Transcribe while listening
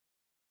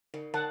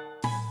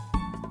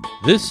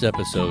This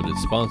episode is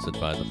sponsored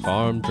by the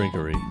Farm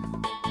Drinkery,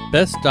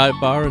 best dive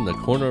bar in the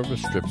corner of a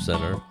strip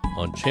center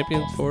on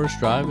Champions Forest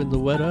Drive in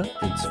Louetta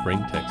in Spring,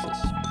 Texas.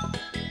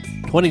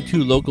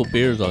 22 local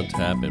beers on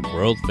tap and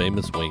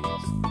world-famous wings.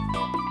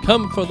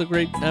 Come for the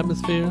great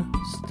atmosphere,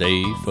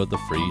 stay for the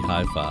free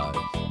high fives.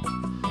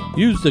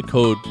 Use the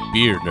code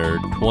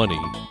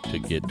BEERNERD20 to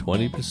get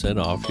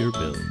 20% off your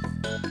bill.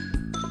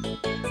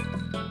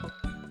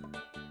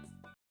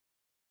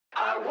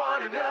 I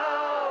want to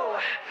know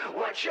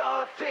what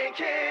you're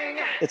thinking.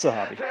 It's a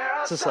hobby.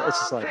 It's a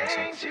side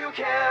things you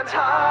can't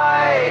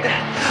hide.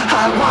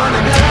 I want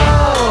to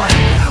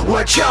know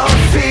what you're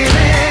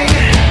feeling.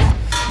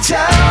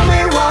 Tell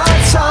me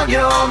what's on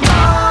your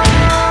mind.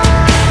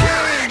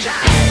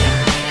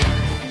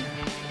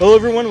 Hello,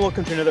 everyone.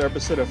 Welcome to another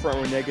episode of Front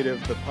Row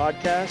Negative, the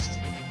podcast.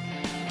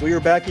 We are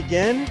back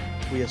again.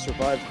 We have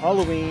survived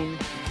Halloween.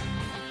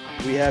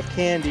 We have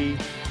candy,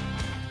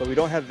 but we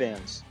don't have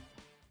Vans.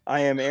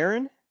 I am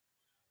Aaron,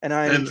 and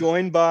I am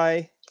joined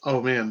by...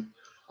 Oh, man.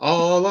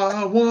 All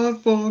I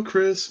want for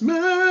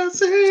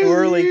Christmas is Too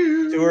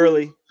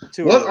early.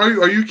 What?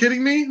 Are you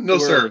kidding me? No,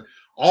 Too sir. early.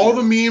 All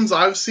the memes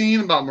I've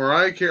seen about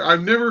Mariah Carey,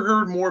 I've never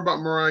heard more about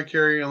Mariah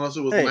Carey unless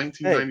it was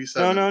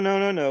 1997.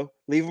 No.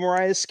 Leave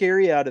Mariah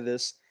Scary out of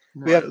this.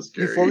 Scary.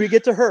 Before we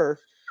get to her,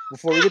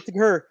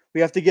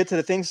 we have to get to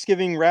the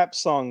Thanksgiving rap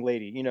song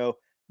lady. You know,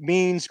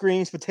 beans,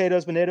 greens,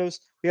 potatoes. We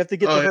have to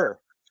get to her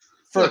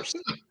first.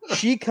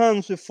 She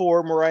comes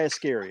before Mariah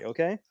Scary.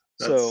 Okay,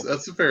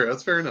 that's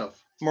fair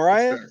enough.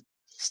 Mariah,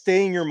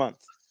 stay in your month.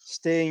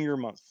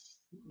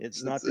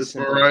 It's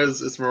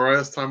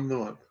Mariah's time of the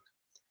month.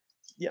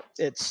 Yep,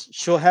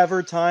 she'll have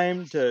her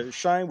time to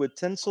shine with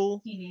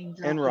tinsel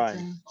and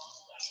rhyme.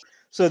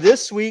 So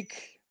this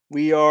week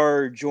we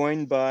are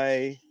joined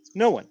by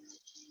no one.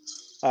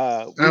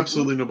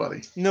 Absolutely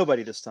nobody.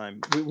 Nobody this time.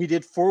 We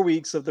did 4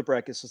 weeks of the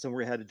bracket system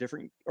where we had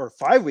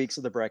 5 weeks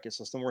of the bracket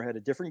system where we had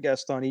a different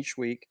guest on each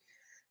week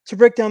to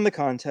break down the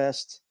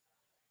contest,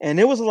 and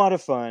it was a lot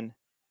of fun.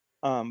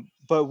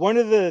 But one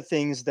of the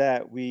things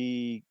that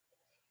we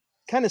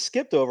kind of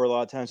skipped over a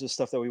lot of times is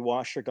stuff that we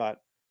watched or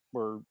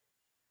were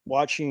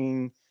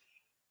watching,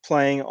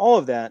 playing, all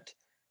of that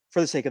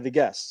for the sake of the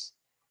guests.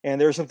 And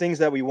there are some things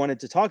that I wanted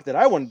to talk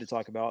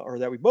about, or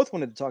that we both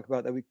wanted to talk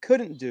about that we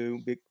couldn't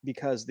do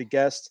because the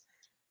guest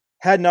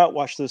had not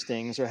watched those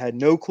things or had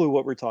no clue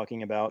what we're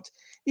talking about,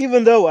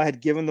 even though I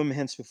had given them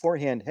hints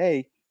beforehand.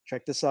 Hey,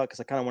 check this out because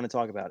I kind of want to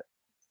talk about it.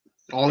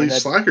 All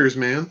these slackers,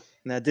 man.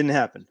 And that didn't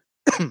happen.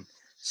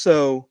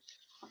 So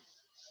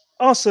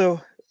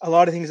also a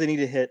lot of things I need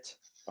to hit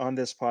on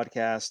this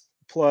podcast,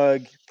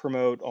 plug,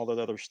 promote, all that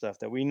other stuff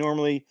that we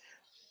normally,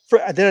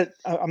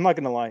 I'm not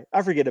going to lie,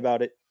 I forget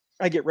about it.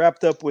 I get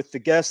wrapped up with the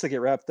guests, I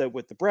get wrapped up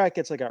with the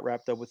brackets, I got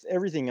wrapped up with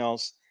everything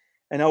else,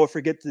 and I will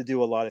forget to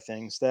do a lot of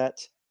things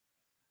that's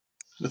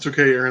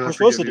okay, Aaron. we're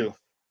supposed to do.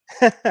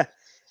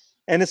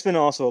 And it's been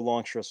also a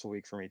long, stressful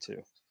week for me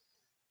too.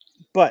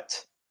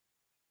 But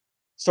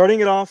starting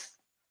it off,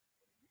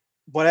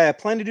 what I had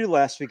planned to do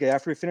last week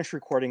after we finished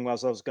recording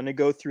was I was going to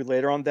go through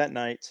later on that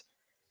night,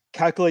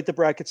 calculate the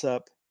brackets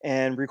up,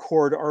 and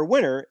record our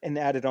winner and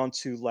add it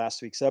onto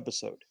last week's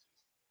episode.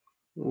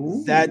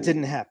 Ooh. That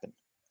didn't happen.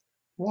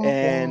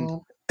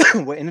 And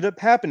what ended up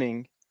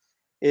happening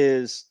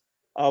is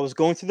I was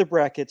going through the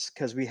brackets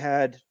because we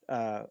had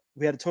a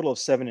total of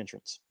 7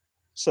 entrants.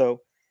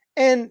 So,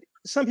 and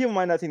some people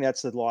might not think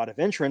that's a lot of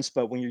entrants,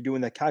 but when you're doing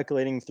the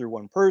calculating through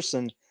one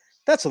person,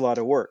 that's a lot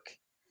of work.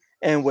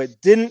 And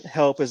what didn't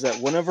help is that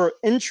one of our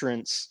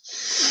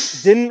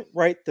entrants didn't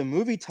write the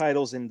movie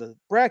titles in the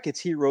brackets.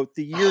 He wrote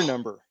the year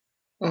number.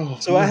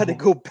 So I had to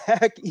go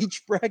back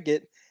each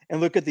bracket and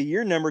look at the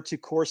year number to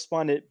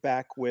correspond it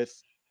back with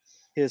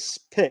his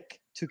pick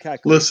to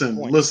calculate.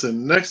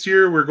 Listen. Next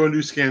year we're going to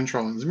do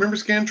Scantrons. Remember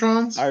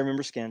Scantrons? I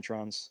remember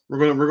Scantrons. We're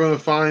going to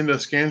find a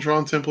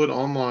Scantron template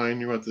online.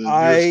 You have to do a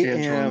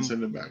Scantron and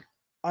send it back.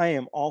 I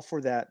am all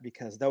for that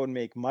because that would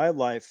make my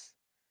life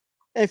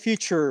and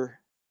future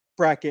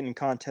bracket and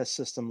contest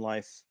system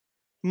life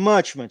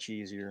much, much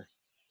easier.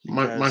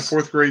 My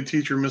 4th grade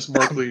teacher, Miss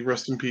Barkley,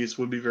 rest in peace,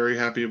 would be very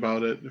happy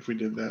about it if we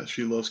did that.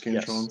 She loves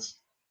Scantrons.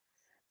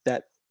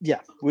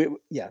 Yes.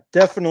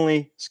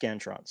 Definitely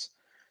Scantrons.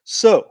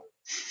 So,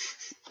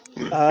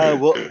 with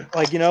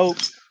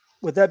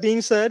that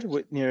being said,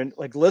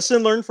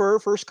 lesson learned for our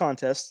first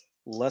contest,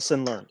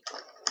 lesson learned.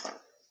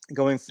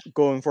 Going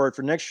forward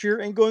for next year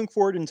and going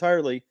forward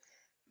entirely,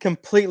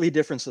 completely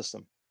different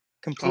system.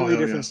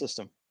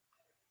 System.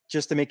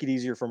 Just to make it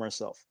easier for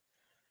myself.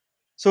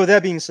 So with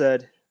that being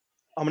said,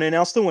 I'm going to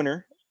announce the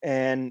winner,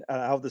 and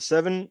out of the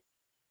 7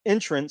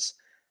 entrants,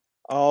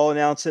 I'll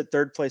announce it: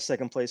 3rd place,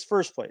 2nd place,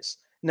 1st place.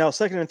 Now,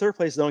 2nd and 3rd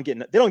place, they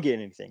don't get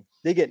anything.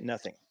 They get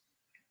nothing.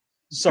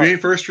 Sorry. You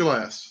ain't first, you're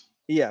last.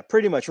 Yeah,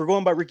 pretty much. We're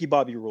going by Ricky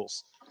Bobby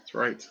rules. That's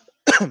right.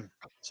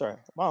 Sorry.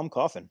 Wow, I'm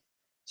coughing.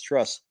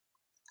 Stress.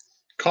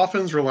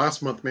 Coffins were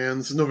last month, man.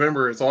 This is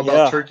November. It's all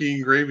about turkey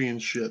and gravy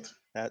and shit.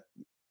 That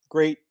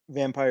great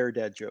vampire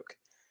dad joke.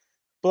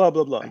 Blah,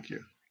 blah, blah. Thank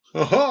you.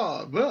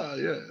 Aha!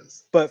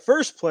 Yes. But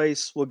first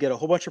place will get a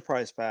whole bunch of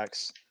prize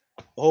packs,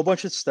 a whole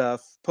bunch of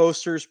stuff,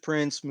 posters,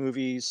 prints,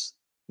 movies,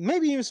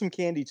 maybe even some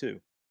candy too.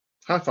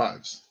 High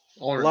fives.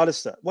 All A right. lot of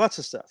stuff, lots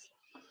of stuff.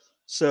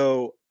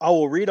 So I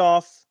will read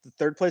off the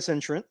third place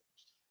entrant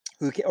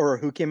who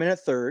came in at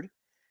third,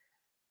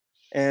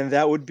 and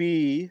that would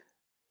be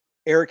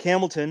Eric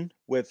Hamilton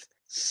with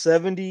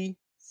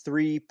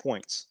 73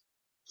 points.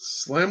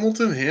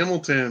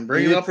 Hamilton,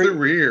 bringing up the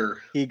rear.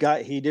 He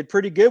did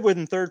pretty good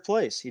within third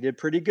place. He did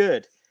pretty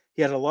good.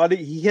 He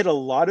hit a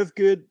lot of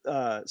good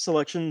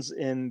selections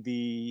in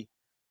the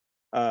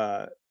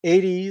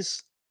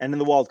 80s and in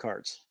the wild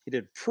cards. He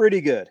did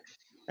pretty good.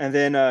 And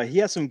then he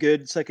had some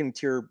good second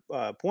tier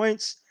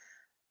points,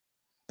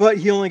 but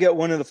he only got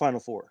one of the final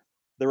four.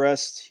 The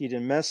rest he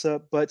didn't mess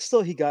up, but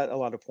still he got a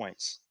lot of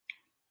points.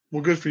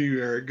 Well, good for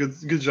you, Eric.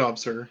 Good job,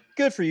 sir.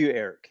 Good for you,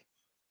 Eric.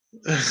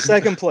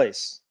 Second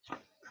place.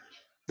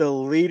 The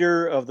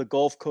leader of the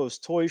Gulf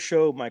Coast Toy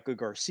Show, Michael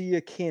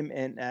Garcia, came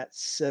in at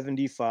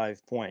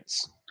 75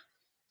 points.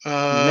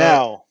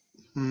 Now,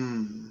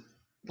 I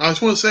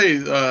just want to say,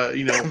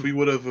 if we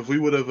would have,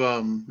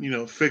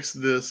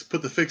 fixed this,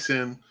 put the fix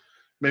in,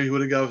 maybe he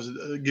would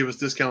have give us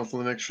discounts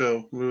on the next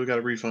show. We would have got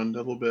a refund a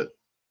little bit.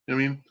 You know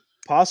what I mean?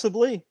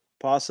 Possibly.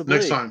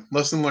 Next time,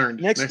 lesson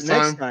learned. Next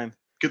time,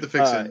 get the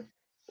fix in.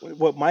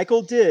 What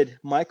Michael did,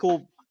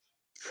 Michael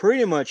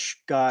pretty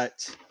much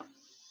got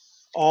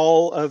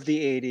all of the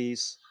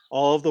 80s,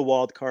 all of the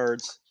wild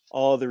cards,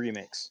 all of the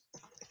remakes.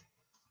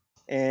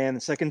 And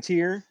the second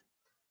tier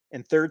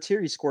and third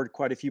tier, he scored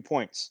quite a few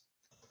points,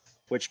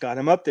 which got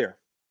him up there.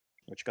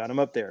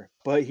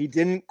 But he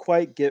didn't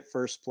quite get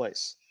first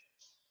place.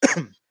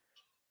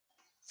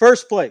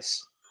 First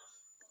place,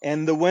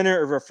 and the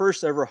winner of our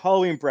first ever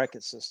Halloween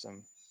bracket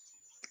system.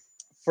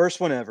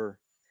 First one ever.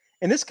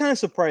 And this kind of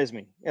surprised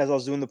me as I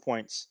was doing the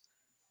points.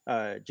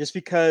 Just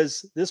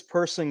because this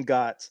person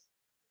got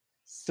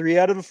 3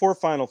 out of the 4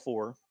 final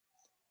four.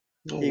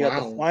 He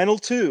got the final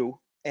 2,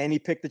 and he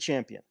picked the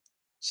champion.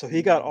 So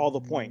he got all the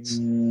points.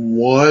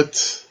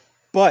 What?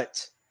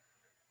 But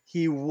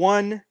he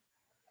won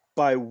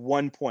by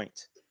 1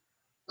 point.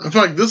 In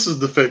fact, this is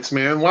the fix,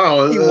 man.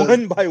 Wow. He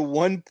won by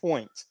 1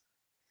 point.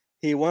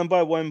 And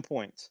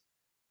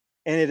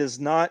it is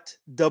not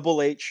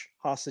Double H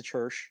Hostage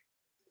Hirsch.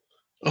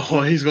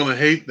 Oh, he's going to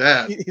hate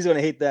that. He's going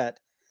to hate that.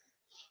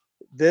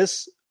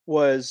 This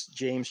was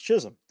James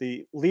Chisholm,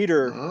 the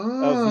leader of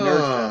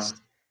Nerdfest,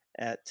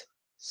 at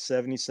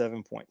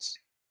 77 points.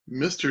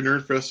 Mr.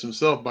 Nerdfest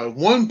himself by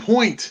 1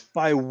 point.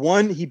 By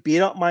one, he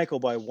beat up Michael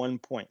by 1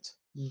 point.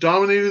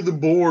 Dominated the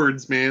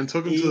boards, man.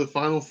 Took him to the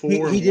final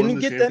 4. He didn't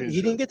get that.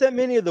 He didn't get that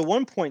many of the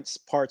 1 point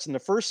parts in the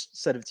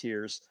first set of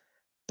tiers,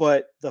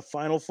 but the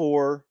final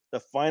 4, the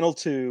final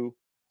 2,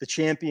 the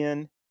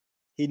champion,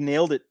 he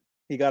nailed it.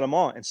 He got them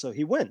all, and so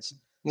he wins.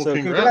 Well, so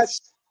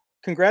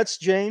congrats,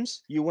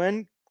 James. You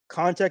win.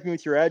 Contact me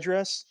with your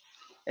address,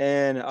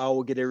 and I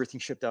will get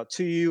everything shipped out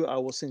to you. I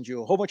will send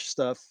you a whole bunch of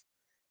stuff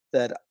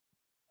that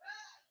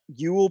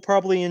you will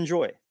probably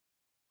enjoy.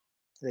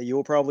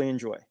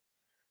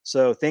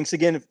 So thanks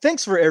again.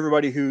 Thanks for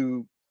everybody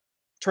who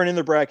turned in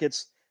their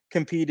brackets,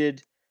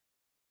 competed.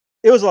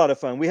 It was a lot of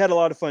fun. We had a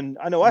lot of fun.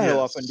 I know I had a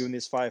lot of fun doing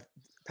these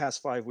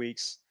past 5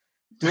 weeks,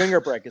 doing our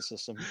bracket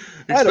system.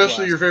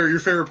 Especially your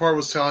favorite part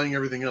was tallying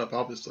everything up,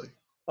 obviously.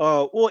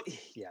 Well,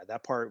 yeah,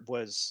 that part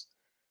was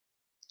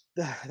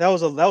that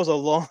was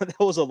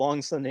a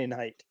long Sunday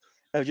night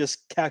of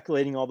just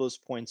calculating all those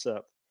points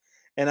up.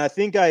 And I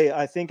think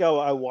I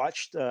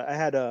watched. I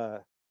had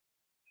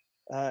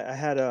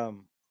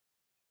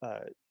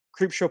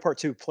Creep Show Part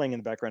 2 playing in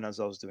the background as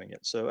I was doing it,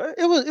 so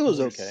it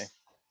was okay.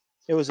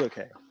 It was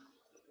okay.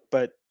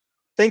 But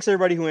thanks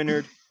everybody who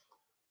entered.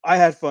 I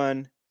had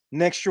fun.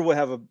 Next year we'll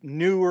have a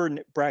newer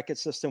bracket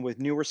system with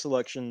newer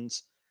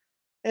selections,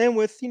 and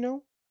with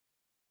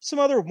some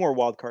other more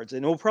wild cards,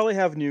 and we'll probably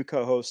have new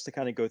co-hosts to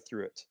kind of go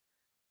through it.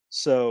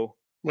 So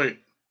wait.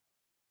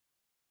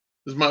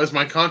 Is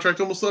my contract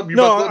almost up?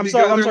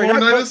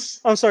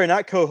 I'm sorry,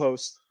 not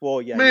co-host.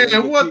 Well, yeah.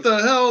 Man, what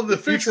the hell? The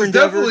fix is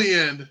definitely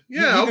end.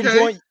 Yeah,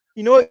 okay.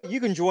 You know what? You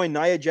can join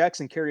Nia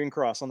Jackson, Karrion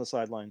Kross on the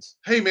sidelines.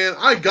 Hey, man,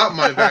 I got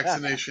my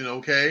vaccination,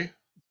 okay?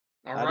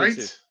 All right?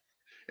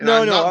 And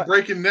I'm not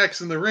breaking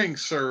necks in the ring,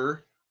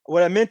 sir.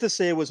 What I meant to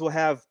say was we'll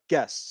have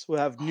guests. We'll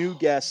have new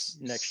guests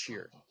next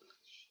year.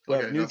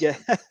 We'll have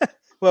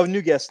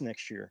new guests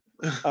next year.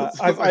 What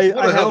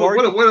a hell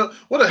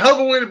of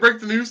a way to break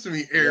the news to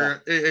me,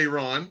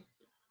 Aaron.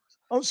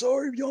 I'm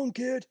sorry, young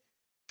kid.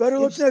 Better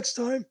luck next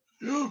time.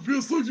 Yeah,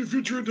 best luck to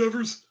future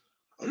endeavors.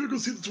 I'm gonna go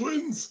see the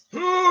twins.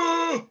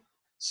 Ah!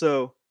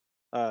 So,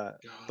 but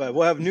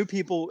we'll have new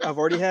people. I've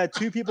already had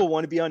 2 people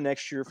want to be on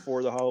next year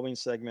for the Halloween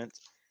segment,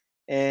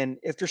 and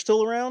if they're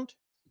still around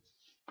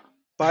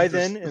by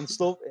then, and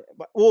still,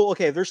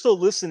 if they're still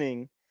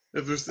listening.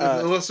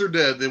 Unless they're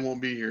dead, they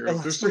won't be here.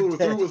 If they're still with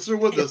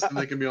us, then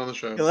they can be on the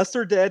show. Unless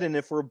they're dead, and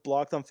if we're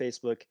blocked on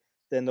Facebook,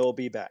 then they'll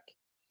be back.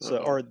 So,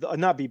 or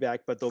not be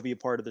back, but they'll be a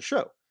part of the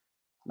show.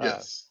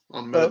 Yes,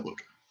 on MetaBook.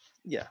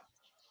 Yeah,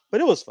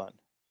 but it was fun.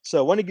 So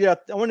I want to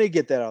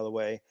get that out of the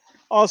way.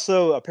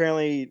 Also,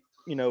 apparently,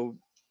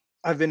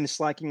 I've been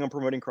slacking on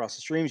promoting Cross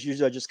the Streams.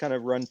 Usually I just kind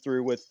of run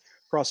through with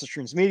Cross the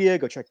Streams Media,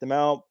 go check them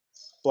out,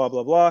 blah,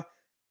 blah, blah.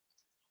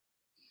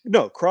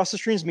 No,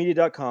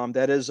 crossthestreamsmedia.com.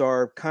 That is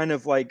our kind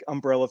of like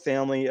umbrella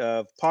family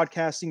of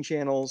podcasting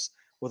channels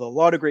with a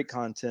lot of great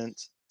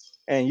content.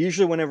 And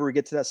usually whenever we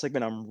get to that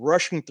segment, I'm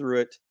rushing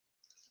through it.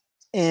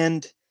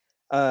 And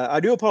I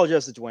do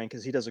apologize to Dwayne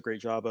because he does a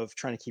great job of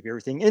trying to keep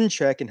everything in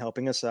check and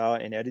helping us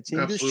out and editing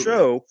this Absolutely.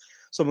 show.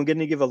 So I'm going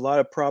to give a lot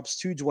of props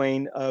to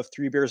Dwayne of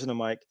Three Bears and a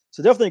Mic.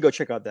 So definitely go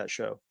check out that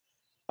show.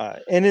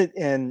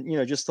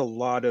 Just a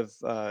lot of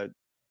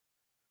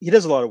he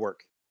does a lot of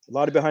work, a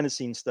lot of behind the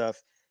scenes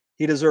stuff.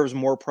 He deserves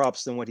more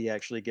props than what he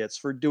actually gets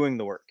for doing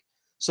the work.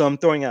 So I'm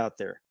throwing it out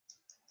there.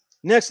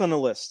 Next on the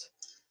list.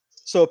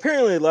 So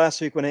apparently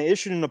last week when I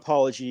issued an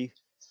apology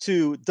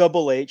to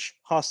Double H,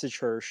 Hostage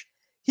Hirsch,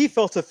 he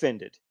felt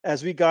offended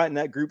as we got in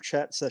that group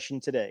chat session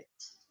today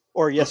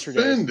or yesterday.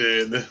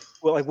 Offended.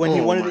 Well, like when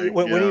he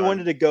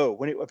wanted to go.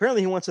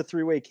 Apparently he wants a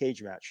 3-way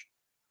cage match.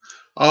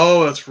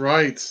 Oh, that's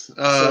right.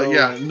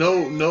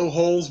 No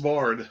holes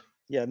barred.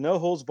 Yeah, no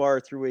holds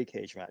barred 3-way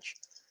cage match.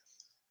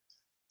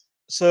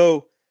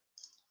 So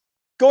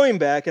going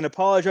back and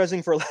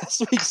apologizing for last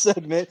week's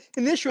segment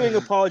and issuing an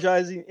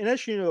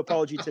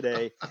apology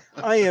today.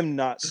 I am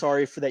not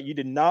sorry for that. You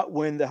did not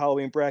win the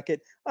Halloween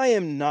bracket. I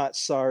am not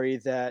sorry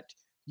that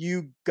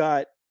you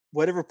got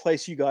whatever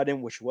place you got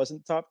in, which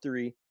wasn't top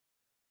 3.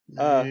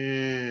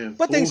 Man,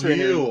 but thanks for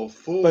entering.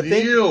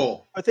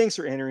 But thanks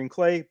for entering,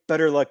 Clay.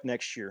 Better luck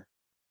next year.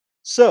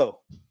 So,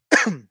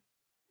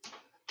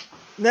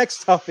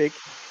 next topic,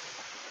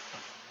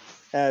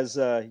 as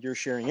you're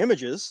sharing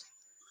images.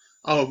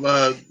 Oh,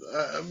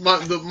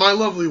 my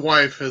lovely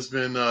wife has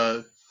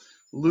been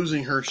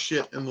losing her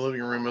shit in the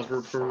living room as we're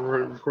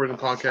recording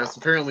the podcast.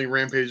 Apparently,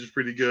 Rampage is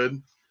pretty good.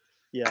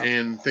 Yeah.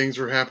 And things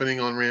were happening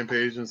on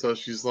Rampage, and so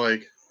she's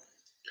like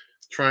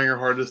trying her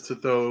hardest to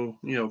throw,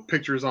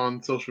 pictures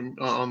on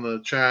on the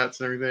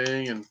chats and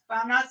everything. And but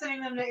I'm not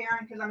sending them to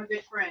Aaron because I'm a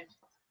good friend.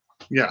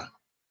 Yeah.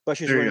 But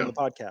she's running the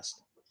podcast.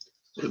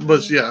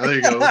 But yeah, there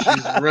you go.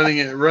 She's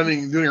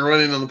doing a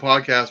run-in on the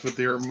podcast with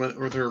her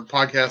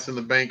podcast in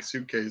the bank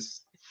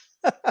suitcase.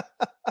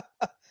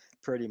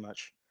 Pretty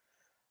much.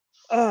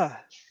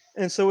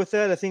 And so with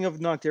that, I think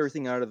I've knocked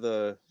everything I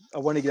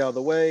want to get out of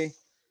the way.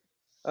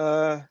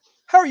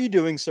 How are you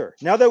doing, sir?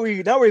 Now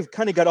we've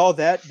kind of got all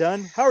that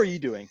done. How are you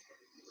doing?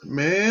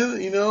 Man,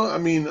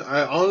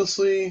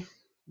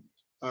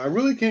 I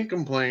really can't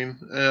complain.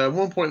 At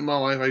one point in my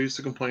life, I used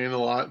to complain a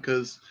lot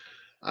because,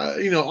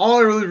 all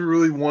I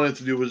really wanted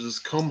to do was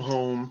just come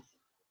home,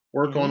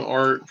 work on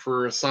art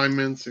for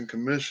assignments and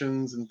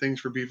commissions and things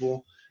for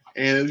people.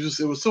 And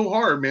it was so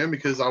hard, man,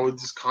 because I would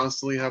just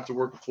constantly have to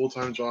work a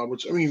full-time job,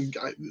 which,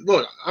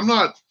 look, I'm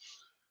not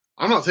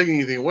taking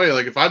anything away.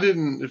 Like if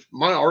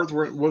my art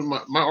was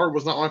not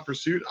my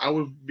pursuit, I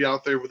would be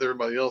out there with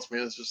everybody else,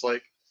 man. It's just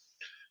like,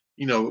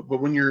 but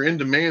when you're in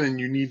demand and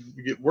you need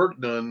to get work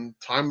done,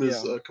 time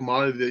is a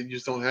commodity that you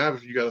just don't have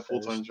if you got a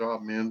full-time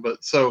job, man.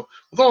 But so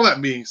with all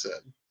that being said,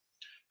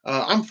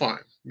 I'm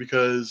fine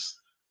because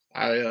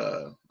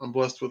I'm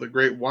blessed with a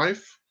great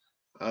wife.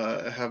 We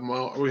have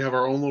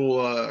our own little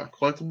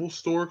collectible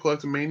store,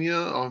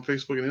 Collectomania, on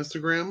Facebook and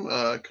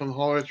Instagram. Come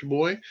holler at your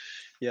boy.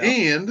 Yeah.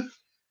 And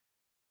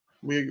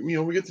we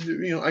get to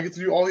do, I get to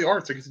do all the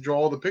arts. I get to draw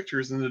all the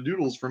pictures and the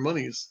doodles for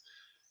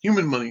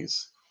human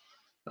monies.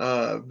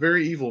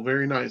 Very evil,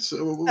 very nice.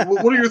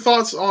 What are your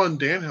thoughts on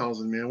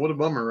Danhausen, man? What a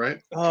bummer,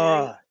 right?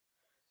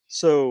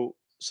 So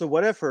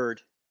what I've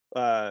heard,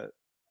 what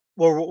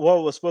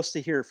was supposed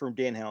to hear from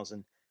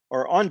Danhausen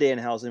or on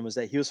Danhausen was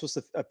that he was supposed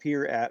to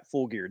appear at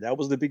Full Gear. That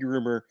was the big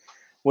rumor,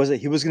 was that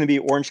he was going to be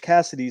Orange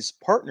Cassidy's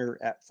partner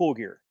at Full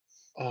Gear.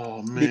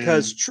 Oh man!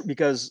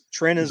 Because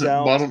Trent is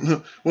out.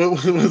 Bottom.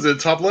 What was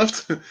it? Top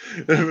left.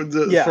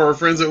 For our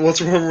friends at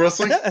What's Wrong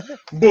Wrestling.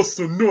 Bust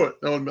a nut.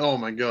 Oh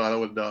my god! I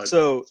would have died.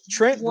 So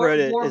Trent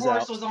Bredett is out.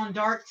 Warhorse was on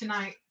Dark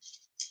tonight.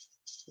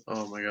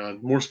 Oh my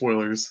god! More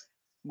spoilers.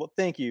 Well,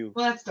 thank you.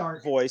 Well, that's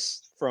Dark.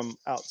 Voice from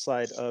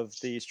outside of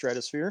the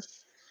stratosphere.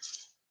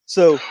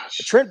 So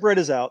Trent Brett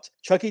is out.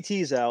 Chucky T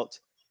is out.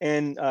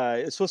 And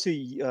it's supposed to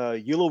be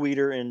Eula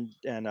Weeder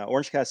and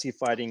Orange Cassidy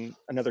fighting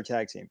another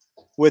tag team,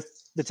 with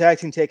the tag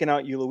team taking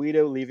out Eula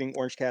Weeder, leaving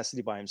Orange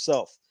Cassidy by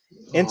himself.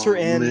 Enter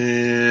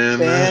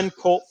fan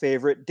cult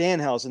favorite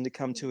Danhausen to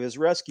come to his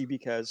rescue,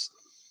 because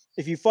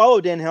if you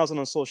follow Danhausen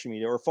on social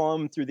media or follow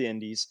him through the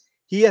indies,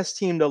 he has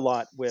teamed a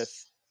lot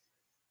with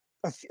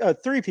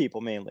 3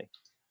 people mainly: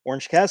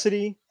 Orange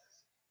Cassidy,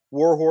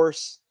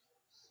 Warhorse,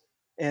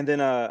 and then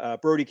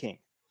Brody King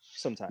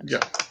sometimes.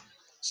 Yeah.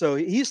 So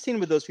he's teamed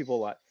with those people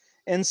a lot,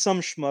 and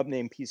some schmub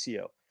named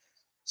PCO.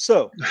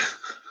 So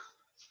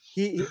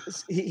he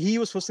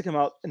was supposed to come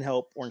out and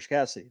help Orange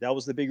Cassidy. That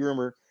was the big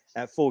rumor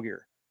at Full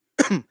Gear.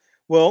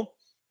 Well,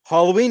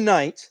 Halloween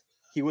night,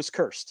 he was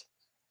cursed.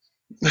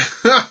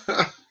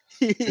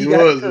 he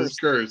was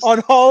cursed.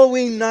 On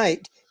Halloween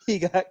night, he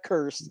got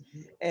cursed,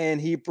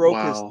 and he broke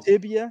his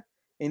tibia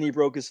and he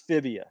broke his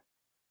fibia.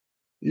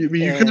 You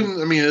And-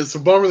 couldn't. I mean, it's a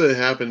bummer that it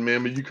happened,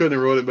 man. But you couldn't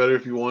have wrote it better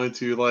if you wanted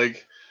to.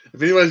 Like,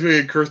 if anybody's gonna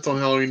get cursed on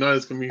Halloween night,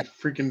 it's gonna be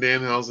freaking It's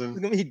Danhausen.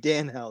 gonna be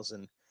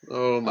Danhausen.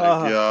 Oh my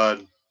Ah.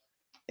 god.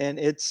 And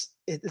it's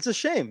a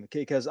shame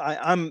because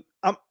I'm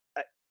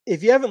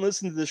if you haven't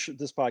listened to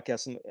this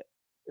podcast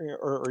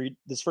or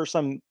this first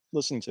time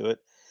listening to it,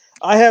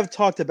 I have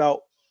talked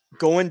about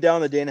going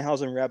down the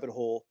Danhausen rabbit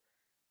hole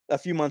a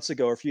few months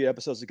ago or a few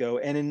episodes ago,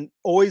 and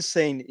always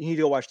saying you need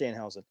to go watch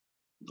Danhausen.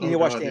 You need to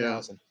watch God, yeah.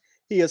 Danhausen.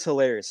 He is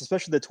hilarious,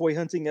 especially the toy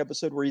hunting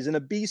episode where he's in a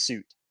bee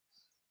suit.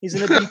 He's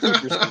in a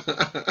beekeeper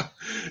suit.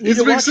 He's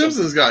to a big watch him.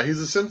 Simpsons guy. He's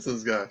a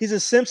Simpsons guy. He's a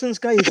Simpsons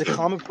guy. He's a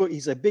comic book.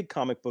 He's a big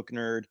comic book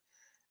nerd.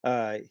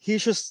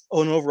 He's just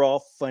an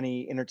overall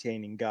funny,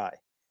 entertaining guy.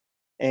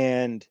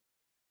 And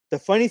the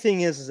funny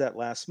thing is that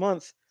last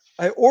month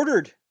I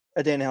ordered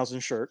a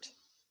Danhausen shirt,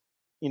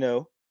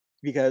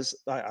 because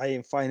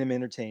I find him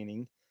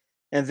entertaining.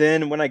 And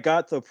then when I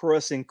got the Pro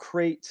Wrestling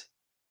Crate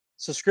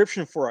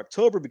subscription for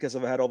October, because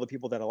I've had all the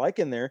people that I like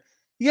in there,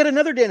 you got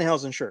another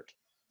Danhausen shirt.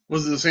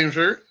 Was it the same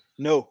shirt?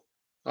 No,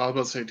 I was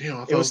about to say, damn. I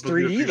thought it was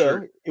supposed to be a 3D though.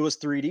 shirt. It was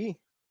 3D.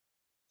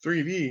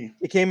 3D.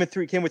 It came with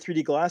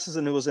 3D glasses,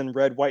 and it was in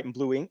red, white, and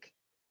blue ink.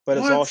 But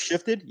it's all What?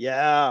 shifted.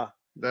 Yeah,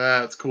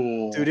 That's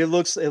cool. dude,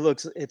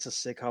 it's a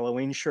sick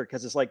Halloween shirt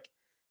because it's like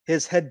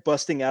his head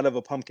busting out of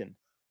a pumpkin.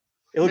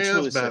 It looks Man,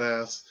 really that's sick.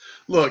 badass.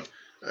 Look,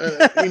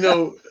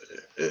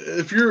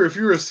 if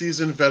you're a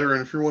seasoned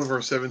veteran, if you're one of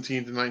our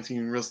 17 to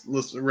 19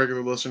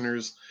 regular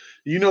listeners,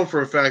 you know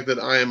for a fact that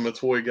I am a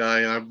toy guy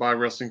and I buy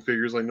wrestling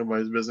figures like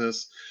nobody's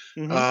business.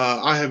 Mhm.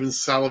 I have been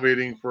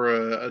salivating for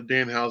a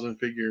Danhausen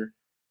figure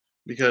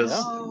because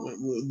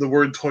the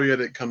word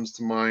toyetic comes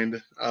to mind.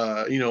 With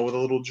a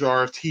little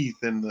jar of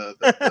teeth and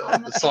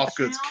the soft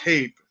goods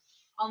cape.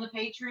 On the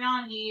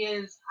Patreon, he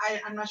is.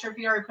 I'm not sure if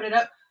he already put it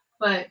up,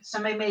 but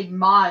somebody made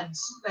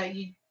mods that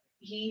he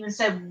even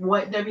said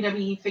what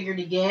WWE figure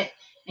to get,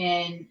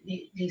 and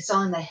he's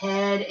selling the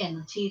head and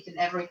the teeth and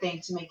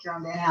everything to make your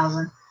own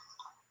Danhausen.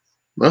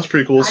 That's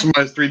pretty cool.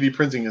 Somebody's 3D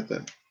printing it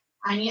then.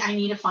 I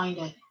need to find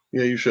it.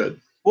 Yeah, you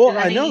should. Well, 'Cause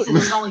I think know. he said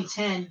there's only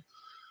 10.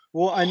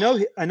 Well, I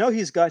know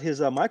he's got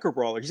his micro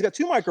brawler. He's got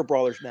 2 micro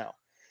brawlers now.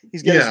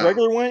 He's got his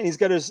regular one. And he's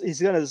got his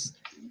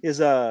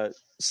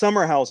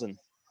Summerhausen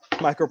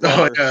micro Oh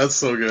brawler yeah, that's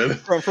so good.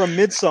 from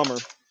Midsummer.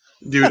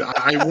 Dude,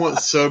 I want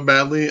so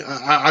badly.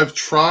 I've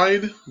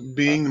tried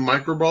being the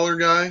micro brawler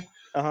guy.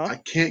 Uh-huh. I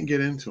can't get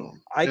into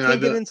them. I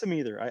can't get into them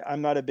either.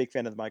 I'm not a big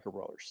fan of the micro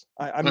brawlers.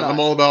 I'm not. I'm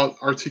all about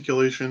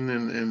articulation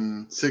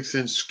and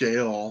 6-inch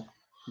scale.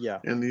 Yeah.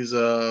 And these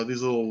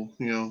little,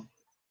 I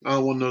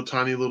don't want no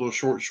tiny little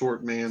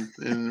short man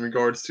in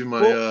regards to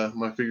my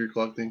my figure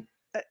collecting.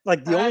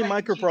 Like the only I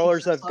micro like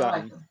brawlers the I've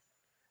gotten.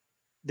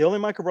 The only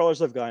micro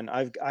brawlers I've gotten,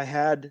 I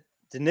had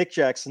the Nick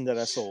Jackson that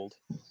I sold.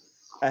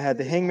 I had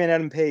the Hangman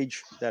Adam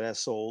Page that I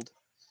sold,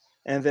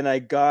 and then I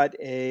got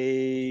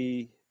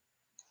a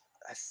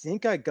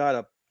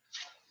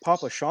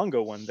Papa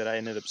Shango one that I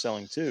ended up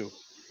selling too.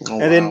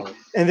 Oh, And wow.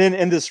 then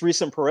in this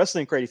recent Pro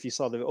Wrestling Crate, if you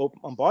saw the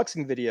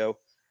unboxing video,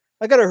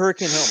 I got a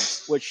Hurricane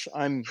helmet, which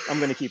I'm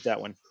going to keep that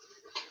one.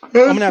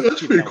 gonna have to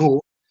That's keep pretty that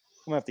cool.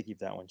 I'm going to have to keep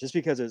that one just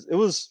because it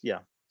was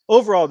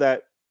overall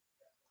that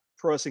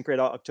Pro Wrestling Crate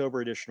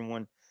October edition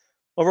one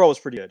overall was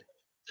pretty good.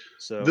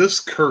 So This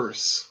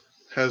curse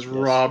has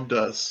robbed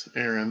us,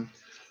 Aaron.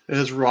 It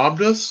has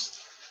robbed us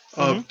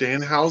of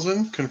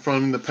Danhausen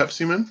confronting the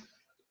Pepsi Man.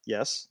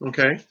 yes.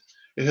 Okay.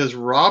 It has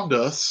robbed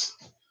us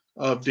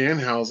of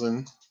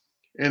Danhausen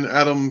and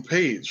Adam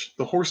Page,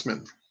 the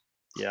Horseman.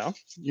 Yeah.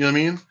 You know what I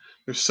mean?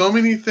 There's so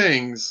many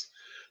things.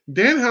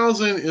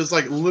 Danhausen is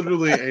like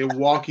literally a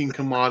walking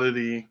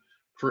commodity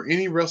for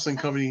any wrestling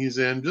company he's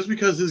in, just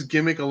because his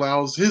gimmick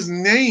allows his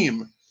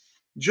name,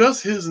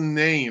 just his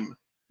name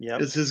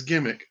Yep. is his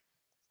gimmick.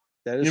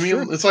 That You is know what I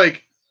mean? true. It's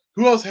like,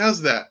 who else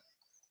has that?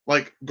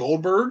 Like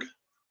Goldberg?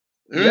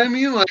 You know what I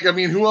mean? Like,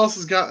 who else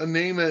has got a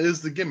name that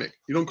is the gimmick?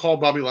 You don't call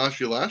Bobby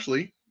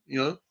Lashley, you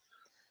know?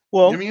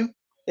 Well, You know what I mean?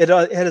 it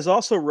has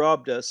also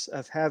robbed us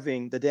of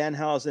having the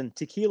Danhausen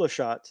tequila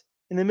shot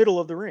in the middle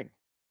of the ring.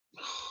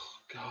 Oh,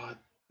 God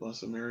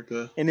bless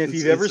America. And if It's-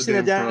 you've ever it's seen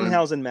a damn crime.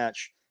 Danhausen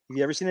match,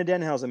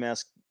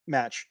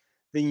 match,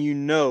 then you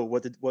know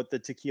what the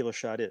tequila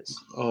shot is.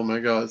 Oh my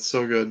God, it's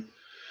so good.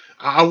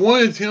 I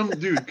wanted him,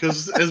 dude,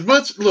 because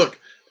look,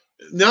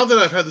 now that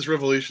I've had this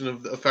revelation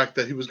of the fact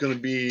that he was going to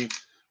be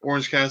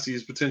Orange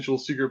Cassidy's potential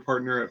secret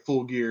partner at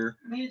Full Gear.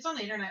 I mean, it's on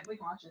the internet. We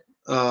can watch it.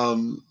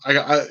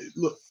 I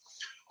look,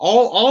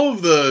 all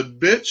of the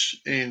bitch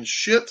and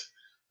shit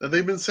that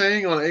they've been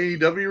saying on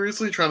AEW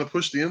recently, trying to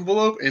push the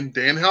envelope, and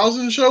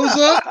Danhausen shows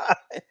up.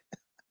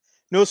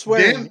 No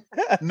swearing.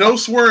 No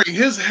swearing.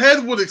 His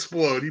head would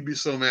explode. He'd be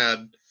so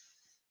mad.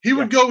 He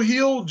would go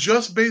heel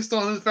just based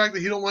on the fact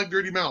that he don't like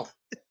dirty mouth.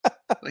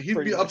 Like, he'd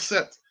Pretty be much.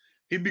 upset.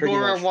 He'd be Pretty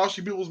going around much.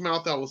 washing people's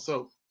mouth out with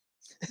soap.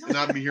 And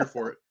I'd be here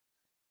for it.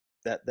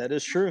 That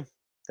is true.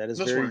 That is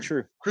No very swearing.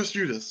 true. Chris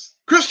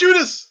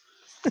Judas!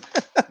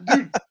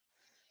 Dude.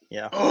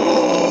 Yeah.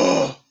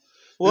 Oh!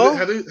 Well,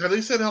 have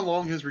they said how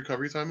long his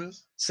recovery time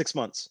is? 6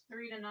 months.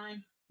 3 to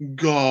 9.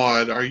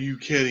 God, are you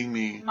kidding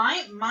me?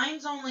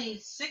 Mine's only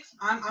 6.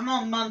 I'm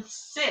on month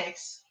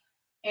 6,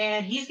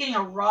 and he's getting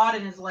a rod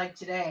in his leg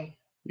today.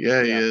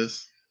 Yeah, he Yeah.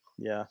 is.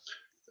 Yeah.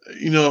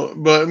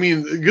 But I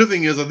mean, the good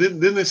thing is,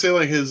 didn't they say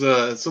like his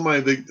did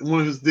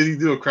he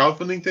do a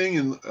crowdfunding thing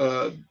and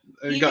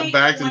it He got made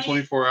backed in 20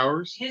 24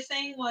 hours? His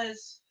thing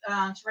was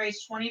to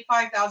raise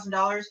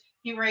 $25,000.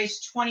 He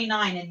raised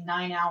 29 in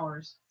 9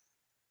 hours.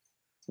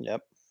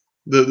 Yep.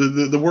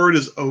 The word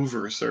is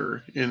over,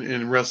 sir.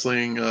 In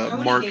wrestling,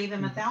 Cody Mark gave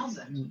him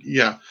 $1,000.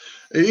 Yeah,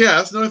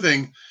 that's another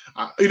thing.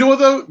 You know what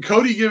though?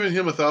 Cody giving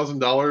him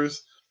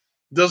 $1,000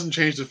 doesn't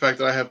change the fact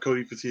that I have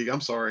Cody fatigue.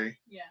 I'm sorry.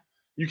 Yeah.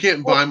 You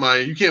can't buy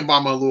my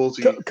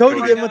loyalty. Cody gave him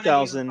Cardona gave him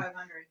 1,000. $500.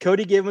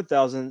 Cody gave him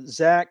 1,000.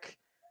 Zach,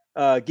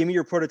 give me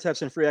your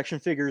prototypes and free action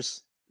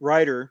figures.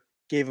 Ryder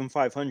gave him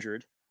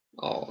 500.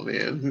 Oh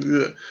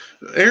man,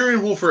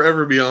 Aaron will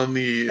forever be on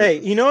the Hey,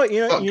 you know what?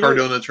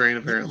 Cardona train.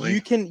 Apparently,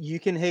 you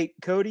can hate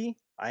Cody.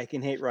 I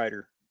can hate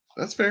Ryder.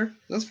 That's fair.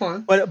 That's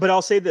fine. But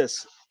I'll say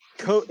this.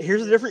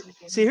 Here's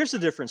the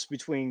difference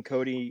between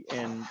Cody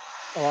and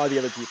a lot of the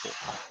other people.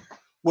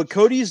 What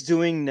Cody's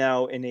doing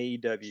now in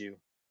AEW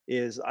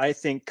is, I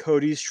think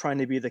Cody's trying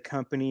to be the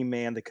company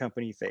man, the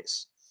company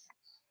face.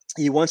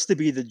 He wants to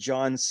be the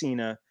John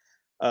Cena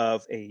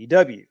of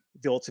AEW,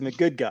 the ultimate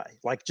good guy,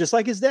 just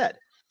like his dad.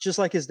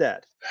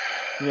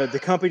 The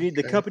company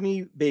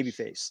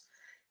babyface.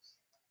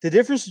 The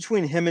difference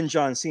between him and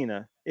John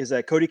Cena is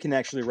that Cody can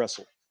actually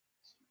wrestle.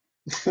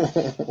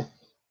 The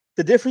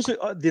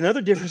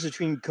other difference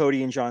between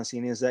Cody and John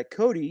Cena is that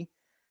Cody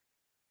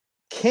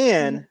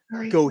can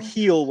go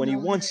heel when he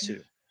wants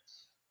to.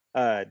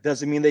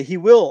 Doesn't mean that he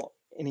will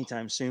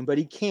anytime soon, but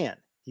he can.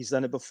 He's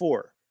done it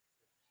before.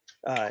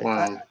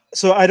 Wow.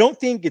 So I don't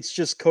think it's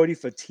just Cody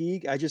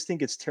fatigue. I just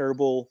think it's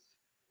terrible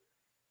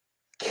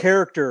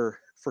character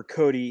for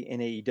Cody in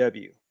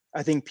AEW.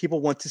 I think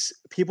people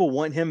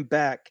want him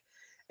back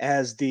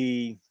as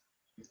the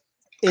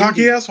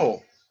cocky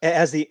asshole,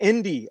 as the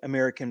indie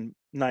American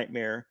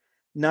Nightmare,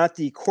 not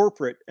the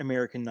corporate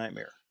American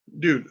Nightmare.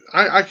 Dude,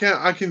 I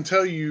can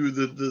tell you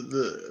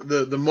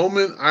the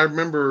moment I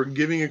remember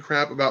giving a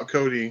crap about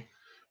Cody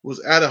was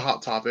at a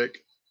Hot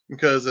Topic,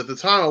 because at the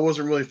time I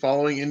wasn't really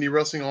following indie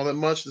wrestling all that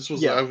much. This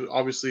was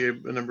obviously a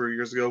number of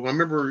years ago. I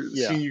remember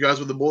seeing you guys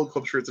with the Bullet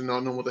Club shirts and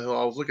not knowing what the hell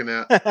I was looking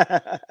at.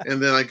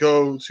 And then I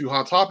go to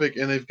Hot Topic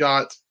and they've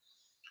got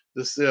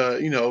this,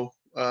 the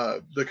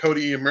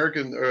Cody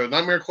American or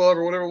Nightmare Club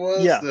or whatever it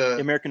was. Yeah, the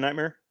American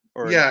Nightmare.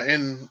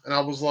 And I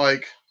was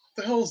like,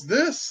 what the hell is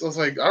this? I was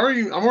like, I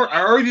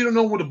already don't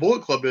know what a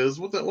Bullet Club is.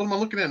 What am I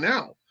looking at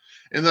now?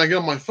 And then I get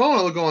on my phone,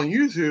 I look on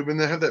YouTube, and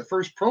they have that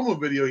first promo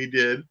video he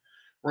did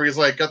where he's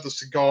like got the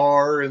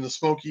cigar and the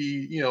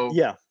smoky,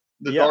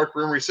 dark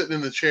room where he's sitting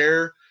in the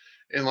chair,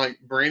 and like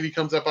Brandy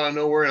comes up out of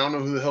nowhere, and I don't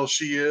know who the hell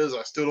she is.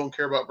 I still don't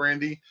care about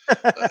Brandy.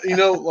 But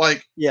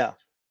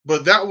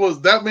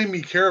that made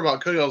me care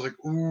about Cody. I was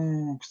like,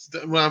 ooh.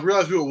 When I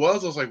realized who it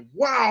was, I was like,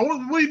 wow, what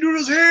are you doing to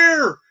his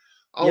hair?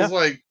 I was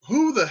like,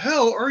 who the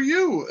hell are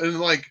you? And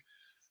like,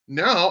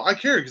 now I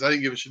care because I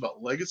didn't give a shit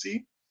about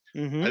Legacy.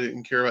 Mm-hmm. I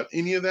didn't care about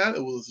any of that.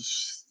 It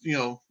was,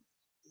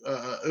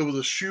 it was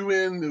a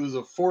shoe-in. It was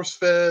a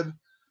force-fed.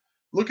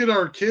 Look at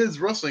our kids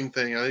wrestling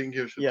thing. I didn't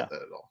give a shit about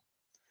that at all.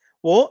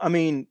 Well, I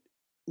mean,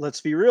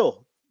 let's be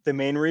real. The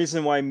main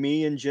reason why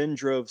me and Jen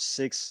drove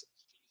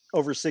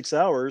over 6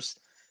 hours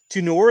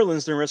to New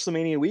Orleans during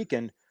WrestleMania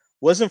weekend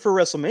wasn't for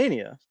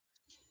WrestleMania.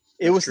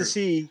 It was to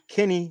see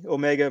Kenny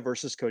Omega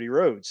versus Cody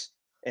Rhodes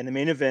and the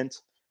main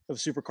event of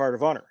Supercard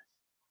of Honor.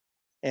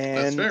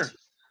 And that's fair.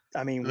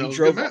 I mean,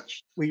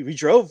 we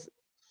drove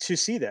to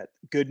see that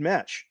good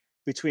match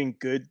between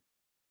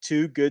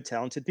two good,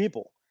 talented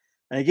people.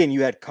 And again,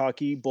 you had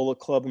cocky Bullet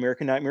Club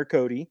American Nightmare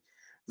Cody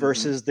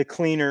versus the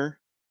cleaner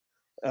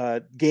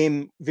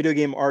video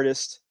game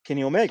artist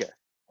Kenny Omega.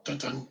 Dun,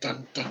 dun,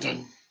 dun, dun,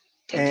 dun.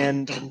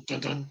 And dun, dun,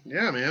 dun.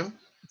 Yeah, man,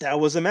 that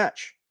was a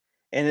match.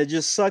 And it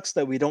just sucks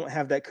that we don't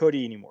have that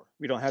Cody anymore.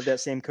 We don't have that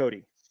same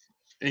Cody.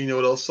 And you know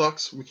what else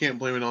sucks? We can't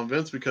blame it on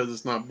Vince because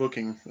it's not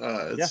booking.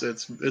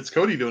 It's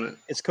Cody doing it.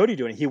 It's Cody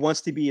doing it. He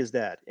wants to be his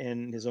dad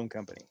in his own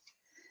company,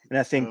 and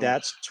I think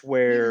that's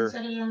where. He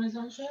said it on his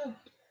own show.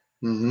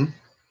 Mm-hmm.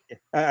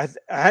 I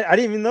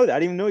didn't even know that. I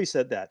didn't even know he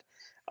said that.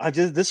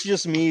 This is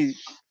just me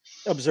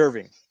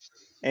observing,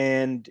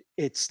 and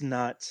it's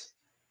not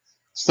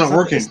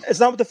working. It's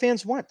not what the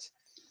fans want.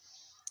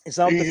 It's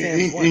not what the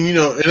fans want.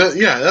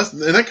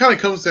 And that kind of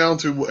comes down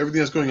to everything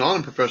that's going on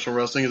in professional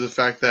wrestling is the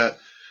fact that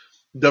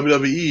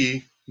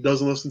WWE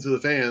doesn't listen to the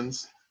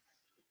fans.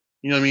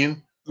 You know what I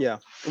mean? Yeah.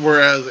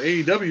 Whereas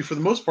AEW, for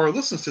the most part,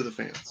 listens to the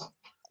fans.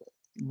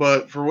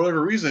 But for whatever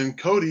reason,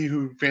 Cody,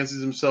 who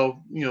fancies himself,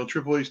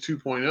 Triple H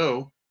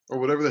 2.0 or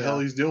whatever the hell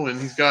he's doing,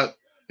 he's got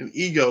an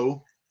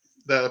ego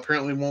that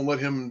apparently won't let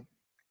him.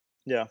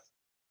 Yeah.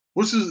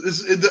 Which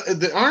is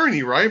the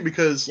irony, right?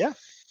 Because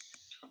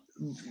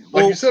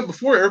like you said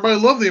before, everybody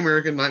loved the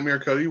American Nightmare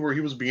Cody, where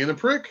he was being a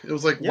prick. It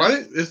was like,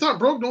 it's not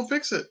broke, don't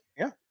fix it.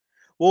 Yeah.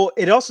 Well,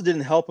 it also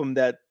didn't help him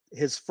that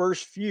his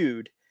first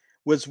feud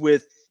was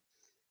with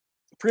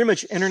pretty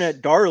much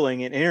internet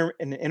darling and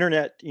an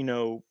internet,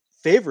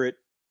 favorite,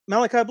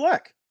 Malachi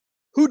Black.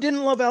 Who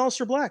didn't love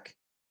Aleister Black?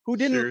 Who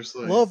didn't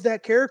Seriously. love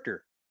that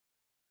character?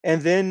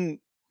 And then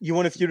you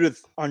want to feud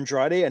with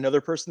Andrade,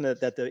 another person that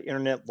the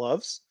internet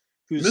loves,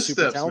 who's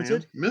super Missteps,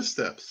 talented. man.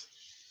 Missteps.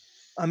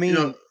 I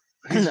mean,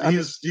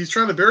 He's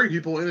trying to bury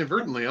people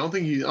inadvertently. I don't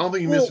think he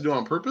meant to do it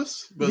on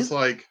purpose, but it's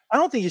like, I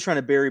don't think he's trying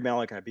to bury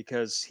Malachi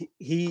because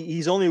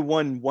he's only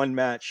won one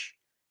match,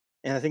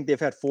 and I think they've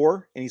had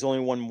 4, and he's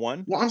only won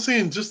 1. well, I'm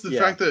saying just the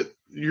fact that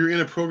you're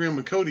in a program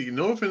with Cody.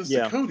 No offense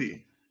Yeah. to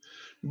Cody,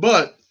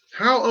 but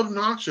how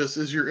obnoxious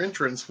is your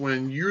entrance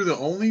when you're the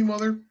only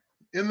mother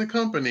in the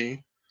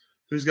company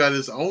who's got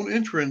his own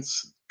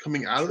entrance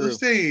coming out of the True.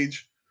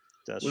 stage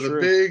That's with true.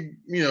 a big,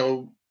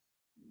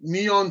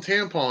 neon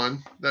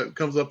tampon that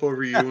comes up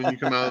over you when you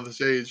come out of the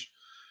stage.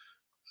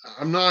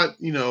 I'm not,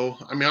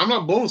 I'm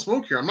not blowing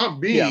smoke here. I'm not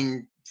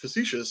being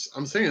facetious.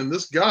 I'm saying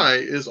this guy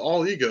is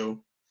all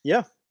ego.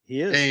 Yeah,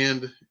 he is.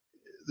 And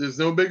there's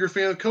no bigger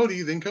fan of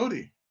Cody than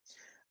Cody.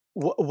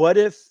 What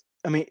if?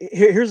 I mean,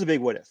 here's a big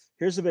what if.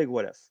 Here's a big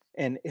what if.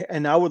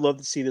 And I would love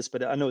to see this,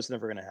 but I know it's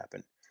never going to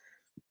happen.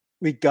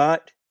 We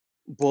got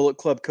Bullet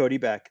Club Cody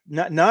back.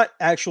 Not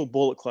actual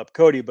Bullet Club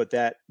Cody, but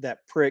that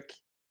prick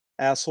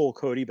asshole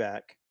Cody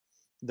back.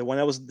 The one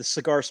that was the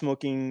cigar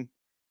smoking,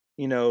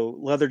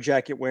 leather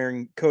jacket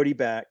wearing Cody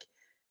back.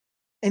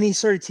 And he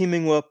started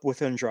teaming up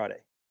with Andrade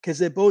because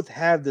they both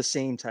have the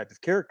same type of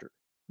character.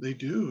 They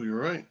do. You're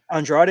right.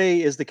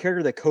 Andrade is the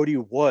character that Cody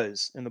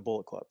was in the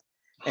Bullet Club.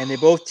 And they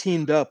both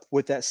teamed up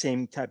with that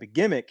same type of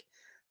gimmick.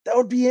 That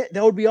would be it.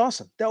 That would be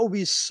awesome. That would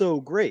be so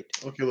great.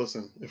 Okay,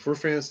 listen. If we're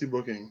fantasy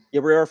booking,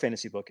 Yeah, we are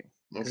fantasy booking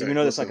because okay, we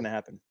know that's not listen. going to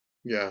happen.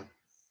 Yeah.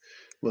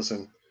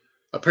 Listen.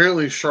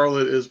 Apparently,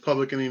 Charlotte is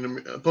public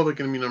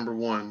enemy number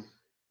 1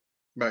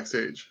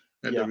 backstage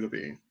at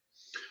WWE.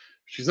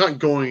 She's not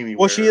going anywhere.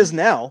 Well, she is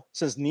now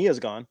since Nia's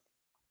gone.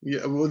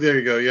 Yeah. Well, there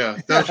you go. Yeah.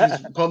 Now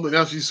she's public.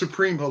 Now she's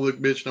supreme public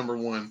bitch number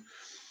 1.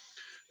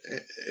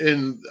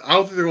 And I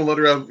don't think they're gonna let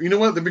her out. You know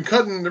what? They're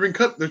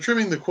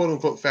trimming the quote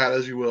unquote fat,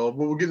 as you will.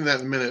 But we'll get into that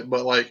in a minute.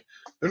 But like,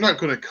 they're not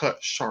going to cut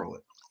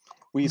Charlotte.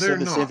 We They're said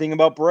the same not. thing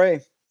about Bray,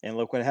 and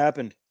look what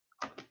happened.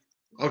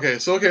 Okay,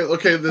 so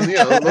okay, then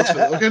yeah,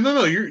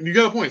 no, you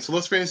got a point. So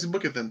let's fantasy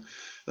book it then.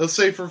 Let's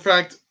say for a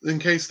fact, in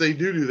case they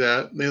do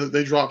that,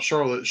 they drop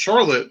Charlotte.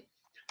 Charlotte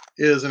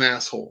is an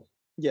asshole.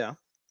 Yeah,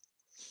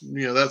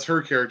 That's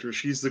her character.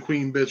 She's the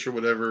queen bitch or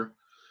whatever.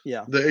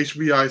 yeah, The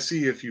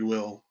HBIC, if you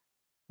will,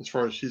 as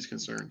far as she's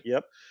concerned.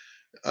 yep.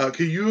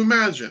 Can you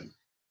imagine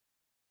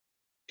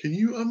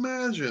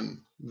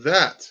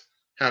that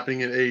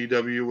happening in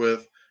AEW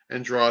with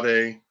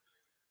Andrade,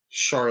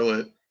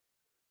 Charlotte,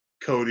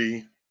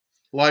 Cody,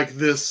 like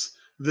this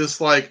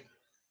like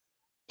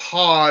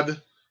pod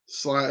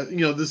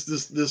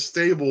this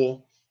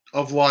stable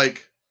of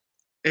like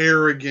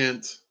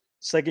arrogant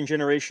Second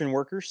generation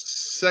workers.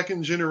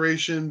 second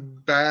generation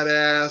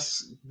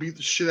badass, beat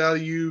the shit out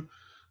of you,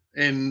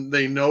 and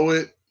they know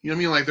it. You know what I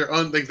mean? Like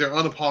they're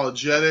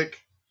unapologetic,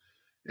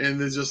 and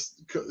they just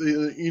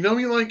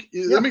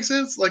that makes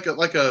sense. Like a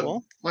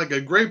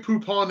Grey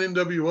Poupon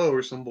NWO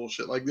or some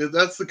bullshit. Like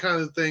that's the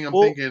kind of thing I'm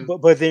thinking.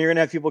 But then you're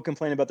gonna have people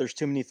complain about there's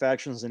too many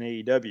factions in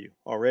AEW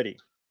already.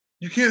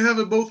 You can't have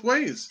it both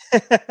ways.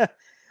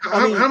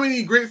 How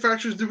many great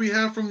factions do we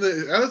have from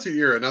the Attitude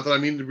Era? Not that I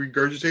mean to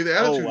regurgitate the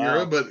Attitude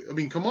Era, but I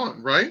mean, come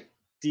on, right?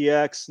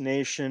 DX,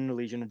 Nation,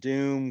 Legion of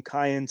Doom,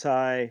 Kai and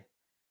Tai,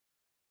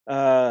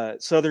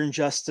 Southern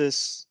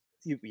Justice.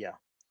 Yeah.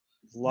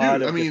 A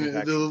lot of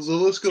the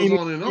list goes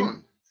on and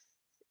on.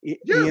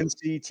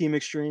 ENC, Team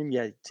Extreme.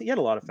 Yeah, he had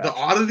a lot of factions.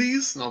 The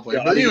Oddities? No,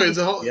 but anyways,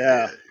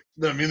 I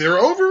mean, they're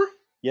over.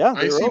 Yeah,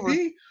 they were over.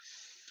 ICP.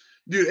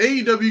 Dude,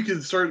 AEW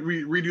could start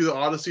redo the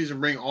Odysseys and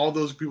bring all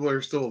those people that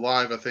are still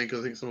alive. I think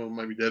some of them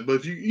might be dead,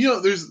 but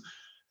if there's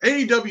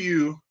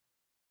AEW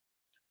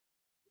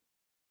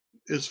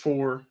is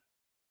for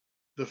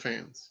the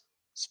fans.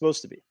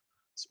 Supposed to be.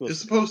 It's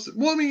supposed to.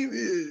 Well, I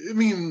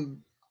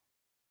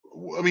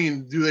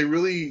mean, do they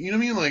really? You know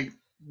what I mean? Like,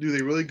 do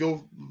they really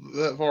go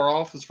that far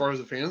off as far as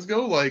the fans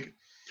go? Like,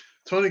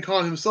 Tony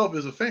Khan himself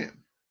is a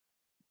fan.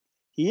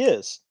 He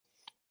is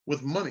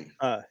with money.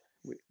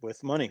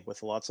 With money,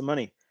 with lots of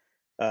money.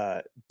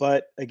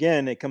 But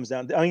again, it comes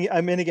down.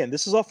 I mean, again,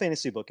 this is all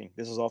fantasy booking.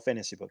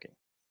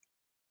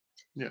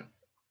 Yeah.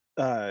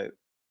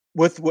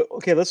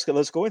 Okay, let's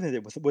go with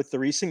it. With the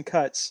recent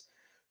cuts,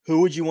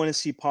 who would you want to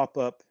see pop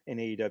up in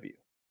AEW?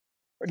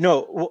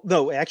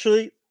 No.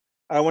 Actually,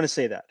 I want to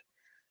say that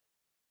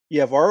you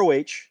have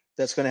ROH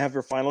that's going to have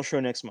their final show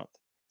next month,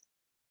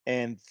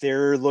 and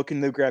they're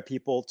looking to grab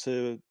people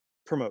to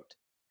promote.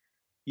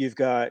 You've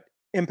got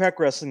Impact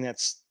Wrestling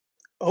that's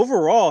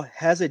overall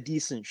has a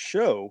decent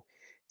show.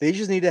 They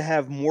just need to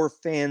have more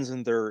fans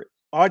in their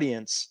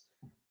audience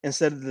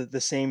instead of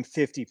the same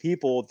 50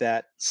 people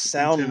that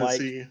sound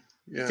like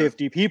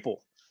 50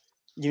 people.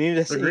 You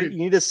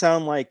need to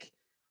sound like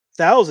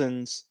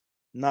thousands,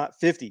 not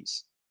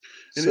 50s.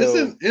 And So,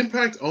 isn't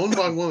Impact owned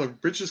by one of the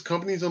richest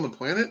companies on the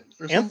planet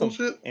or some Anthem.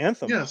 bullshit?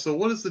 Anthem. Yeah. So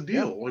what is the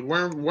deal? Like,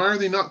 why are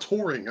they not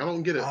touring? I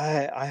don't get it.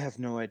 I have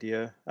no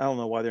idea. I don't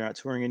know why they're not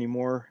touring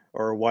anymore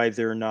or why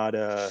they're not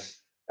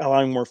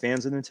allowing more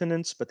fans in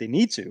attendance, but they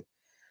need to.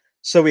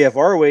 So we have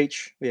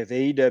ROH, we have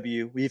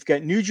AEW, we've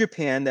got New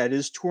Japan that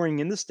is touring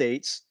in the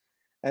States,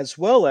 as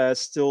well as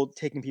still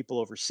taking people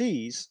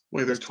overseas.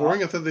 Wait, they're Because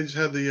touring? I thought they just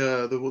had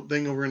the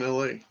thing over in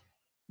LA.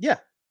 Yeah,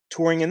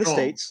 touring in the Oh.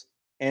 States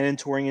and then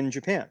touring in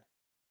Japan.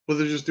 Well,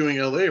 they're just doing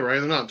LA, right?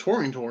 They're not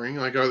touring.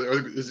 Like,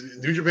 is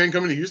New Japan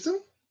coming to Houston?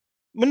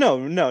 Well,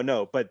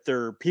 no, but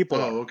their people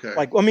Oh, are. okay.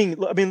 Like, I mean,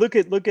 look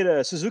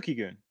at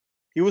Suzuki-gun.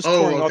 He was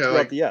Oh, touring all okay, throughout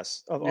like- the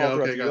US. All Yeah,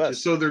 throughout okay, the gotcha. US.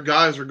 So their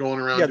guys are going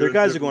around. Yeah, their doing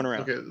guys are different- going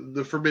around. Okay,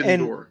 the Forbidden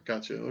And- Door.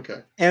 Gotcha.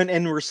 Okay.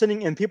 And we're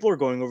sitting, and people are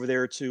going over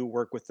there to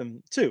work with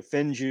them too.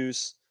 Finn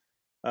Juice,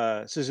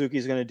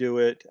 Suzuki's going to do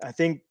it. I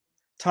think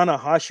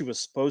Tanahashi was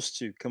supposed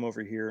to come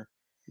over here,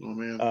 Oh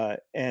man.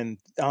 and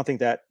I don't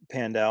think that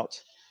panned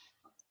out.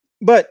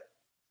 But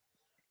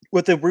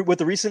with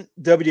the recent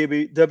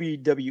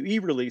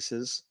WWE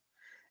releases,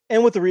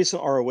 and with the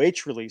recent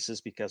ROH releases,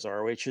 because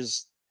ROH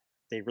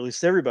they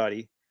released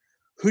everybody.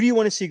 Who do you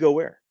want to see go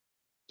where?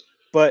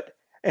 But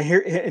and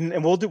here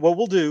and we'll do what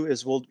we'll do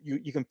is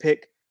you can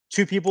pick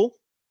two people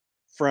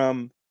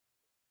from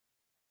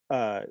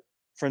the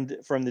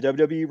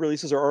WWE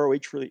releases or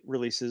ROH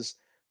releases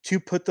to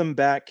put them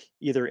back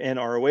either in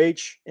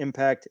ROH,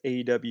 Impact,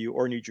 AEW,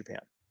 or New Japan.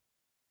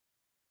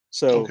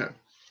 So Okay.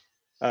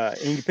 and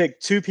you can pick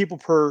two people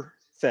per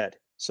Fed.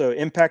 So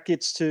Impact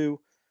gets two,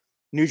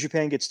 New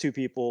Japan gets two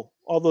people.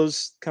 All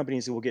those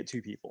companies will get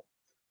two people.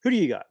 Who do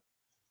you got?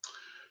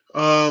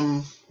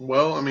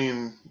 Well, I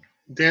mean,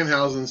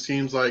 Danhausen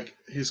seems like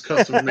he's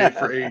custom made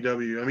for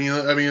AEW. I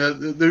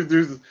mean,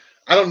 there's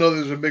I don't know.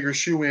 There's a bigger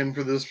shoe in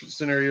for this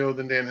scenario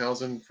than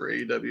Danhausen for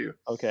AEW.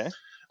 Okay.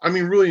 I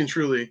mean, really and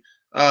truly,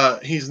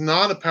 he's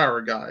not a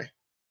power guy.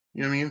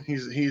 You know what I mean?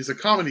 He's a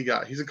comedy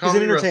guy. He's a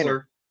comedy entertainer.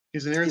 wrestler.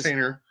 He's an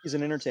entertainer. He's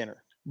an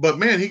entertainer. But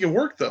man, he can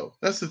work though.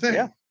 That's the thing.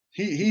 Yeah.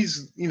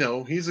 He's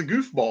a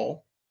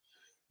goofball.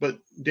 But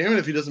damn it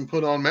if he doesn't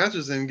put on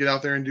matches and get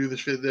out there and do the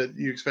shit that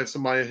you expect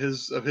somebody of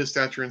his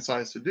stature and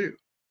size to do.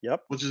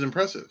 Yep. Which is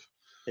impressive.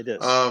 It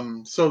is.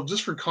 So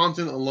just for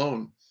content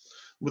alone,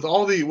 with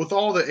all the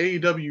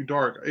AEW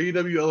dark,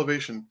 AEW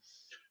elevation,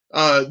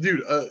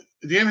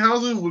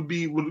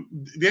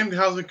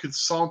 Danhausen could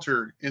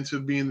saunter into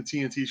being the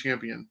TNT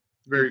champion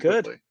very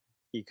could. quickly.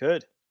 He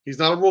could. He's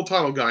not a world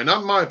title guy,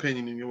 not in my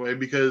opinion anyway,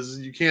 because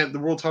the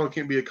world title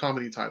can't be a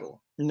comedy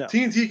title. No.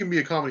 TNT can be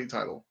a comedy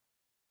title.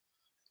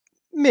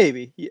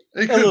 Maybe. Yeah,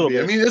 It a could little be.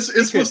 bit. I mean, it's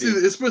It could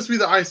supposed to be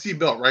the IC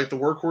belt, right? The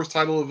workhorse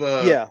title of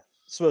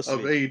supposed to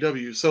of be.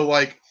 AEW. So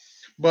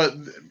but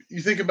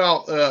you think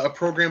about a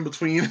program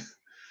between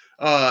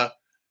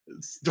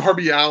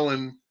Darby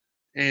Allin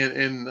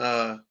and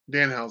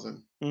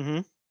Danhausen. Mm-hmm.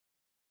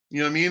 You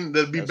know what I mean?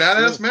 That'd be That's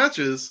badass true.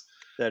 matches.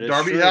 That is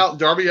Darby true.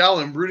 Darby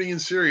Allin brooding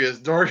and serious.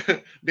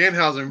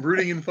 Danhausen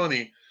brooding and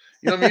funny.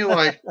 You know what I mean?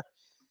 Like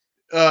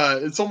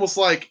it's almost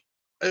like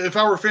if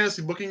I were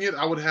fantasy booking it,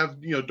 I would have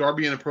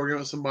Darby in a program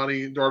with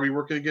somebody. Darby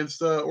working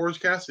against Orange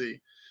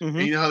Cassidy. Mhm.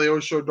 And you know how they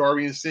always show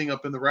Darby and Sting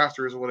up in the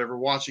rafters or whatever,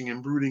 watching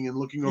and brooding and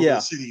looking over Yeah.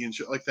 the city and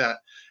shit like that.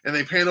 And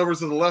they pan over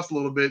to the left a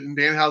little bit, and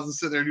Danhausen's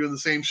sitting there doing the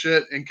same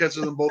shit and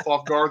catching them both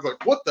off guard.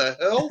 Like, what the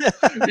hell?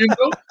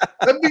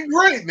 That'd be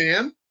great,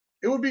 man.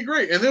 It would be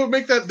great, and they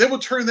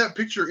would turn that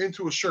picture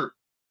into a shirt.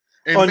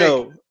 And Oh make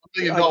no. $1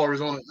 million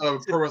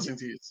on pro wrestling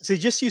tees. See,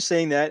 just you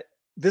saying that,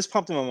 this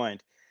popped in my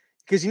mind.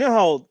 Because you know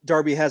how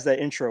Darby has that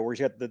intro where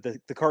he's got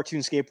the cartoon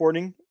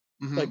skateboarding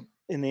Mhm. like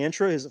in the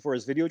intro for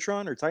his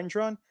Videotron or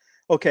Titantron?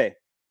 Okay.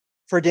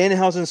 For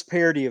Danhausen's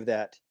parody of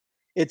that,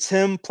 it's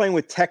him playing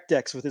with tech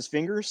decks with his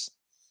fingers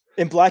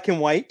in black and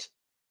white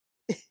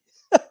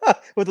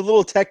with the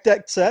little tech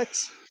deck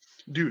sets.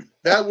 Dude,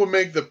 that would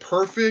make the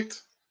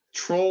perfect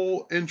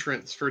troll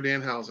entrance for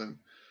Danhausen.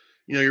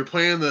 You're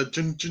playing the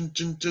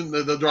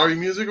the Darby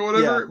music or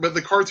whatever, but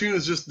the cartoon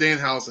is just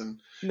Danhausen.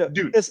 No,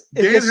 Dude,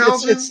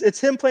 it's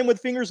him playing with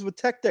fingers with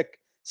tech deck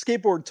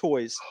skateboard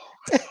toys.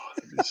 It'd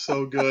be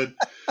so good.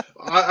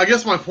 I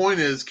guess my point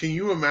is, can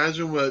you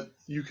imagine what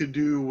you could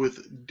do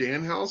with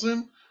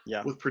Danhausen?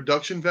 Yeah. With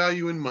production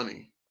value and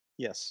money.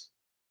 Yes.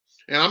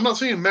 And I'm not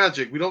saying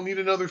magic. We don't need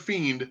another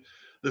Fiend.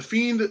 The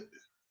Fiend,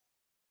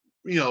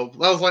 that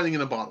was lightning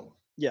in a bottle.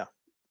 Yeah.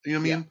 You know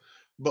what I mean? Yeah.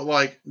 But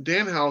like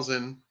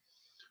Danhausen,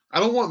 I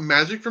don't want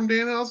magic from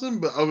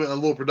Danhausen, but a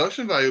little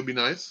production value would be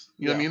nice.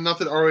 You know what I mean? Not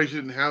that ROH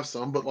didn't have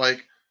some, but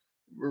like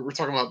we're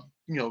talking about,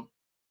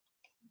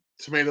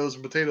 tomatoes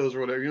and potatoes or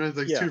whatever. It's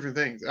like two different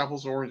things,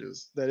 apples and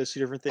oranges. That is two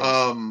different things.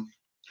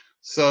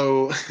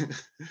 So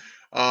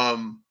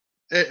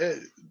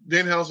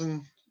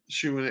Danhausen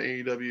shoe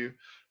in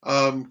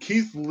AEW.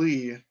 Keith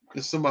Lee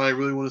is somebody I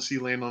really want to see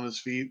land on his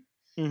feet.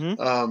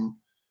 Mm-hmm.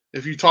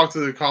 If you talk to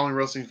the common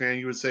wrestling fan,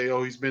 you would say,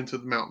 "Oh, he's been to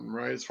the mountain,"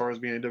 right? As far as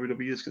being a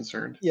WWE is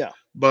concerned. Yeah.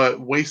 But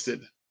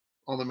wasted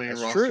on the main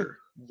roster. True.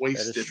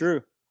 Wasted. That is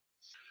true.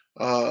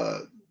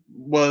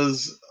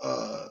 Was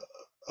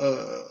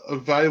a a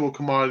valuable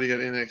commodity at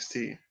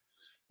NXT.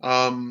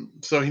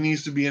 So he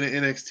needs to be in an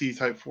NXT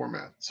type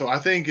format. So I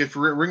think if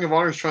Ring of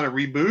Honor is trying to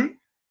reboot,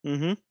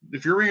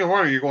 if you're Ring of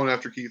Honor, you're going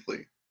after Keith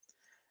Lee.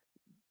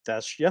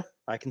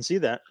 I can see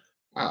that.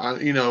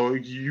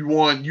 You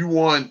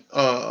want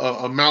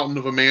a mountain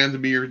of a man to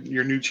be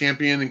your new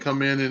champion and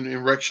come in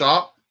and wreck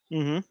shop.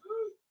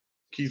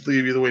 Keith Lee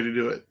would be the way to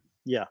do it.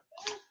 Yeah.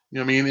 You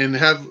know what I mean? And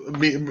have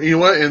me, you know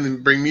what? And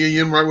then bring Mia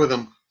Yim right with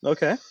him.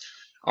 Okay.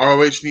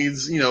 ROH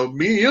needs, Mia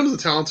Yim's a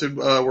talented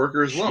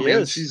worker as well, She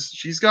man. is.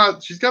 She's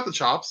got the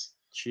chops.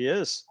 She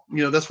is.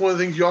 That's one of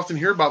the things you often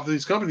hear about for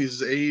these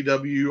companies is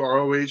AEW,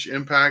 ROH,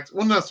 Impact.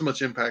 Well, not so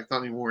much Impact,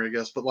 not anymore, I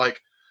guess, but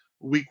like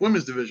weak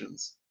women's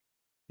divisions.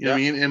 You know what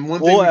I mean? And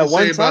one thing we can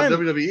say about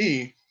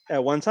WWE.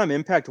 At one time,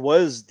 Impact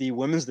was the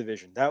women's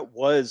division. That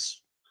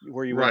was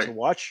where you went to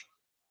watch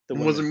the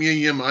women. Wasn't Mia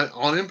Yim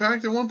on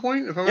Impact at one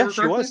point, if I remember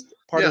correctly? She was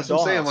part of the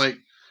I'm saying, like,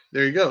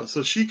 there you go.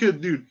 So she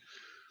could, dude.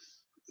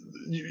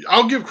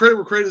 I'll give credit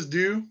where credit is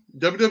due.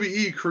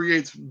 WWE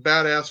creates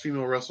badass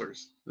female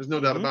wrestlers. There's no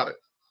doubt about it.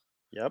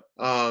 Yep.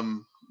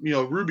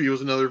 Ruby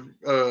was another,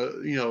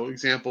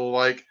 example.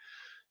 Like,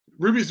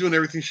 Ruby's doing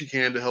everything she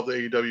can to help the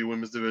AEW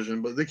women's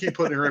division, but they keep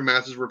putting her in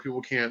matches where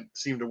people can't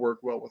seem to work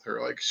well with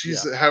her. Like,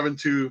 she's having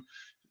to.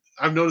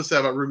 I've noticed that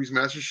about Ruby's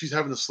matches. She's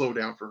having to slow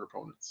down for her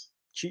opponents,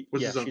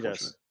 which is unfortunate.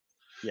 She does.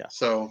 Yeah.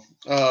 So,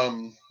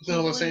 what the hell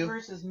am I saying?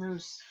 Versus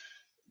Moose.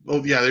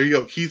 Oh yeah, there you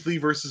go. Keith Lee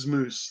versus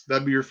Moose.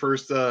 That'd be your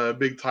first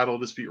big title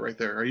dispute right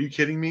there. Are you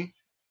kidding me?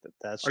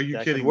 That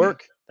kidding could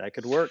work. Me? That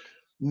could work.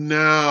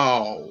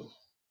 Now,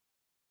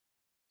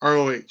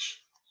 ROH.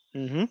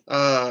 Mm-hmm.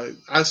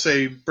 I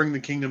say bring the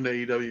Kingdom to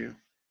AEW.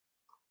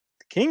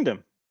 The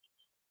Kingdom.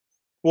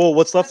 Well,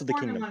 what's left of the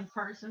That's Kingdom? more than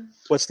one person.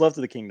 What's left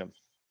of the Kingdom?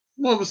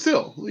 Well, but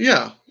still,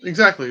 yeah,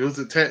 exactly. It was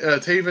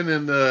Taven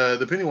and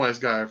the Pennywise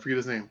guy. I forget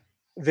his name.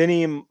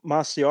 Vinny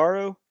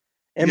Masiaro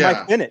and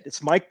Mike Bennett.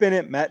 It's Mike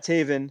Bennett, Matt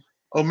Taven.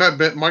 Oh, Mike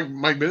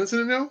Bennett's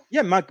in it now?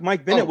 Yeah,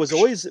 Mike Bennett was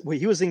always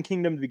he was in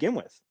Kingdom to begin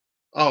with.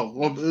 Oh,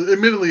 well,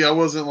 admittedly, I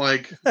wasn't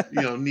like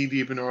knee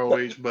deep in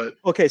ROH, but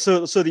okay.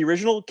 So the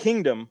original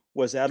Kingdom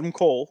was Adam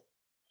Cole,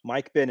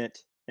 Mike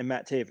Bennett, and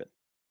Matt Taven.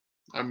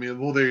 I mean,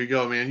 well, there you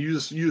go, man. You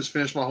just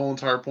finished my whole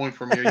entire point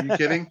for me. Are you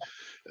kidding?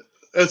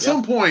 At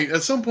some point,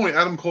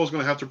 Adam Cole's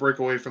going to have to break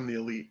away from the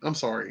Elite. I'm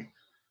sorry.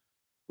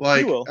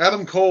 Like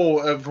Adam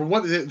Cole, from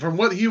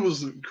what he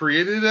was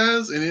created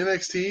as in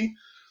NXT,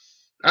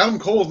 Adam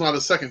Cole's not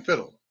a second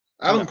fiddle.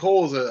 Adam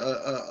Cole is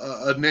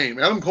a name.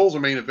 Adam Cole's a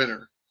main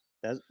eventer.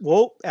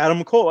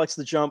 Adam Cole likes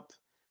to jump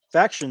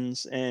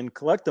factions and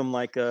collect them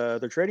like their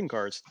trading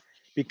cards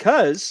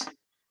because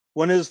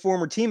one of his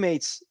former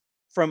teammates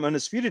from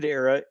Undisputed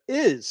Era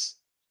is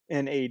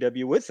in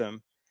AEW with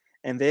him,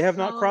 and they have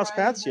not crossed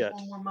paths yet.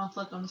 1 more month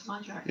left on his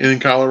contract. And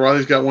Kyle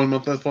O'Reilly's got 1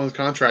 month left on his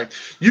contract.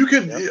 You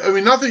could, I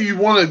mean, not that you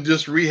want to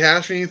just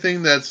rehash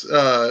anything that's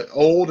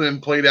old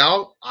and played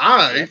out.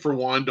 I, for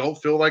one, don't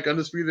feel like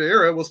Undisputed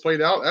Era was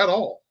played out at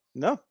all.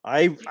 No,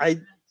 I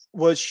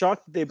was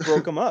shocked that they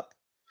broke them up.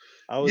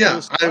 I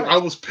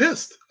was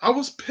pissed. I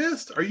was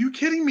pissed. Are you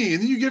kidding me?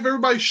 And then you give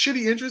everybody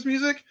shitty interest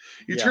music.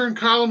 You turn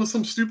Kyle into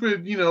some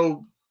stupid,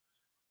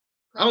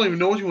 I don't even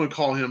know what you want to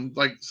call him,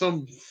 like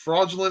some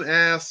fraudulent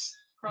ass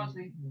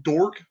Crosby.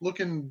 Dork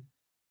looking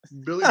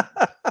Billy,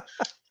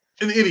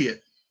 an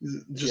idiot,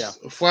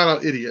 just a flat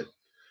out idiot.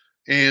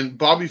 And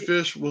Bobby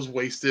Fish was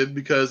wasted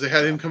because they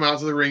had him come out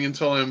to the ring and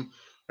tell him,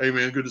 "Hey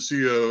man, good to see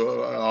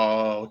you.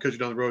 I'll catch you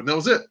down the road." And that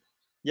was it.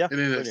 Yeah, in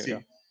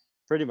NXT.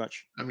 Pretty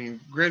much. I mean,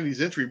 granted, he's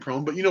injury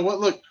prone, but you know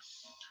what? Look,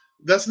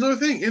 that's another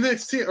thing.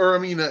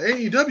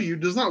 AEW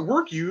does not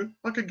work you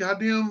like a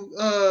goddamn,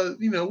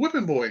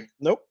 whipping boy.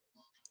 Nope.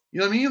 You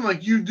know what I mean?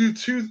 Like you do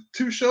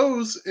two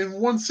shows in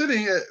one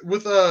sitting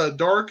with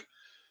Dark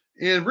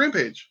and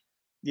Rampage.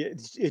 Yeah,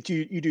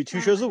 you do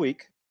 2 shows a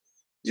week.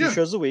 2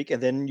 shows a week,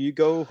 and then you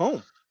go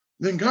home.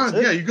 Then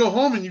you go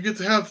home and you get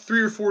to have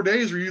 3 or 4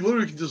 days where you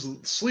literally can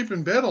just sleep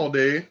in bed all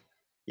day.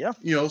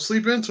 Yeah.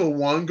 Sleep until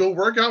 1, go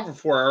work out for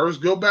 4 hours,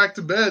 go back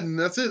to bed, and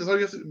that's it. That's all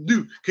you have to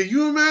do. Can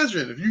you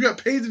imagine if you got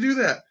paid to do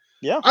that?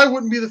 Yeah. I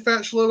wouldn't be the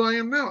fat schlub I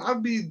am now.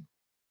 I'd be,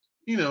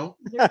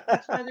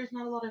 That's why there's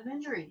not a lot of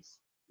injuries.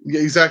 Yeah,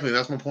 exactly.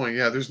 That's my point.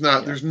 Yeah, there's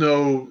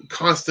no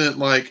constant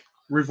like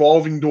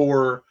revolving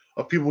door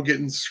of people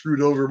getting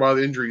screwed over by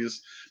the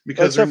injuries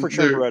because except for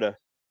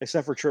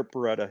Trip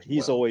Beretta.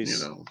 He's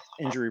always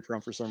injury prone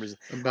for some reason.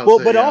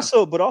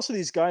 Also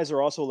these guys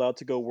are also allowed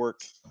to go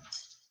work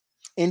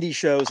indie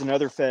shows and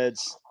other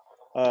feds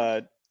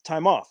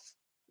time off.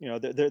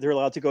 They're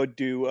allowed to go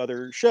do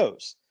other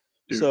shows.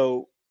 Dude,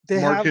 so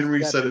Mark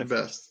Henry said it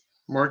best.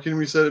 Mark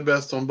Henry said it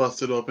best on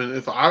Busted Open.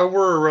 If I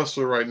were a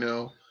wrestler right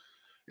now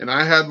and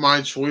I had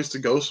my choice to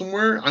go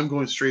somewhere, I'm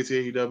going straight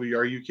to AEW.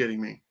 Are you kidding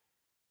me?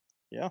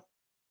 Yeah.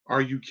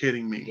 Are you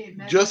kidding me?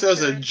 Just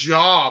as a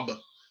job,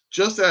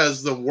 just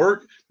as the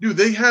work. Dude,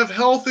 they have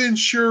health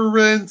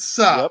insurance.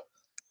 Yep.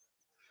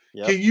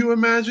 Can you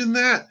imagine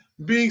that?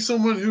 Being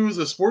someone who is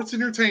a sports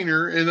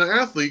entertainer and an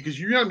athlete, because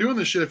you're not doing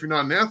this shit if you're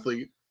not an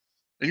athlete,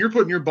 and you're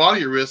putting your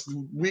body at risk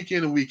week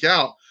in and week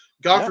out.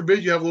 God Yeah.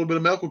 forbid you have a little bit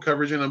of medical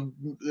coverage in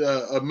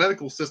a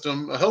medical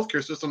system, a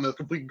healthcare system that's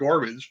complete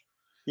garbage.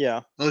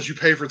 Yeah. Unless you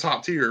pay for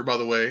top tier, by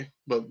the way,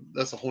 but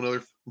that's a whole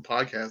other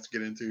podcast to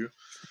get into.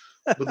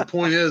 But the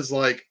point is,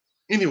 like,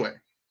 anyway.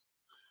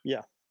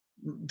 Yeah.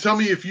 Tell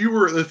me if you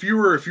were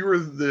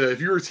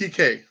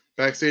TK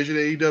backstage at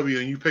AEW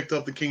and you picked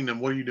up the Kingdom,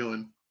 what are you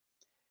doing?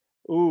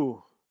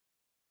 Ooh.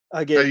 I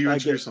How get do you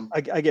introduce them?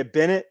 I get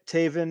Bennett,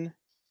 Taven,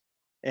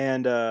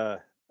 and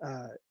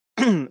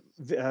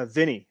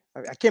Vinny.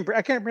 I can't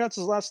pronounce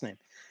his last name,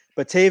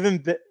 but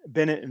Taven,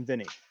 Bennett, and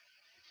Vinny.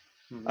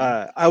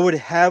 Mhm. I would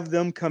have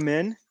them come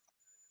in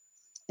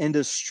and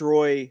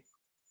destroy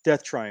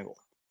Death Triangle.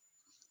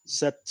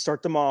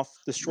 Start them off,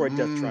 destroy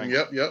Death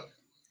Triangle. Yep.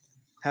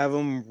 Have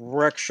them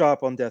wreck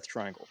shop on Death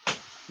Triangle.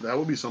 That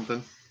would be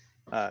something.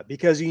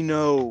 Because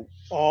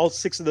all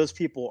 6 of those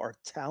people are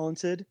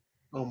talented,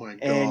 Oh my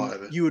and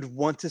god. you would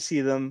want to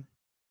see them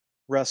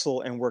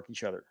wrestle and work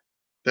each other.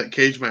 That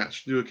cage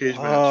match. Do a cage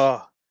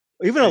match.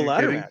 Even Are a you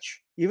ladder kidding?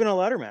 match. Even a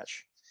ladder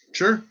match.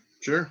 Sure.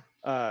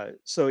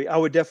 So I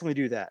would definitely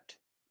do that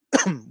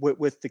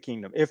with the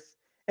Kingdom. And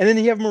then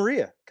you have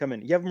Maria come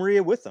in. You have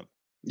Maria with them.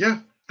 Yeah.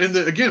 And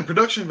again,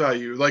 production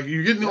value. Like,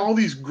 you're getting all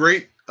these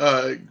great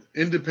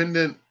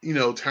independent,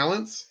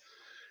 talents,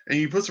 and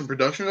you put some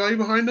production value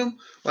behind them.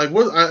 Like,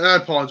 what? I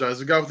apologize.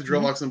 The guy with the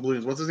dreadlocks and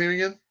balloons. What's his name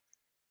again?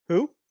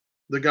 Who?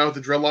 The guy with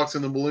the dreadlocks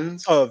and the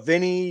balloons. Oh,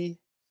 Vinny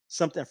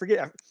something. I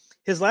forget.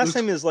 His last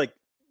name is like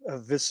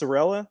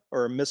Viscerella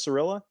or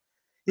Misserella.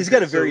 He's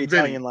got a very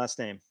Italian last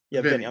name.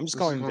 Yeah, Vinny. I'm just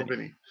calling him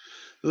Vinny.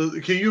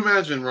 Can you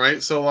imagine,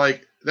 right? So,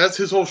 like, that's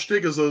his whole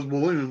shtick is those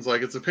balloons.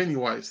 Like, it's a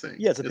Pennywise thing.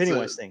 Yeah, it's a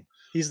Pennywise thing.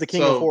 He's the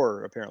king of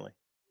horror, apparently.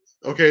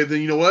 Okay,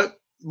 then you know what?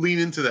 Lean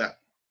into that.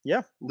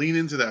 Yeah. Lean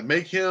into that.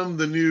 Make him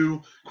the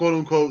new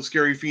quote-unquote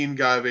scary fiend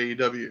guy of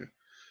AEW.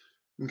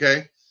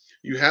 Okay?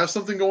 You have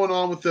something going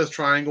on with this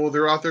triangle.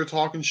 They're out there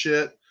talking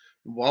shit.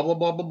 Blah, blah,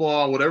 blah, blah,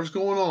 blah. Whatever's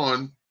going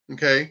on.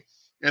 Okay?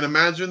 And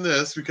imagine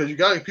this, because you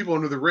got people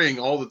under the ring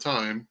all the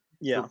time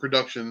for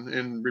production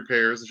and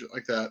repairs and shit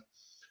like that.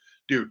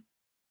 Dude,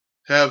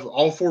 have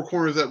all 4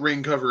 corners of that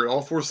ring covered,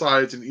 all 4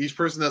 sides, and each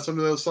person that's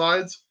under those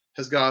sides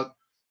has got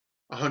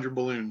 100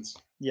 balloons.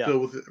 Yeah.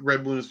 Filled with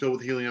red balloons filled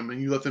with helium, and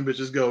you let them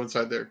bitches go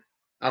inside there,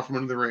 out from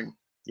under the ring.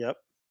 Yep.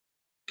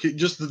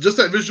 Just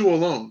that visual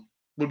alone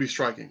would be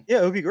striking.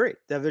 Yeah, it would be great.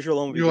 That visual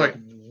alone would be You're great.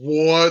 like,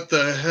 what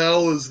the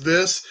hell is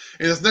this?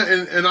 And it's not,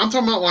 and I'm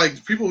talking about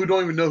like people who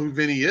don't even know who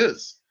Vinny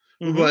is.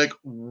 Would be like,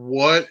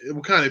 what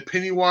kind of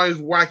Pennywise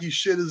wacky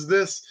shit is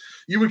this?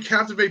 You would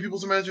captivate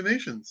people's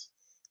imaginations.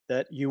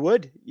 That you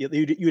would.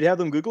 You'd have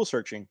them Google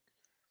searching.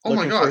 Oh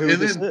my god! And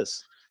then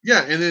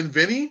yeah, and then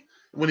Vinny,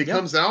 when he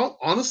comes out,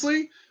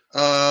 honestly,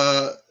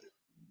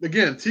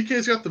 again,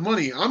 TK's got the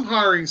money. I'm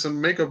hiring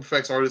some makeup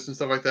effects artists and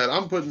stuff like that.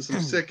 I'm putting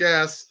some sick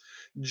ass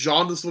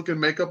jaundiced looking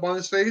makeup on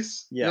his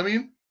face. Yeah. You know what I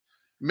mean?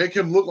 Make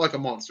him look like a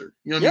monster.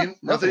 You know what I mean?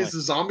 Not that definitely. he's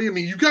a zombie. I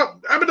mean, you've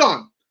got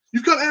Abaddon.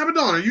 You've got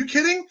Abaddon. Are you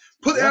kidding?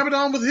 Put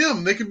Abaddon with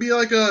him. They could be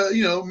like a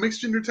mixed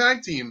gender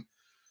tag team.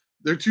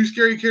 They're 2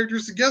 scary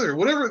characters together.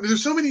 Whatever.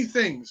 There's so many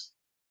things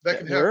that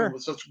can happen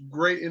with such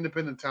great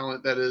independent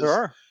talent that is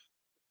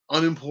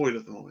unemployed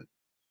at the moment.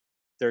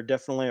 There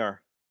definitely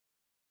are.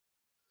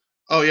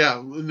 Oh,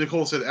 yeah.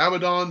 Nicole said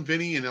Abaddon,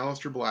 Vinny, and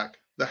Aleister Black.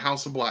 The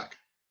House of Black.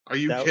 Are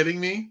you kidding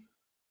me?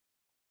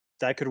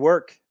 That could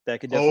work. That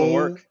could definitely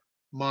work.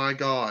 Oh, my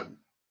God.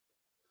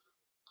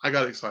 I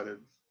got excited.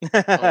 I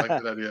like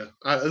that idea.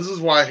 This is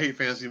why I hate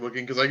fantasy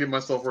booking, because I get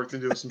myself worked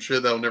into some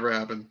shit that'll never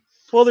happen.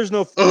 Well, there's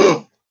no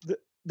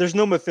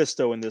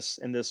Mephisto in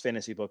this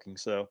fantasy booking,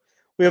 so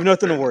we have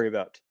nothing to worry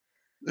about.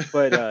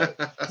 But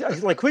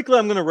like quickly,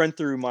 I'm going to run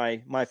through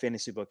my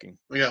fantasy booking.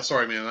 Yeah,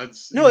 sorry, man.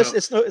 It's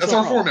that's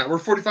our format. We're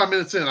 45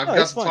 minutes in. I've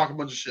got to talk a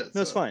bunch of shit.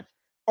 No, it's fine.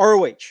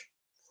 ROH.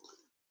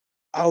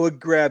 I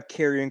would grab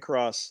Karrion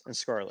Kross and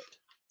Scarlett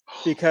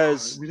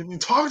because we didn't even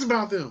talk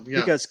about them. Yeah.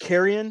 Because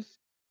Karrion,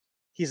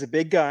 he's a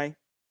big guy.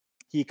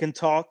 He can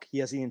talk. He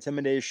has the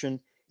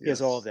intimidation. He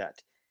has all of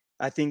that.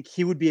 I think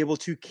he would be able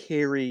to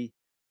carry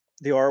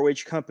the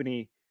ROH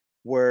company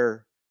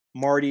where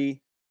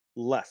Marty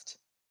left.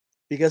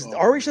 Because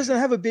ROH doesn't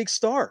have a big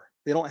star.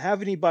 They don't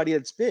have anybody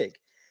that's big.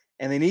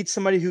 And they need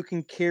somebody who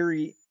can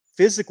carry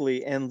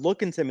physically and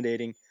look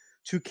intimidating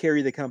to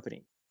carry the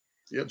company.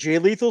 Yep. Jay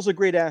Lethal's a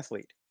great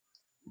athlete.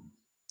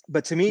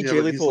 But to me,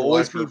 Jay Lethal will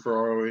always be for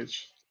ROH.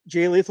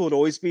 Jay Lethal would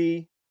always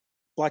be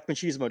Black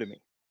Machismo to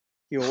me.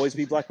 He will always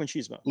be Black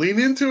Machismo. Lean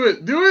into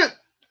it. Do it.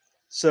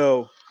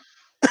 So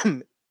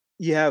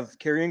you have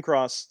Karrion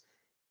Kross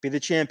be the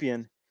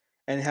champion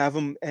and have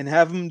him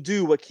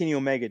do what Kenny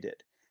Omega did.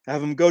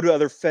 Have him go to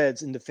other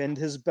feds and defend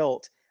his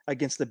belt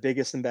against the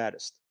biggest and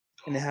baddest.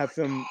 And have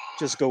him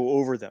just go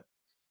over them.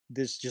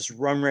 Just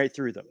run right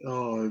through them.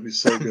 Oh, it'd be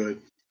so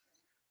good.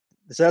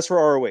 So that's for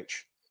ROH.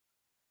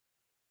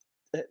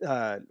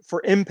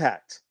 For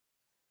Impact.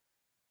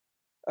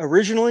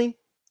 Originally,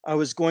 I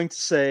was going to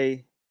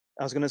say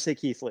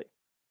Keith Lee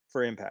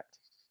for Impact.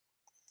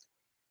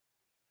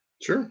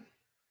 Sure.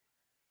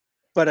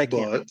 But I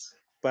can't.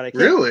 But I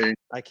can't. Really?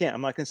 I can't.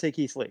 I'm not going to say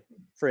Keith Lee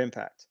for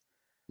Impact.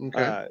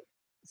 Okay.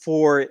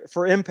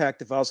 For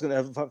Impact, if I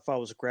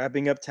was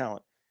grabbing up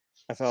talent,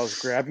 if I was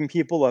grabbing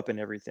people up and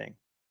everything,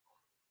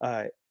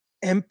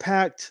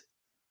 Impact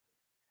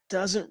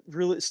doesn't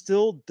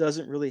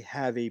really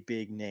have a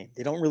big name.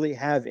 They don't really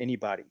have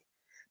anybody.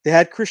 They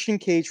had Christian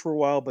Cage for a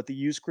while, but they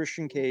used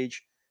Christian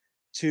Cage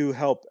to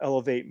help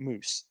elevate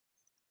Moose.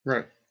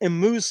 Right. And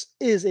Moose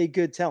is a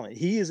good talent.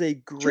 He is a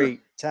Sure.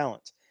 great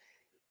talent.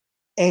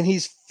 And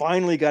he's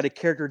finally got a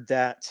character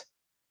that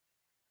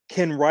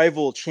can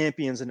rival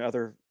champions in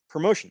other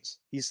promotions.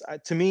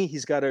 To me,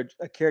 he's got a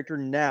character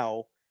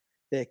now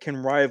that can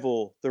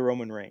rival the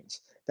Roman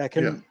Reigns, that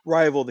can Yeah.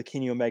 rival the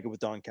Kenny Omega with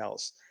Don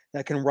Callis,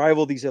 that can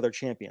rival these other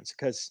champions,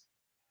 because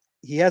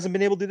he hasn't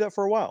been able to do that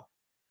for a while.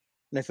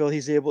 And I feel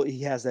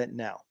he has that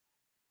now.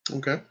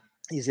 Okay.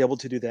 He's able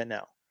to do that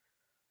now.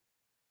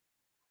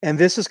 And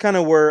this is kind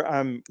of where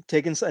I'm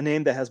taking a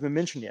name that hasn't been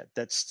mentioned yet,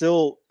 that's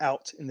still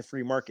out in the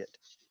free market.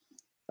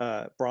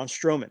 Braun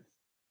Strowman.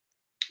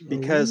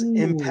 Because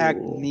Impact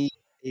Ooh. needs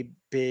a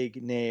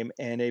big name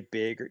and a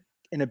bigger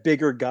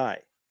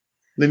guy.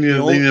 They need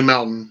a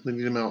mountain. They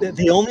need a mountain.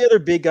 The only other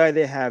big guy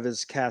they have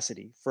is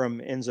Cassidy from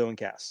Enzo and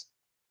Cass.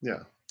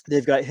 Yeah.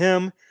 They've got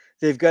him.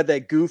 They've got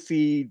that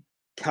goofy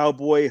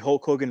cowboy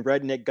Hulk Hogan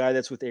redneck guy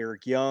that's with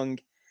Eric Young,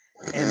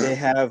 and they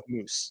have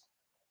Moose.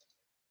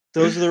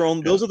 Those are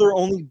their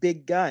only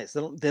big guys.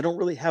 They don't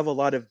really have a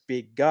lot of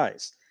big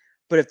guys.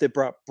 But if they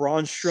brought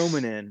Braun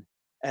Strowman in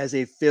as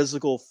a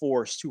physical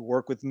force to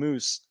work with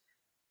Moose,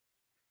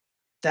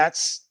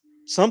 that's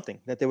something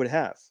that they would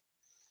have.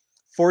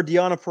 For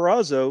Deonna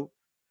Purrazzo,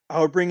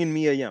 I would bring in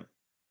Mia Yim.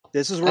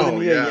 This is where the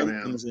Mia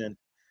Yim comes in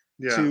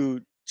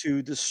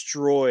to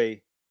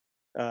destroy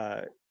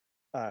Deonna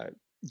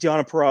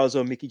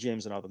Purrazzo, Mickie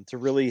James, and all them, to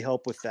really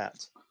help with that.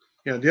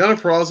 Yeah, Deonna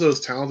Purrazzo is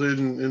talented,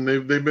 and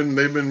they've been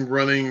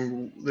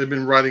riding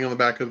on the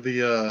back of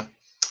the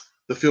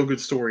feel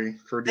good story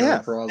for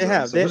Deonna Purrazzo. They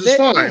have. Which is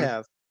fine. They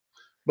have.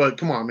 But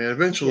come on, man!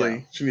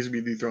 Eventually, she needs to be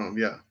dethroned.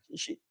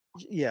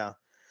 Yeah.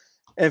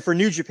 And for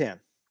New Japan,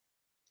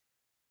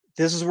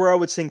 this is where I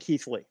would send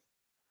Keith Lee.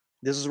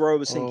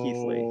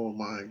 Oh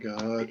my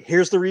God!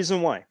 Here's the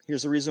reason why.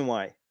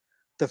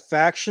 The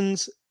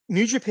factions.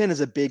 New Japan is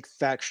a big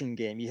faction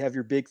game. You have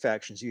your big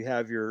factions. You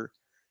have your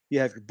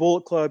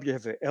Bullet Club. You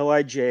have your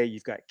LIJ.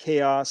 You've got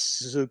Chaos,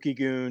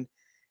 Suzuki-gun,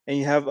 and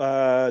you have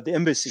the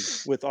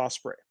Embassy with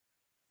Ospreay.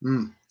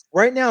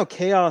 Right now,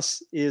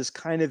 Chaos is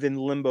kind of in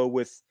limbo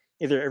with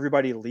either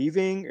everybody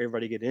leaving,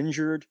 everybody get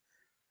injured,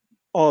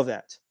 all of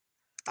that.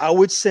 I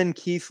would send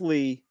Keith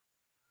Lee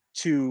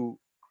to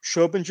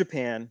show up in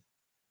Japan,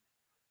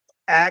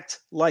 act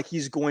like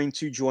he's going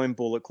to join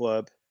Bullet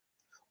Club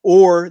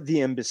or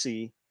the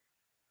Embassy,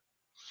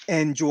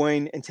 and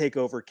join and take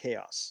over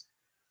Chaos.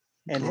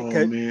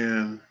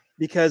 Man.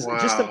 Because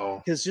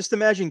just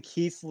imagine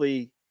Keith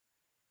Lee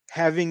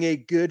having a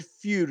good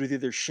feud with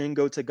either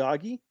Shingo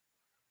Takagi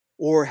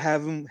or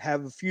have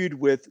a feud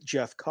with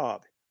Jeff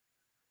Cobb.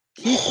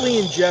 Keith Lee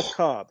and Jeff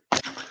Cobb.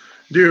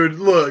 Dude,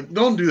 look,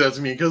 don't do that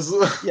to me, because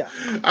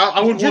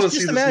I would want to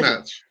see this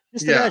match.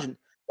 Just imagine.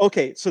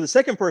 Okay, so the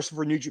second person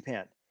for New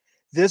Japan.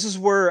 This is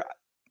where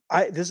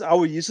I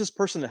would use this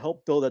person to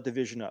help build that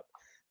division up.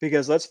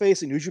 Because let's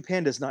face it, New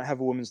Japan does not have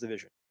a women's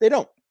division. They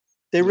don't.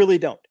 They really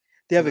don't.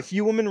 They have a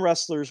few women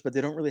wrestlers, but they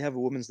don't really have a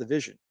women's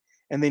division.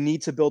 And they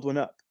need to build one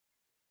up.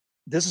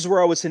 This is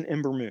where I would send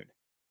Ember Moon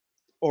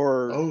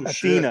or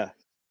Athena.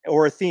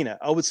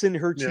 I would send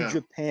her to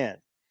Japan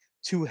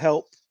to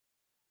help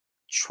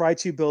try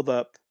to build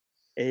up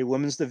a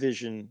women's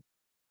division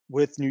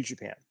with New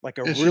Japan. Like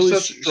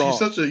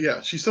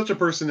she's such a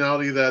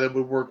personality that it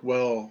would work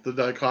well. The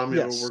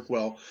dichotomy would work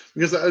well.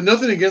 Because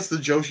nothing against the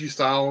Joshi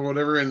style or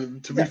whatever.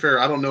 And to be fair,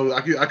 I don't know.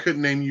 I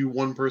couldn't name you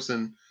one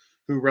person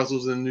who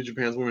wrestles in New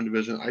Japan's women's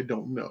division. I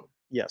don't know.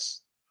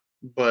 Yes.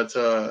 But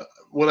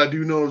what I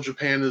do know of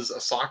Japan is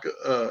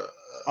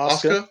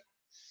Asuka,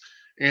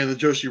 and the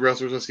Joshi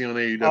wrestlers I see on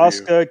AEW.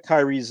 Asuka,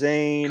 Kairi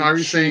Sane,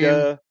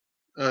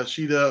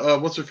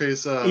 Shida, what's her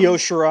face? Io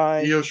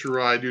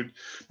Shirai, dude.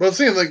 But I'm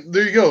saying, like,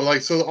 there you go.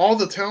 Like, so all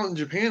the talent in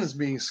Japan is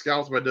being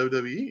scouted by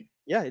WWE.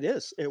 Yeah, it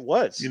is. It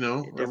was. It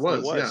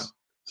was. Yeah.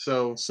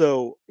 So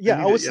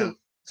I would send.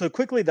 So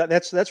quickly,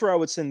 that's where I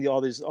would send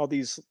all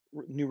these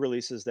new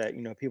releases that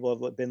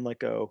people have been let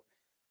go.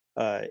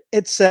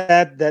 It's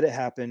sad that it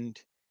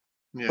happened,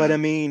 but I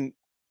mean,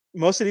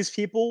 most of these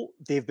people,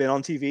 they've been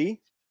on TV.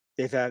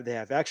 They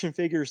have action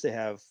figures. They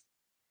have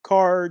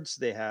cards.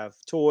 They have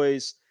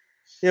toys.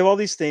 They have all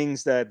these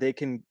things that they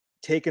can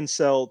take and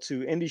sell to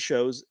indie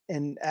shows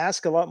and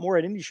ask a lot more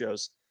at indie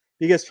shows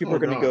because people are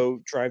going to go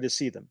drive to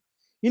see them.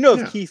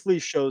 If Keith Lee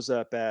shows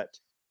up at,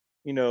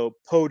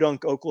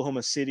 Podunk,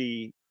 Oklahoma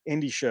City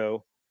indie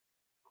show,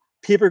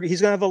 he's going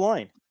to have a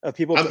line of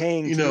people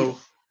paying.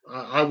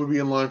 I would be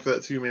in line for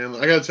that too, man.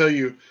 I got to tell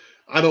you,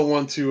 I don't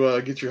want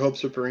to get your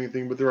hopes up or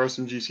anything, but there are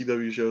some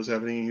GCW shows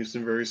happening in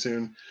Houston very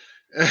soon.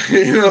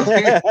 Can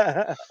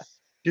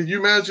you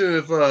imagine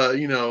if,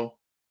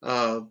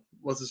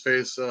 what's his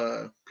face,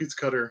 Pizza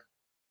Cutter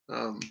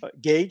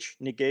Nick Gage.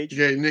 Nick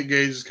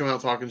Gage is coming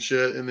out talking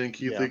shit, and then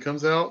Keith Yeah. Lee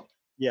comes out.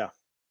 Yeah,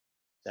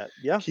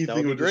 Keith that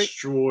Lee would be would great.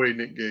 destroy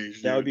Nick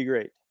Gage. That would dude. be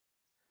great.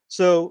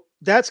 So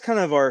that's kind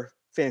of our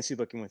fancy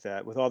booking with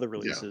that, with all the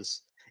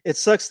releases. It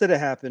sucks that it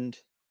happened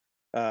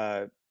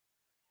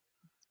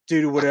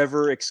due to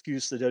whatever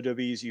excuse the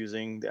WWE is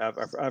using.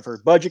 I've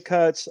heard budget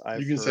cuts.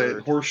 You can say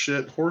heard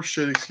horse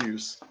shit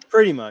excuse.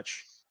 pretty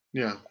much,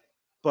 Yeah.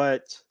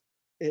 but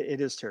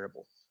it is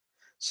terrible.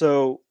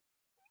 So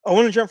I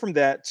want to jump from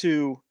that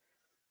to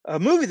a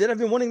movie that I've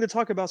been wanting to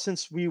talk about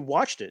since we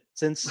watched it,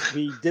 since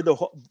we did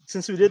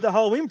the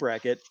Halloween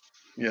bracket,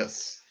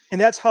 Yes. and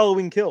that's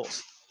Halloween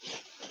Kills.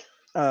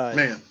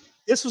 Man.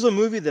 This was a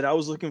movie that I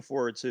was looking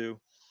forward to,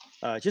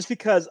 just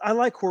because I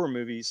like horror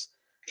movies.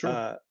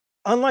 Sure.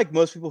 Unlike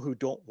most people who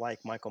don't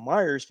like Michael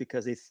Myers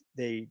because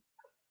they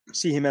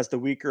see him as the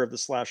weaker of the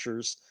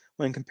slashers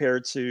when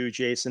compared to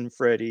Jason,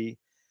 Freddy,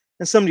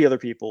 and some of the other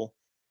people.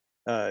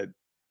 A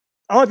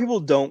lot of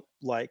people don't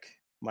like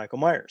Michael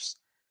Myers.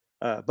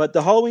 But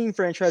the Halloween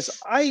franchise,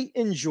 I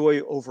enjoy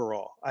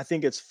overall. I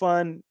think it's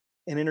fun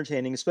and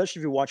entertaining,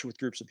 especially if you watch it with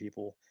groups of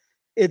people.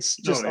 It's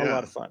just a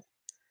lot of fun.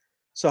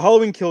 So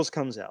Halloween Kills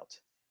comes out.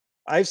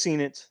 I've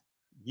seen it.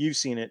 You've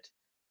seen it.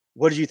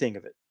 What did you think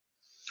of it?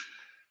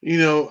 You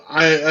know,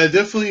 I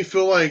definitely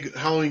feel like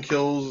Halloween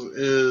Kills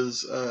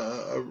is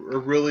a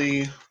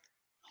really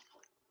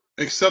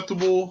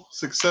acceptable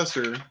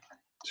successor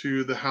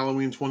to the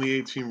Halloween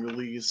 2018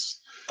 release.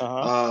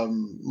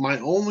 My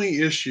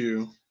only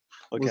issue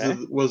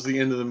was the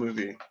end of the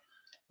movie.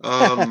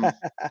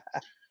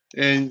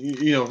 And,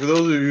 you know, for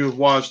those of you who have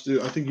watched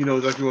it, I think you know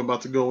exactly what I'm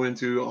about to go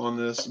into on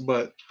this.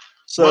 But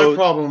my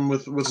problem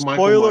with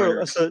Michael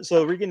Myers.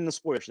 So we're getting the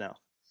spoilers now.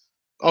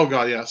 Oh,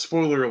 God, yeah.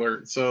 Spoiler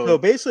alert. So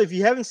basically, if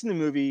you haven't seen the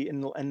movie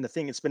and the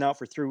thing, it's been out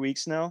for 3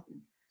 weeks now.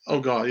 Oh,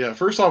 God, yeah.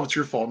 First off, it's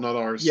your fault, not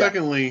ours. Yeah.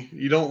 Secondly,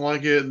 you don't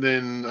like it,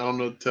 then I don't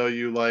know what to tell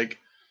you. Like,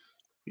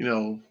 you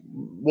know,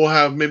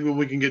 maybe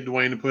we can get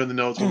Dwayne to put in the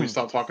notes when we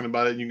stop talking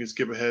about it and you can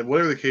skip ahead,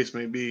 whatever the case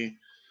may be.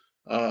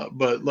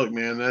 But look,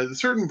 man, at a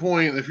certain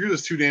point, if you're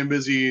just too damn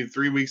busy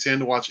 3 weeks in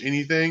to watch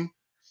anything,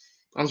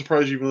 I'm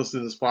surprised you even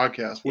listen to this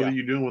podcast. What are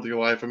you doing with your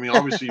life? I mean,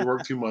 obviously you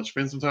work too much.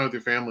 Spend some time with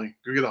your family.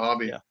 Go get a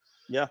hobby.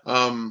 Yeah.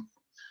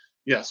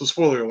 So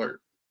spoiler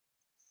alert.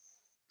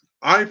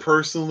 I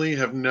personally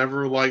have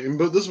never liked,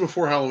 but this is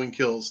before Halloween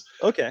Kills.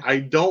 Okay. I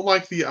don't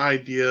like the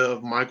idea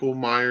of Michael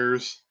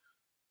Myers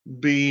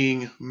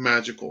being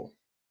magical.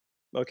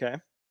 Okay.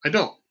 I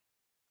don't.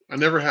 I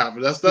never have.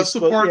 That's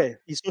the part. Yeah,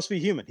 he's supposed to be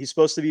human. He's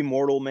supposed to be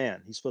mortal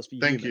man. He's supposed to be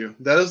Thank human.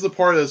 you. That is the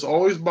part that's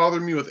always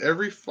bothered me with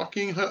every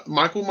fucking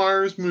Michael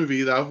Myers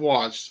movie that I've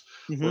watched,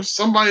 where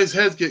somebody's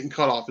head's getting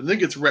cut off and then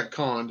gets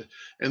retconned,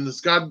 and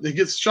this guy he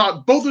gets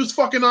shot, both of his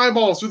fucking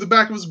eyeballs through the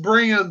back of his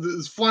brain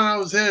is flying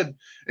out of his head,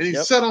 and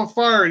he's set on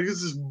fire, and he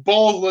gets his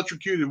balls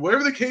electrocuted.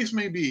 Whatever the case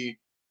may be,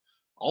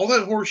 all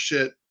that horse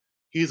shit.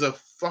 He's a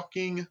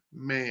fucking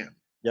man.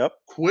 Yep.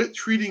 Quit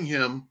treating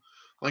him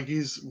like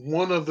he's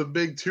one of the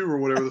big two or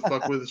whatever the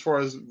fuck with as far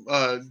as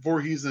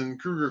Voorhees and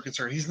Krueger are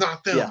concerned. He's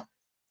not them.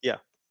 Yeah.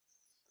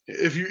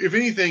 If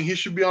anything, he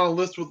should be on a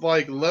list with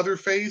like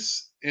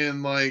Leatherface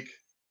and like,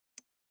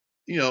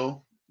 you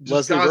know,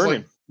 just Leslie guys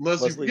Vernon.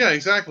 like Leslie. Yeah,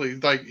 exactly.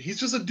 Like he's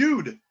just a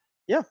dude.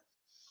 Yeah.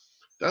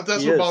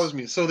 That's what bothers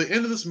me. So the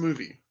end of this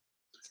movie,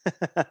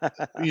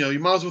 you know, you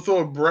might as well throw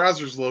a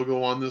Brazzers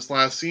logo on this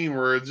last scene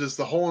where it's just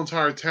the whole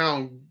entire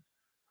town,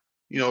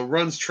 you know,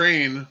 runs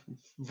train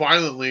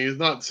violently,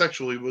 not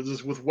sexually, but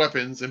just with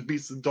weapons and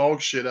beats the dog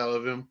shit out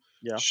of him,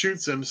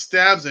 shoots him,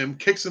 stabs him,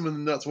 kicks him in the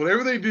nuts.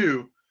 Whatever they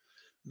do,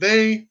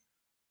 I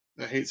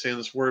hate saying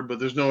this word, but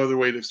there's no other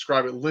way to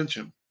describe it, lynch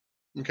him.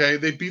 Okay?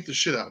 They beat the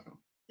shit out of him.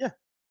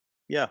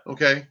 Yeah.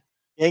 Okay?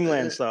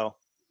 Gangland style.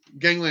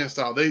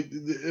 They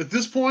at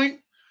this point,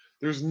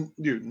 there's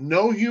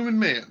no human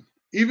man.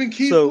 Even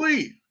Keith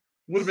Lee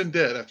would have been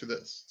dead after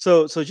this.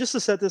 So just to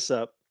set this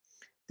up,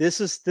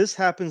 this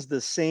happens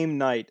the same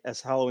night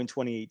as Halloween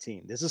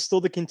 2018. This is still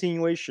the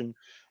continuation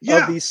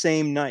of the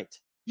same night.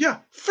 Yeah.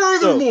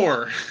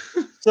 Furthermore,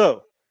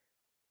 so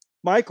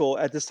Michael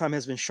at this time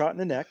has been shot in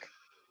the neck.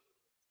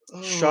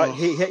 Shot.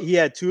 He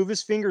had 2 of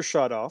his fingers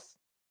shot off.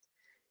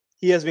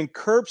 He has been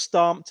curb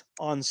stomped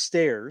on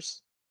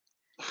stairs.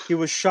 He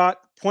was shot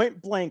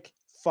point blank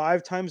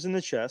 5 times in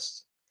the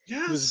chest.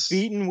 Yes. He was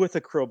beaten with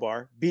a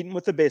crowbar, beaten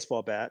with a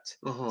baseball bat,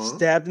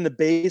 stabbed in the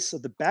base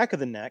of the back of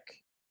the neck.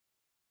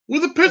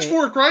 With a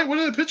pitchfork, right?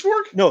 Wasn't it a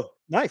pitchfork? No,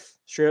 knife.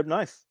 Straight up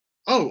knife.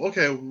 Oh,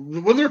 okay.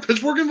 Wasn't there a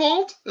pitchfork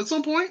involved at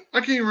some point? I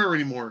can't even remember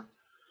anymore.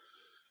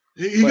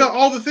 He got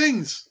all the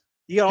things.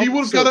 He would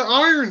have got an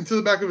iron to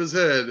the back of his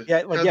head.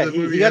 Yeah,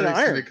 he got an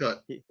iron.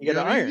 He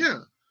got an iron. Yeah.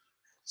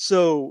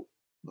 So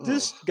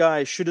this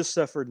guy should have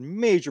suffered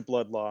major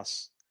blood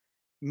loss,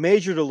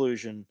 major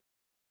delusion,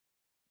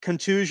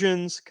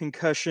 contusions,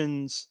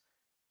 concussions,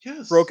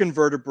 broken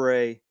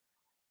vertebrae,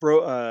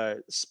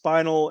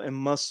 spinal and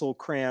muscle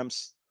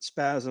cramps,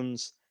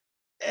 spasms,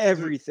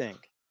 everything.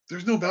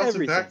 There's no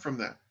bouncing back from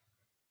that.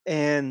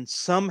 And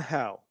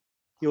somehow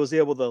he was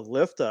able to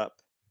lift up,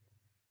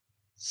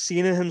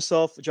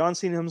 John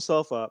Cena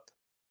himself up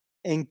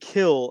and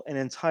kill an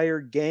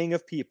entire gang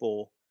of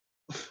people,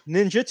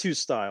 ninjutsu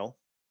style.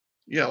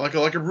 Yeah, like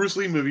a Bruce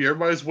Lee movie.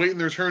 Everybody's waiting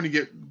their turn to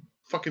get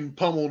fucking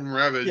pummeled and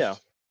ravaged. Yeah.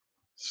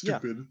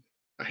 Stupid.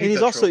 I hate And he's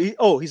that also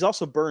trope. he's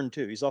also burned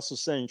too. He's also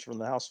singed from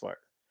the house fire.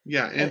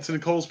 Yeah, and to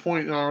Nicole's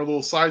point in our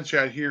little side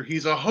chat here,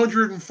 he's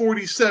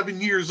 147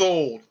 years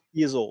old.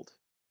 He is old.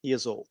 He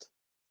is old.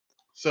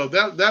 So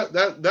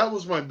that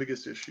was my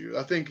biggest issue.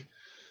 I think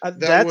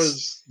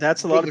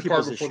that's a lot of the cart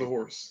people's before issue. the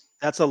horse.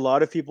 That's a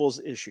lot of people's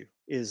issue.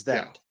 Is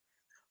that? Yeah.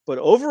 But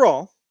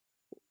overall,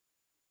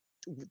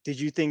 did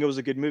you think it was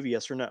a good movie?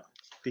 Yes or no?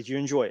 Did you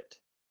enjoy it?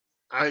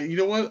 You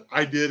know what?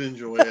 I did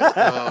enjoy it.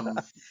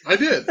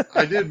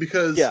 I did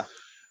because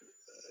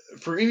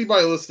for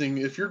anybody listening,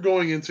 if you're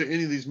going into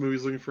any of these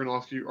movies looking for an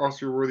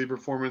Oscar-worthy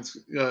performance,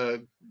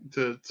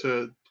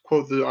 to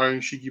quote the Iron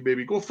Shiki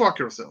baby, go fuck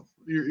yourself.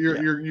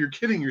 You're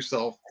kidding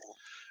yourself.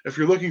 If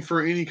you're looking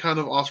for any kind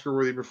of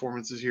Oscar-worthy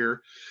performances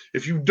here,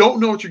 if you don't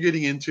know what you're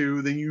getting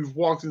into, then you've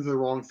walked into the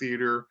wrong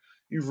theater.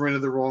 You've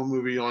rented the wrong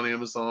movie on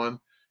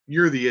Amazon.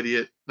 You're the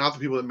idiot, not the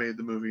people that made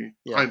the movie.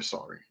 Yeah. I'm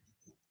sorry.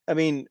 I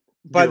mean,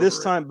 by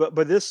this time,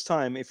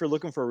 if you're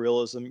looking for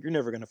realism, you're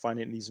never going to find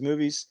it in these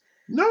movies.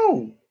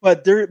 No.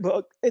 But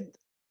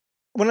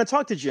when I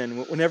talk to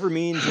Jen, whenever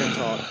me and Jen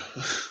talk,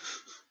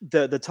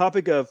 the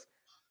topic of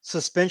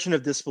suspension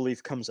of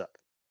disbelief comes up,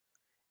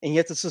 and you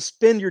have to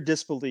suspend your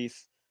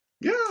disbelief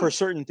for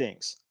certain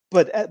things.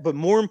 But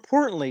more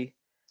importantly,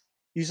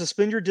 you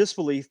suspend your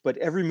disbelief. But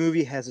every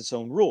movie has its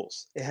own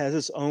rules. It has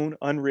its own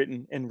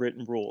unwritten and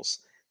written rules.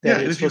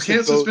 And if you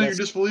can't suspend your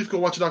disbelief, go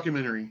watch a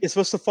documentary. It's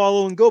supposed to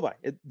follow and go by.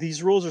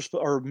 These rules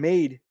are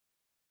made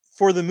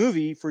for the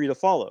movie for you to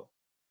follow.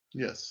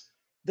 Yes.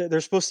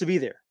 They're supposed to be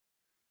there.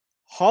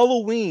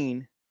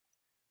 Halloween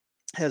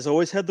has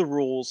always had the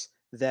rules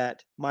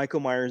that Michael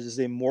Myers is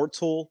a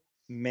mortal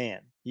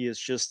man. He is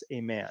just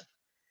a man.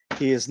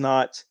 He is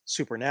not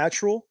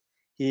supernatural.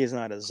 He is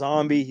not a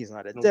zombie. He's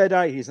not a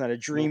deadite. He's not a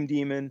dream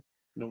demon.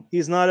 No.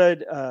 He's not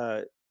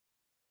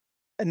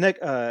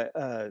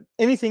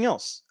anything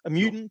else. A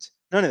mutant.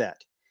 None of that.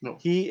 No.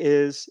 He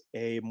is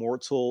a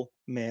mortal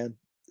man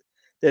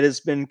that has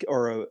been,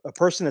 or a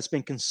person that's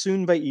been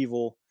consumed by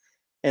evil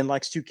and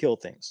likes to kill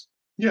things.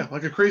 Yeah,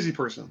 like a crazy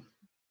person.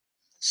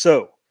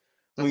 So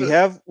when you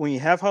have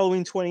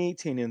Halloween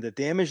 2018 and the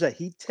damage that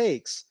he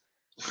takes,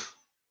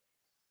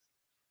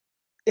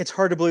 it's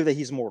hard to believe that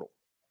he's mortal.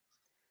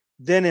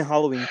 Then in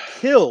Halloween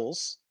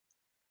Kills,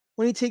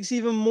 when he takes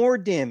even more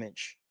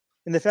damage,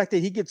 and the fact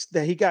that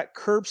he got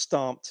curb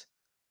stomped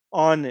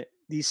on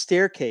the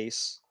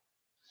staircase,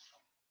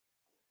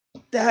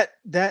 that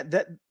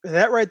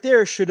right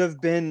there should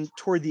have been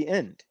toward the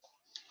end.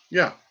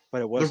 Yeah.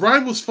 But it wasn't. The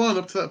ride was fun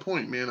up to that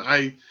point, man.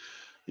 I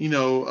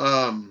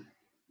didn't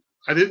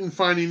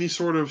find any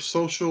sort of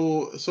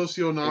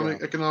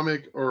socioeconomic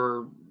economic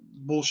or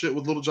bullshit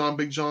with Little John,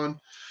 Big John.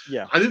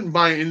 Yeah. I didn't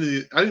buy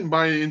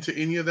into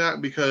any of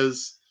that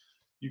because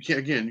you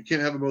can't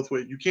have it both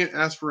ways. You can't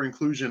ask for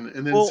inclusion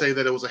and then say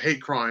that it was a hate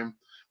crime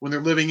when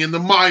they're living in the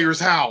Myers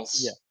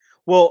house. Yeah.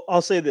 Well,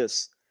 I'll say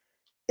this.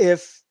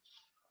 If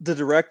the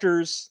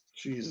directors,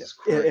 Jesus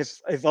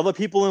Christ, if other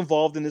people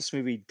involved in this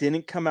movie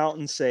didn't come out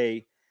and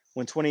say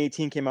when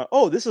 2018 came out,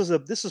 oh, this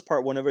is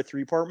part one of a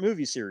 3-part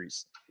movie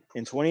series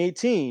in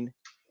 2018,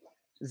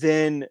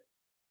 then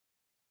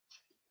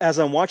as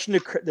I'm watching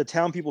the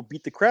town people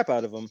beat the crap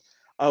out of him,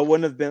 I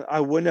wouldn't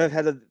have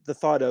had the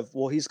thought of,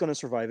 well, he's going to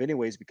survive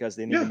anyways because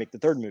they need to make the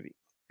third movie.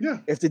 Yeah.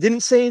 If they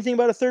didn't say anything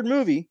about a third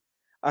movie,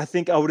 I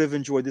think I would have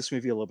enjoyed this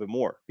movie a little bit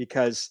more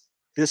because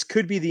this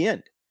could be the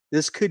end.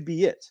 This could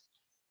be it.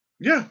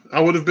 Yeah, I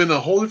would have been a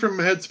whole different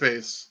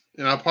headspace,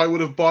 and I probably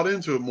would have bought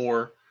into it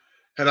more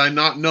had I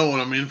not known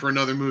I'm in for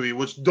another movie.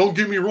 Which, don't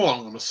get me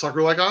wrong, I'm a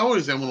sucker like I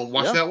always am. I'm going to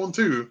watch that one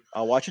too.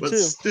 I'll watch it too. But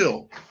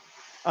still,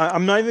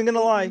 I'm not even going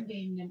to lie.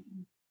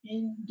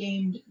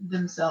 In-gamed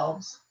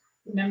themselves.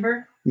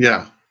 Remember?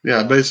 Yeah.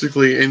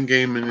 Basically,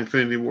 Endgame and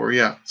Infinity War.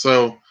 Yeah.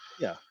 So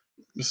yeah,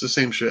 it's the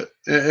same shit.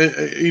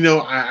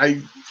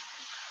 I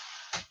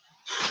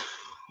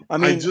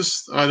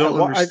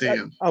don't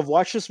understand. I've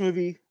watched this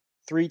movie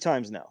 3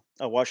 times now.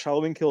 I watched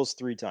Halloween Kills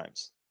 3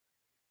 times.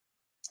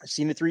 I've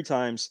seen it 3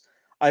 times.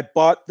 I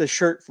bought the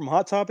shirt from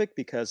Hot Topic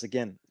because,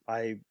 again,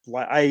 I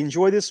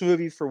enjoy this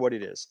movie for what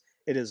it is.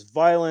 It is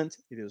violent.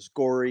 It is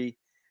gory.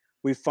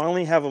 We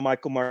finally have a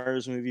Michael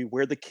Myers movie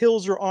where the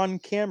kills are on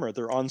camera.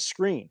 They're on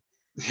screen.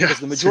 Yeah, because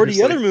the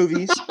majority of other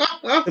movies,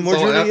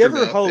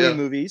 Halloween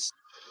movies,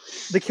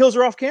 the kills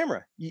are off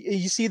camera.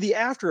 You see the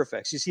after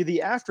effects. You see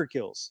the after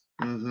kills.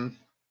 Mm-hmm.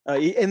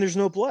 And there's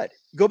no blood.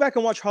 Go back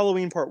and watch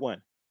Halloween Part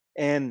 1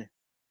 and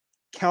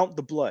count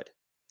the blood.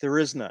 There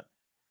is none.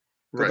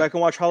 Go back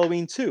and watch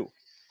Halloween 2.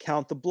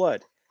 Count the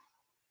blood.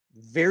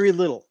 Very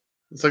little.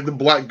 It's like the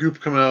black goop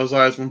coming out of his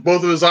eyes when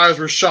both of his eyes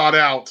were shot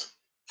out.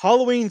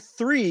 Halloween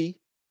 3,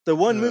 the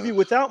one movie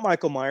without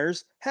Michael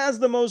Myers, has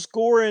the most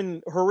gore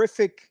and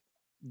horrific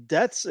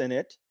deaths in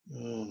it.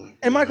 Oh,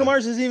 and Michael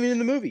Myers isn't even in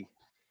the movie,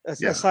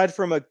 aside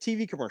from a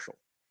TV commercial.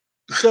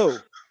 So,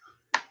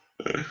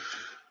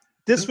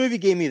 This movie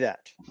gave me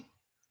that.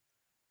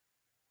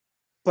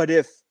 But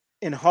if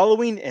in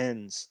Halloween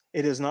Ends,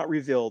 it is not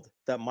revealed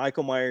that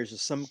Michael Myers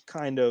is some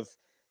kind of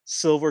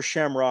silver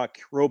shamrock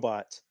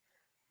robot,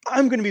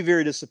 I'm going to be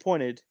very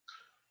disappointed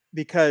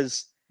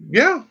because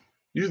Yeah.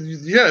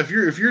 If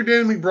you're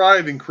Danny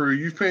McBride and crew,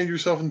 you've painted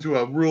yourself into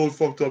a real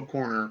fucked up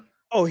corner.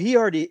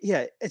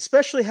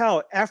 especially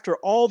how after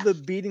all the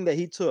beating that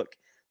he took,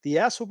 the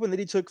ass whooping that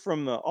he took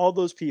from all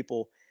those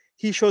people,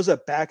 he shows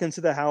up back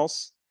into the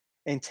house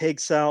and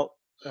takes out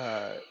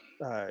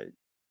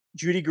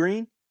Judy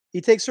Green.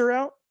 He takes her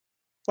out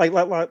like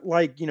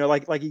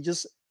he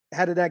just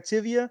had an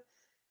Activia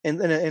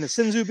and a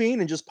Senzu bean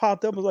and just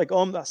popped up and was like, oh,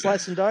 I'm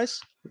slice and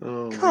dice.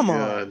 Oh, Come my on.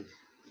 God.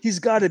 He's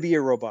got to be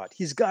a robot.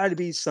 He's got to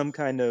be some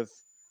kind of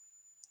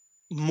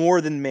more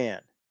than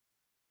man.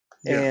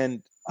 Yeah.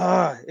 And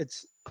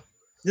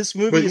this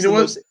movie But is you know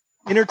the what? most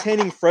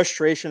entertaining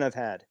frustration I've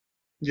had.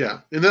 Yeah,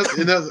 and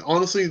that's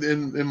honestly,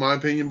 in my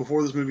opinion,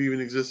 before this movie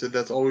even existed,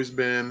 that's always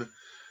been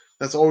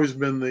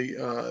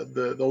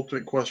the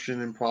ultimate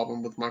question and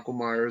problem with Michael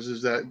Myers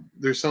is that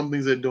there's some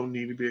things that don't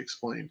need to be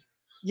explained.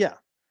 Yeah.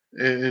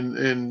 And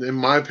in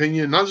my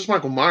opinion, not just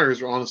Michael Myers,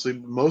 but honestly,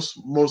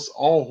 most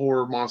all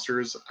horror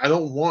monsters, I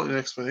don't want an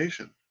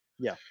explanation.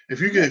 Yeah.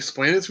 If you can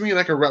explain it to me and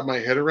I can wrap my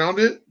head around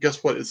it,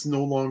 guess what? It's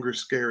no longer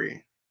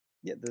scary.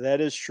 Yeah, that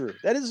is true.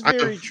 That is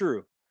very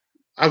true.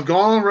 I've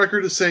gone on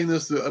record as saying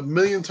this a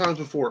million times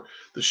before.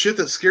 The shit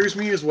that scares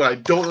me is what I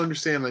don't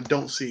understand and I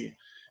don't see.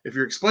 If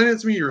you're explaining it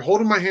to me, you're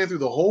holding my hand through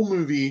the whole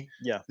movie.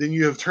 Yeah. Then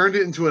you have turned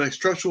it into an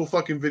instructional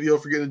fucking video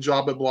for getting a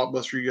job at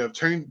Blockbuster. You have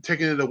taken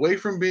it away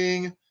from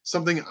being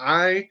something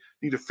I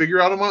need to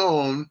figure out on my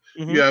own.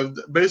 Mhm.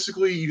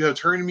 You have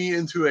turned me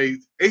into a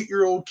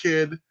 8-year-old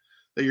kid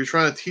that you're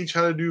trying to teach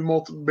how to do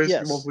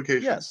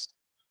multiplication. Yes,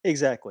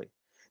 exactly.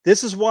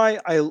 This is why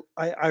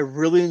I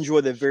really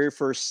enjoy the very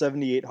first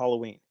 78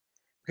 Halloween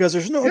because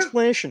there's no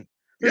explanation.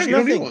 There's you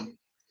don't need nothing. one.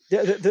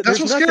 That's That's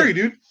what's scary,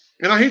 dude.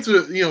 And I hate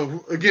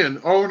to, again,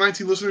 all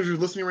 19 listeners who are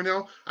listening right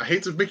now, I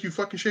hate to make you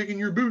fucking shake in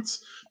your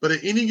boots, but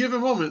at any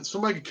given moment,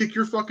 somebody could kick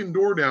your fucking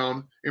door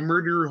down and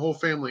murder your whole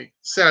family.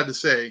 Sad to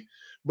say.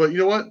 But you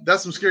know what?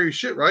 That's some scary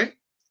shit, right?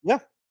 Yeah.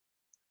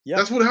 Yeah.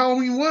 That's what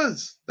Halloween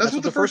was. That's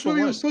what the first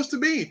movie was supposed to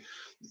be.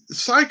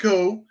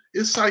 Psycho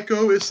is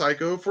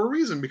psycho for a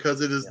reason because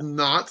it is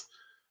not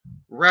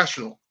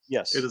rational.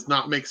 Yes. It does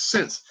not make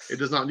sense. It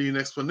does not need an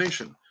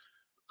explanation.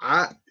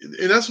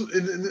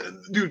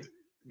 Dude,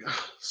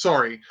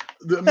 sorry.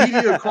 The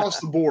media across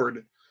the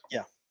board.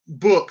 Yeah.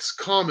 Books,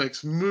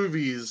 comics,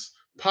 movies,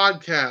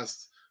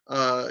 podcasts,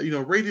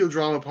 radio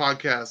drama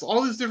podcasts,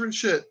 all this different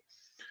shit.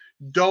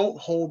 Don't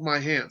hold my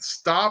hand.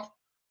 Stop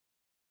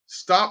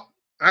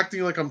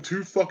acting like I'm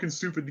too fucking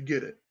stupid to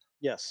get it.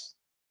 Yes.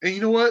 And you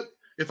know what?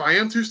 If I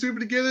am too stupid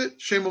to get it,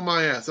 shame on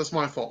my ass. That's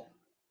my fault.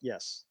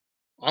 Yes.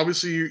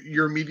 Obviously,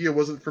 your media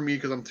wasn't for me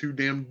because I'm too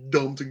damn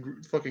dumb to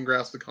fucking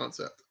grasp the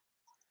concept.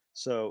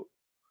 So,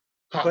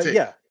 Hot take.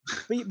 yeah,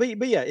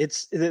 but yeah,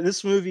 it's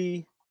this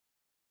movie.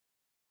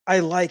 I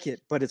like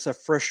it, but it's a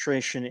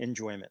frustration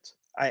enjoyment.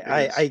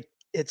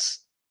 It's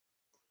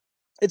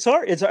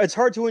hard. It's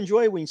hard to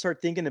enjoy when you start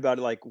thinking about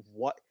it. Like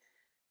what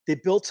they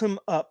built him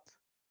up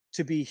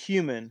to be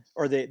human,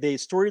 or they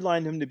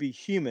storylined him to be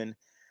human,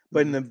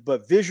 but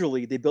but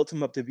visually they built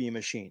him up to be a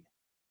machine.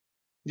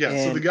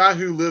 Yeah, so the guy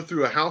who lived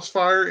through a house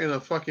fire in a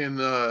fucking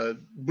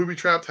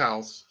booby-trapped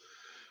house,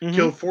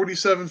 killed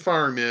 47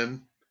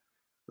 firemen,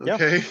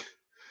 okay?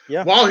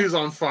 Yeah. While he was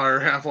on fire,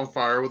 half on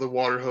fire, with a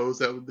water hose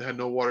that had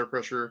no water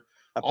pressure.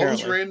 Apparently. All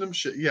this random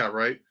shit. Yeah,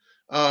 right?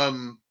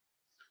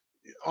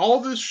 All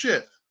this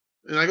shit.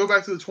 And I go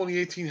back to the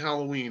 2018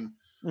 Halloween.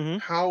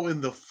 How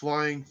in the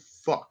flying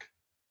fuck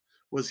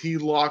was he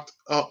locked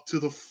up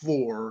to the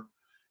floor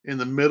in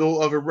the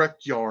middle of a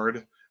rec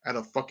yard at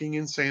a fucking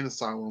insane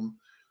asylum?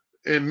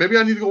 And maybe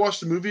I need to go watch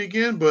the movie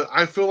again, but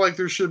I feel like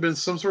there should have been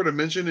some sort of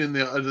mention in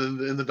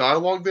the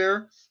dialogue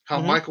there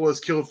how Michael has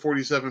killed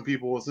 47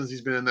 people since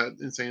he's been in that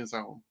insane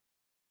asylum.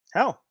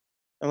 How?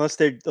 Unless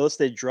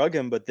they drug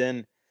him, but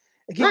then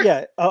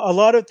again, a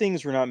lot of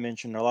things were not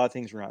mentioned, a lot of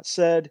things were not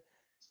said.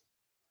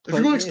 If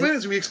you're going to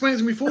explain it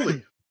to me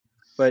fully.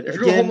 But if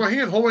you're going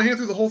to hold my hand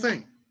through the whole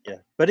thing. Yeah.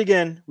 But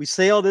again, we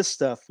say all this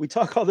stuff, we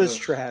talk all this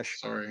trash.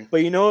 Sorry.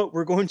 But you know what?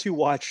 We're going to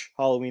watch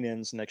Halloween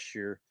Ends next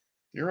year.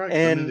 You're right.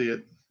 I'm an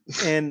idiot.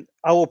 And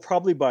I will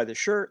probably buy the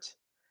shirt.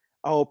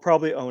 I will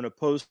probably own a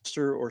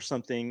poster or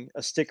something,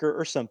 a sticker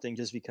or something,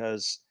 just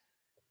because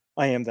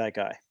I am that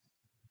guy.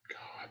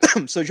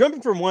 God. So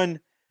jumping from one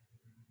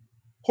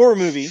horror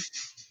movie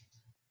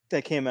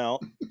that came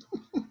out,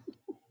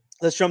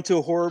 let's jump to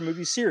a horror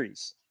movie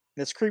series.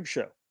 That's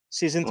Creepshow.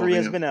 Season 3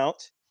 has been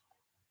out.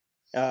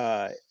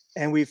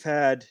 And we've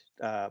had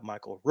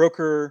Michael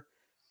Rooker.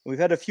 We've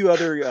had a few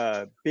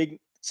other big,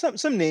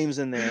 some names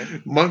in there.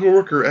 Michael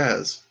Rooker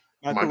as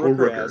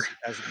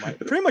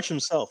pretty much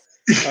himself.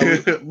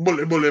 He's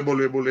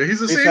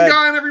the same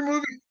guy in every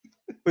movie.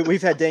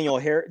 We've had Danielle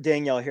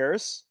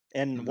Harris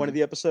in one of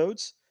the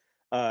episodes.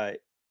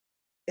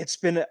 It's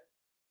been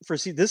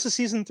this is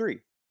season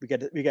 3. We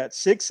got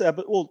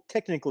well,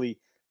 technically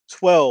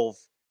 12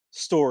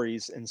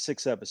 stories and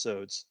 6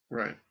 episodes.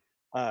 Right.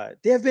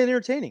 They have been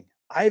entertaining.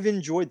 I've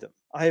enjoyed them.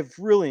 I have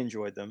really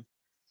enjoyed them.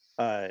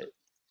 I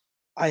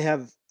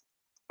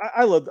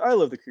love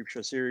the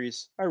Creepshow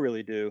series. I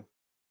really do.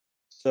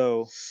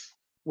 So,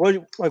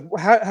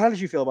 how did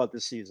you feel about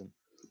this season?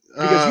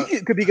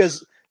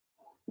 Because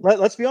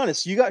let's be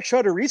honest, you got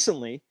Shudder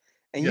recently,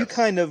 and you Yes.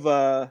 kind of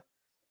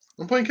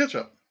I'm playing catch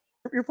up.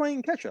 you're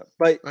playing catch up,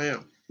 but I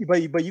am.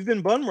 but you've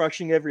been bum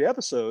rushing every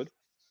episode,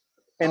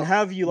 and how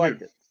have you liked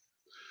dude.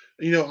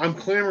 it? You know, I'm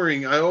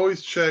clamoring. I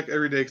always check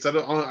every day because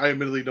I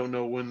admittedly don't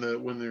know when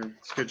they're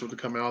scheduled to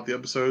come out. The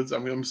episodes.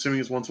 I'm assuming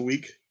it's once a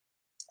week.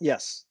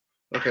 Yes.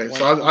 Okay, Once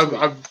so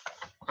a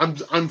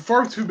week. I'm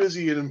far too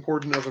busy and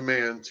important of a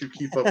man to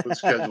keep up with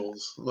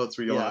schedules. Let's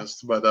be Yeah.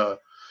 honest. But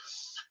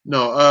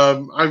no,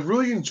 I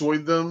really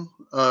enjoyed them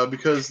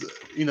because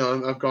you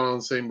know I've gone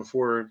on saying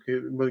before,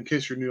 but in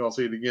case you're new, I'll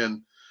say it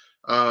again.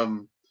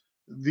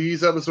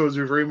 These episodes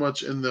are very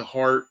much in the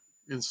heart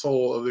and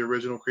soul of the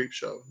original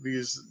Creepshow.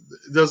 This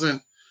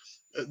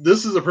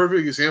is a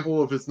perfect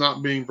example. If it's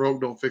not being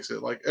broke, don't fix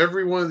it. Like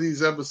every one of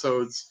these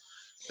episodes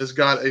has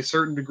got a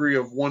certain degree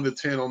of 1 to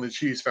 10 on the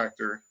cheese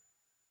factor.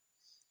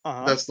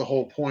 Uh-huh. That's the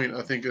whole point,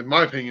 I think, in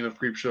my opinion, of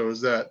Creepshow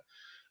is that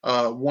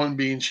 1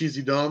 being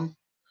cheesy dumb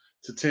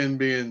to 10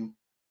 being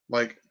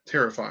like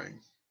terrifying.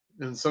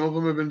 And some of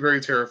them have been very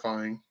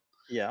terrifying.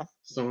 Yeah.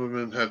 Some of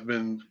them have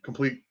been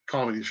complete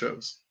comedy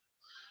shows.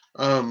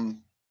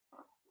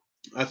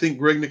 I think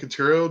Greg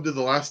Nicotero did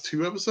the last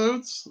 2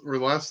 episodes or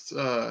the last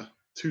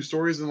 2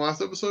 stories in the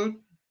last episode.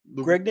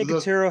 Greg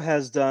Nicotero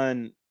has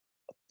done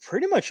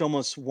pretty much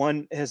almost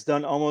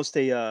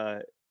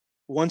a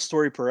 1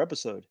 story per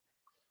episode.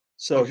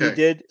 So Okay. he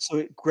did.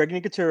 So Greg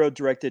Nicotero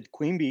directed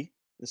Queen Bee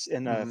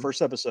in Mhm.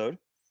 first episode.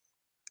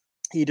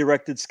 He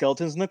directed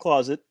Skeletons in the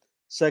Closet,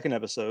 second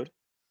episode.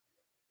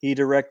 He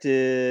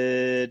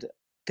directed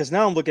because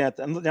now I'm looking at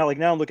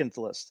the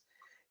list.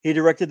 He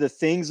directed The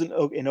Things in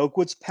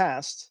Oakwood's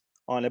Past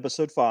on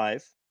episode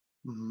 5,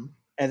 Mhm.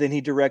 and then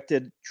he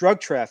directed Drug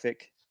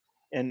Traffic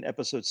in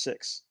episode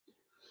 6.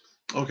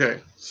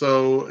 Okay,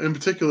 so in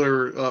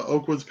particular,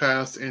 Oakwood's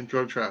Past and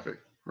Drug Traffic,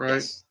 right?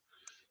 Yes.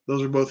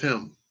 Those are both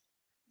him.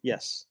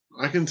 Yes.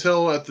 I can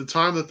tell at the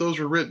time that those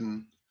were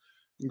written,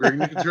 Greg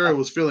Nicotero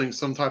was feeling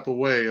some type of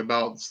way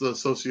about the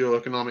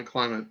socioeconomic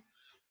climate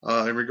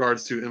in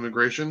regards to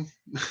immigration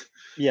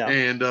Yeah.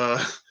 and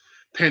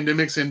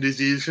pandemics and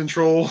disease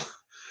control.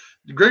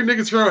 Greg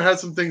Nicotero had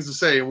some things to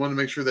say and wanted to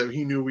make sure that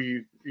he knew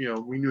we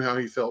knew how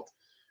he felt,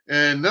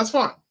 and that's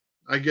fine.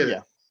 I get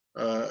it.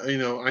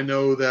 I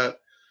know that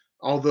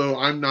although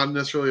I'm not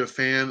necessarily a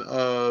fan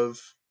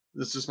of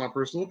this, is my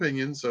personal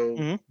opinion, so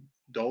Mhm.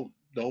 don't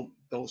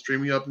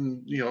stream me up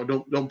and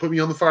don't put me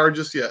on the fire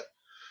just yet.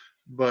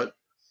 But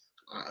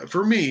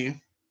for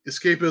me,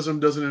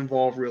 escapism doesn't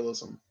involve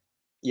realism.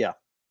 Yeah.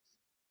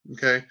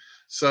 Okay,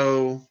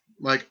 so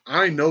like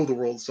I know the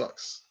world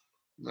sucks.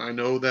 I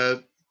know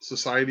that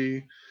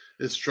society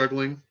is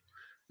struggling,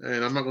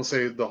 and I'm not going to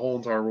say the whole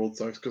entire world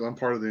sucks because I'm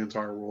part of the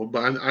entire world.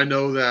 But I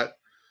know that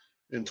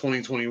in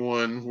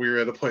 2021 we're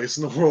at a place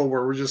in the world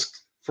where we're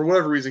just for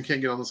whatever reason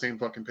can't get on the same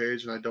fucking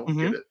page, and I don't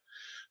get it.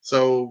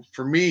 So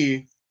for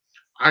me,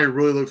 I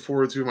really look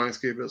forward to my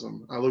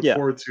escapism. I look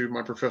forward to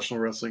my professional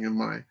wrestling and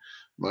my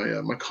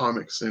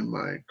comics and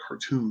my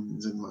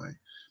cartoons and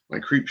my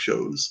creep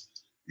shows.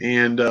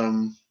 And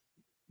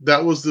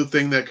that was the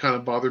thing that kind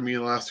of bothered me in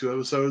the last 2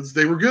 episodes.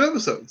 They were good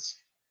episodes.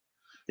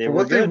 They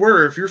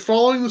were. If you're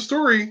following the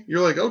story,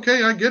 you're like,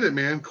 okay, I get it,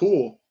 man,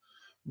 cool.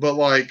 But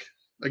like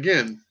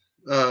again,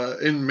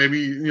 and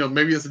maybe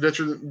it's a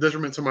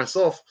detriment to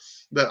myself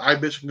that I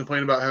bitch and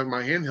complain about having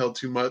my hand held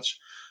too much.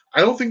 I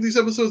don't think these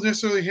episodes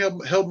necessarily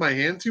held my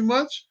hand too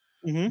much,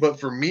 but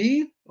for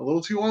me, a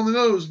little too on the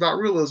nose about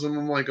realism.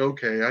 I'm like,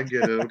 okay, I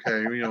get it.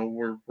 Okay,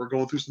 we're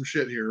going through some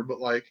shit here, but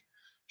like,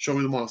 show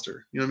me the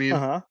monster. You know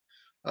what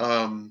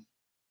I mean?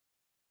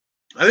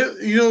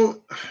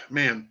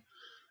 Man,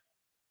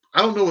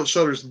 I don't know what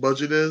Shudder's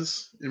budget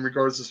is in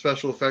regards to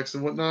special effects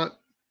and whatnot,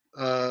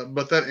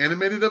 but that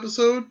animated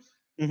episode,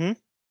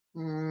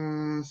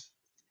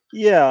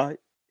 yeah,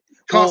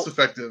 cost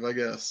effective, I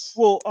guess.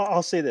 Well,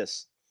 I'll say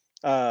this: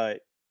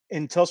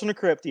 in Tales from the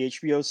Crypt, the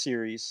HBO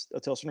series,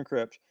 Tales from the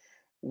Crypt,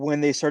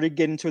 when they started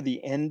getting to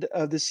the end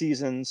of the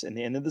seasons and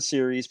the end of the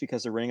series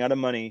because they're running out of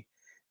money,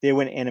 they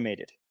went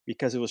animated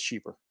because it was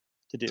cheaper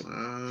to do,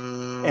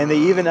 and they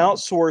even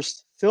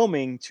outsourced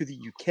filming to the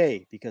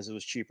UK because it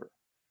was cheaper.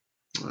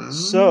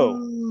 So,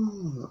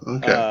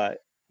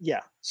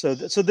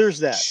 so there's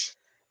that.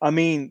 I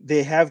mean,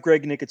 they have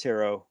Greg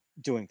Nicotero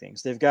doing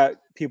things. They've got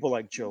people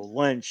like Joe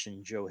Lynch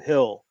and Joe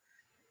Hill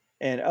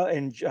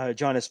and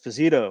John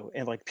Esposito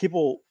and like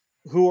people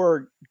who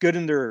are good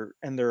in their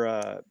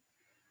careers.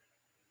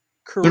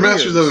 They're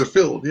masters of their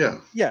field, yeah.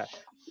 Yeah,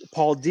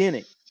 Paul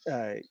Dini,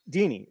 Paul.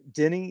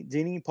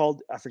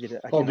 I forget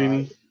it. Paul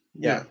Dini.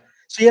 Yeah.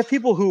 So you have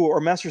people who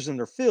are masters in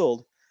their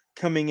field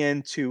coming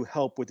in to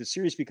help with the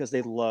series because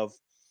they love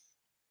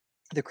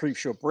the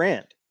Creepshow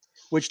brand.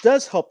 which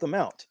does help them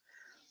out.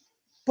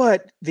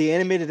 But the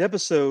animated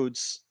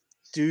episodes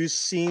do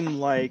seem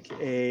like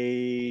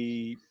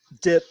a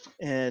dip,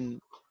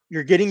 and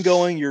you're getting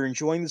going, you're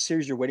enjoying the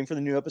series, you're waiting for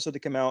the new episode to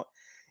come out,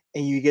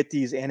 and you get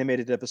these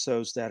animated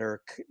episodes that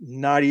are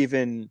not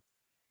even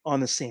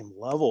on the same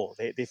level.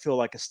 They feel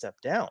like a step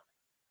down.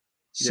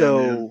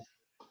 So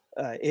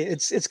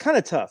it's kind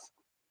of tough.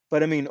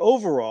 But I mean,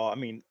 overall, I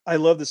mean, I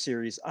love the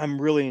series.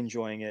 I'm really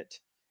enjoying it.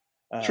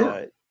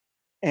 Sure.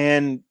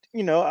 And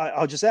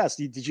I'll just ask: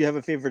 did you have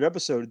a favorite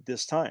episode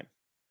this time?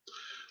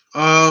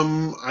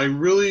 I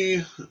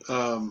really,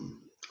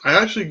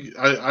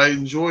 I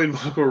enjoyed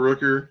Michael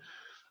Rooker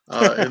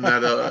in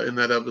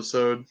that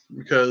episode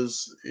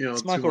because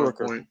It's to Michael my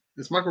Rooker. point,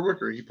 it's Michael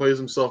Rooker. He plays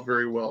himself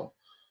very well.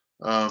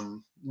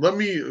 Let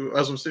me,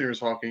 as I'm sitting here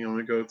talking, I'm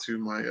gonna go to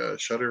my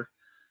Shutter.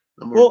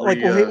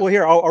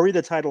 Here, I'll read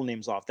the title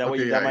names off. That way,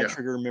 Okay, that yeah, might yeah.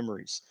 trigger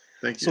memories.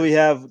 Thank you. So we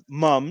have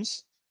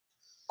Mums,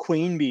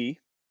 Queen Bee,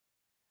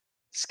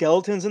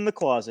 Skeletons in the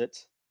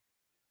Closet,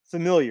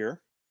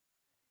 Familiar,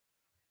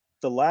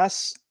 The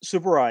Last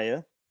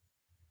Subaraya,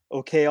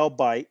 Okay, I'll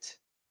Bite,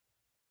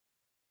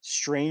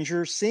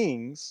 Stranger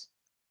Sings,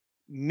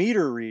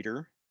 Meter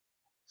Reader,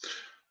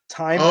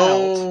 Time Out,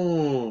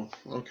 Oh,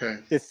 okay.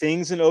 The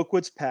Things in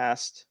Oakwood's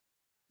Past,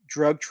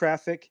 Drug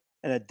Traffic,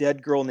 and A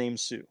Dead Girl Named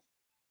Sue.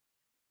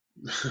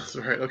 That's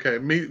right. Okay,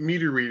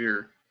 Meter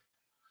Reader.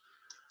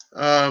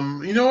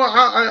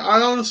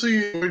 I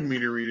honestly enjoyed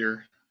Meter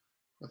Reader.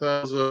 I thought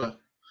it was a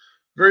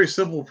very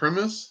simple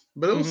premise,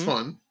 but it was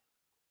fun.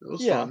 It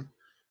was fun.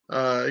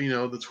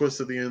 The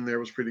twist at the end there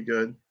was pretty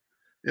good.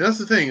 And that's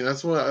the thing.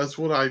 That's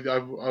what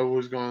I've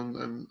always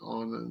gone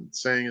on and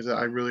saying is that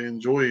I really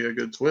enjoy a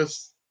good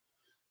twist.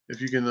 If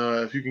you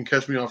can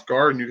catch me off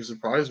guard and you can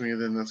surprise me,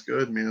 then that's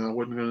good, man. I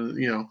wasn't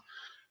gonna.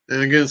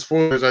 And again,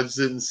 spoilers. I just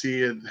didn't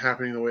see it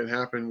happening the way it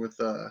happened with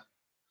the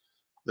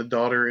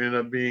daughter ended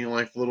up being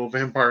like the little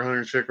vampire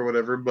hunter chick or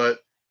whatever. But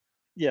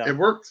Yeah, it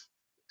worked.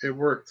 It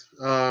worked.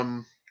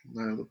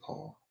 Night of the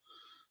Paul.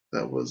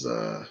 That was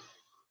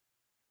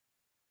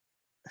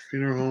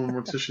Funeral Home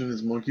Mortician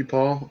is Monkey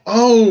Paw.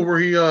 Oh, where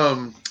he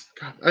God,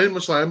 I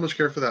didn't much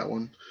care for that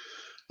one.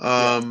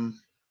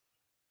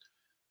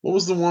 What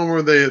was the one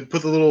where they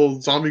put the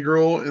little zombie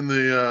girl in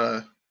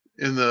the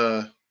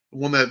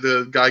one that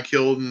the guy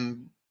killed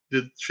and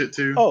did shit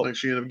to? Oh. Like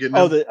she ended up getting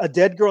him? A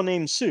Dead Girl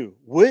Named Sue,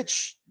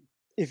 which,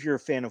 if you're a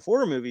fan of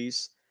horror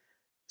movies,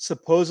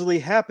 supposedly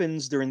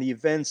happens during the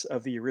events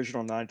of the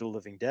original Night of the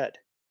Living Dead.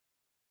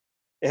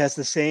 It has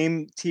the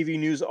same TV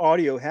news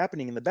audio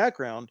happening in the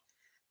background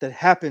that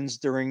happens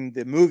during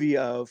the movie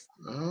of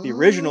the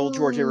original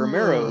George A.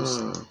 Romero's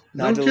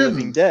Night of the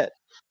Living Dead.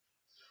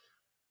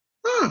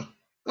 Oh,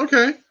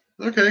 okay,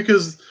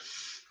 because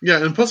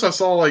and plus I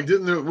saw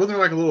wasn't there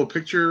like a little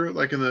picture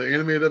like in the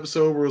animated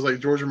episode where it was like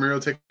George Romero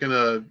taking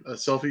a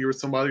selfie with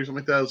somebody or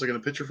something like that? It was like in a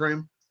picture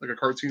frame, like a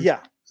cartoon. Yeah,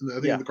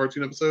 in the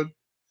cartoon episode.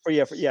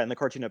 In the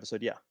cartoon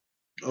episode, yeah.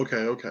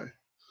 Okay.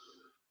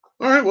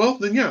 All right, well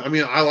then, I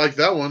mean, I like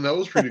that one. That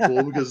was pretty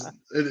cool because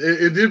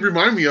it did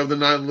remind me of the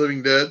Night of the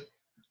Living Dead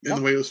in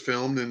the way it was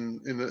filmed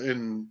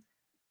and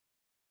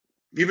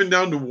even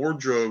down to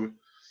wardrobe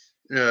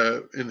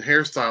and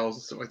hairstyles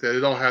and stuff like that.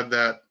 It all had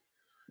that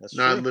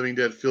Night of the Living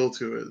Dead feel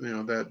to it.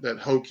 That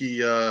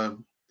hokey.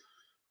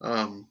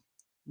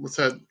 What's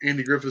that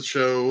Andy Griffith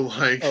show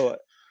like? Oh,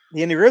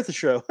 the Andy Griffith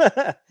Show.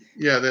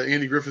 Yeah, that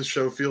Andy Griffith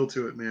Show feel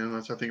to it, man.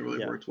 I think it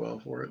really worked well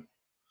for it.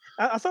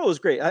 I thought it was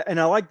great, and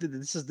I like that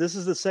this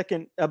is the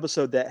second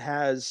episode that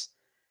has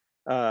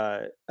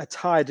a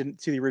tie to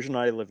the original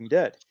Night of the Living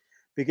Dead,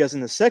 because in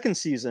the second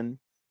season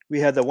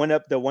we had the one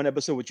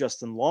episode with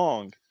Justin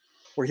Long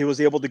where he was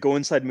able to go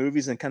inside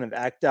movies and kind of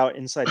act out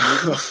inside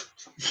movies,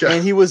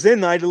 and he was in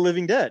Night of the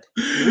Living Dead.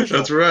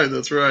 That's right.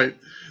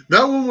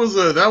 That one was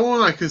that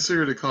one I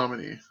considered a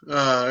comedy.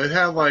 It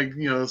had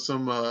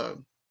some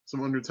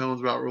undertones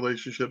about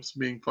relationships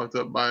being fucked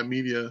up by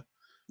media.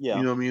 Yeah,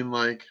 you know what I mean,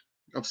 like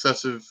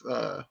obsessive,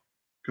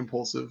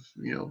 compulsive.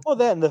 Well,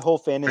 that and the whole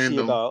fantasy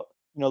fandom. about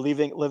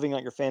living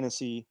out your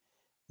fantasy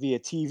via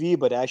TV,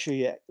 but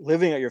actually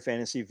living out your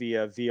fantasy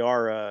via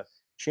VR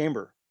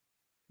chamber.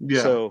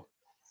 Yeah. So,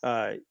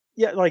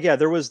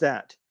 there was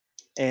that,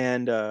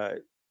 and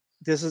it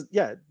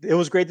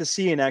was great to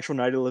see an actual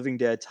Night of the Living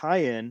Dead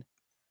tie-in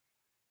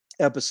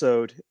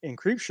episode in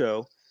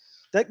Creepshow.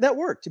 That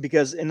worked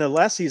because in the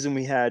last season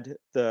we had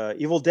the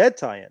Evil Dead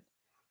tie-in.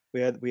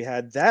 We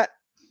had that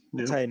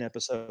tie-in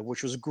episode,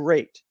 which was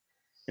great,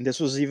 and this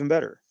was even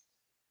better.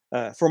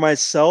 For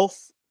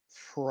myself,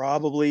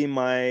 probably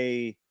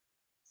my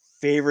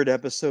favorite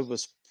episode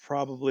was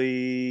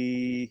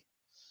probably,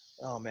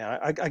 oh man,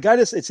 I got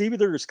this. It's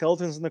either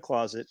Skeletons in the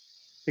Closet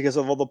because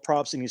of all the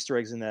props and Easter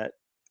eggs in that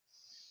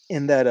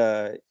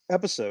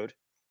episode.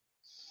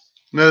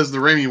 That is the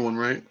Raimi one,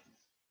 right?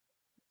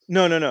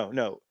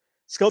 No.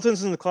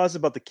 Skeletons in the Closet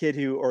about the kid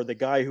or the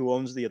guy who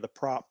owns the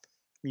prop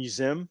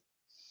museum.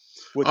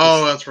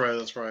 That's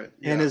right.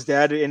 And his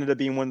dad ended up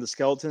being one of the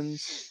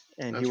skeletons,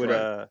 and That's he would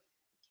right.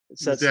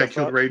 set his dad stuff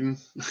killed up. Raiden.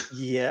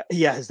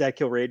 Yeah, his dad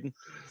killed Raiden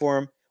for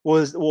him.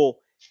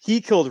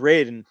 he killed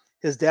Raiden.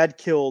 His dad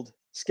killed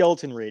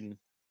Skeleton Raiden.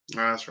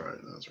 That's right.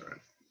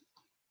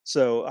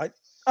 So I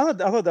thought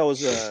that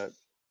was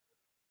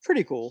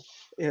pretty cool.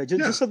 Yeah, just,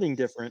 Yeah. just something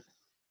different.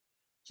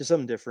 Just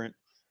something different.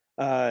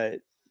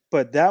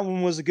 But that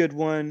one was a good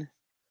one.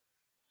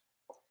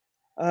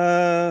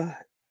 And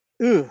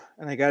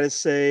I gotta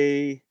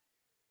say,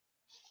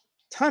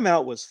 Time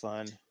Out was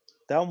fun.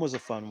 That one was a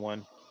fun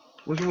one.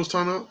 Which one was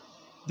Time Out?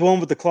 The one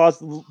with the closet,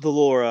 the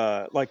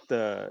little like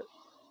the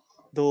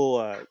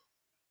little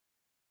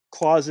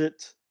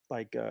closet,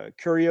 like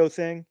curio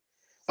thing.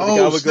 where the guy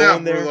Oh, would go snap!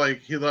 in Where there. like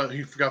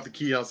he forgot the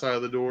key outside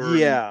of the door. and-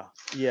 Yeah.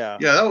 yeah,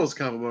 that was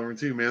kind of a bummer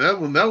too, man. That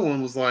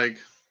one was like,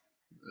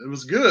 it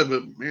was good,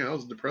 but man, that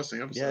was a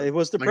depressing episode. Yeah, it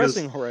was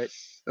depressing, all right.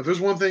 If there's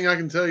one thing I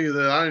can tell you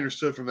that I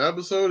understood from the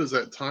episode is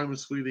that time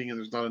is fleeting and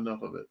there's not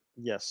enough of it.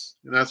 Yes.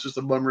 And that's just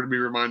a bummer to be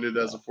reminded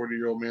as a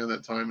 40-year-old man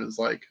that time is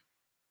like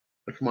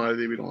a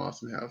commodity we don't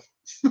often have.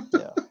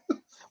 Yeah.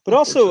 But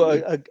also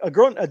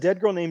a dead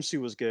girl named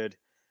Sue was good.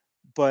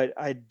 But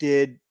I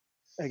did,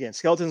 again,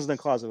 Skeletons in the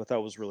Closet I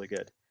thought was really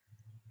good.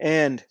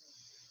 And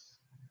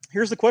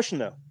here's the question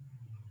though.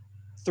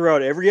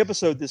 Throughout every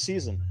episode this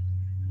season,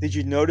 did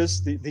you notice,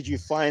 did you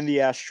find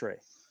the ashtray?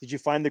 Did you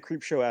find the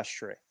Creepshow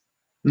ashtray?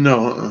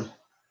 No.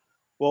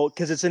 Well,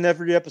 because it's in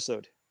every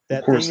episode. That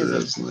Of course thing it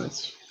is.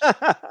 is.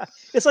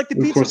 It's like the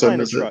Of Pizza course I Planet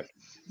miss it. truck.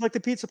 It's like the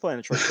Pizza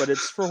Planet truck, but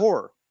it's for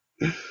horror.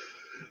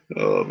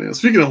 Oh man!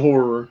 Speaking of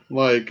horror,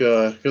 like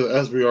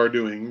as we are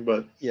doing,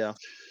 but Yeah.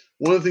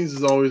 one of the things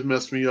that's always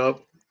messed me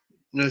up,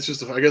 and it's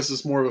just I guess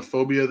it's more of a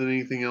phobia than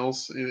anything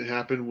else. And it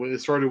happened.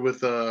 It started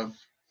with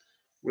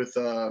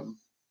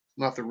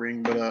not The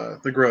Ring,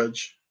 but The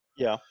Grudge.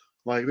 Yeah.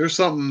 Like, there's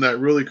something that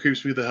really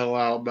creeps me the hell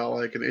out about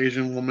like an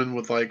Asian woman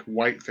with like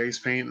white face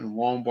paint and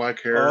long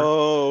black hair.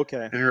 Oh,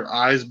 okay. And her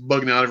eyes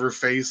bugging out of her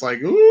face, like,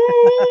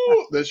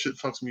 ooh, that shit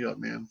fucks me up,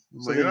 man.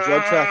 I'm So like,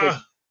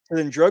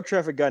 then drug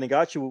traffic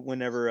got you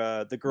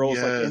whenever the girls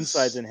like Yes.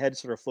 insides and heads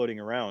sort of floating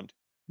around.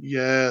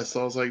 yes.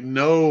 I was like,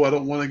 no, I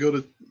don't want to go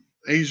to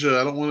Asia.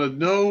 I don't want to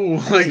know,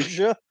 like,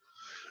 Asia?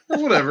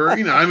 whatever.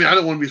 You know, I mean, I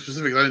don't want to be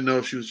specific. I didn't know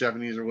if she was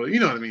Japanese or what. You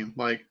know what I mean?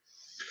 Like,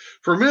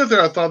 for a minute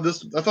there, I thought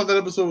that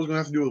episode was going to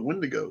have to do with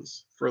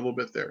Wendigos for a little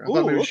bit there. I thought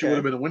Ooh, maybe she okay. would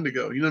have been a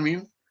Wendigo. You know what I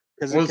mean?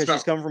 Because Well, it's she's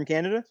about- coming from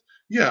Canada?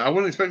 Yeah, I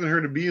wasn't expecting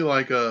her to be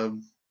like a,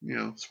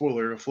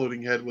 spoiler, a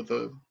floating head with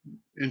a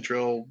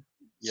entrail,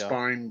 Yeah.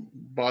 spine,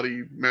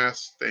 body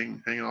mass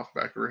thing hanging off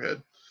the back of her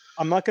head.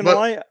 I'm not going to But-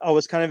 lie. I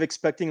was kind of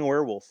expecting a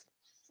werewolf.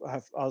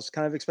 I was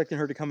kind of expecting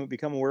her to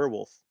become a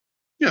werewolf.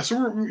 Yeah, so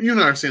you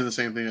and I are saying the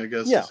same thing, I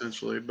guess, Yeah.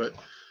 essentially. But,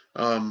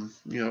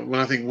 when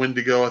I think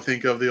Wendigo, I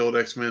think of the old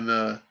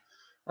X-Men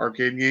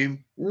arcade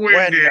game.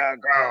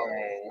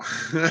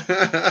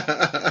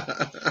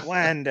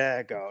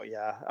 Wendigo.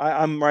 Yeah.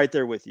 I'm right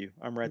there with you.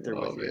 I'm right there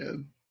Oh, with you.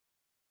 man.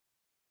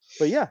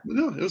 But yeah. But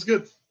no, it was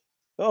good.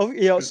 Oh,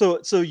 yeah. So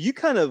you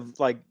kind of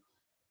like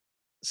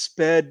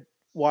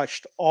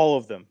watched all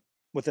of them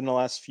within the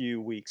last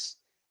few weeks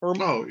or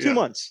Oh, 2 yeah.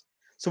 months.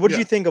 So what did Yeah.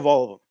 you think of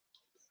all of them?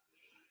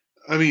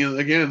 I mean,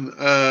 again,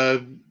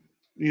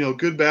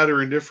 good, bad,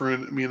 or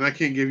indifferent. I mean, I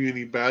can't give you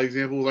any bad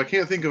examples. I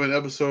can't think of an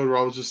episode where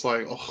I was just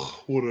like,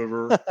 oh,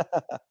 whatever.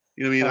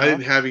 You know what I mean? I Uh-huh.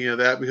 didn't have any of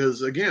that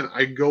because, again,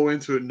 I go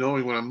into it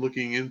knowing when I'm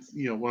looking in,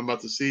 what I'm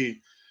about to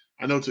see,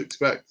 I know what to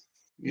expect.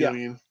 You know what I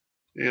mean?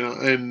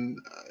 And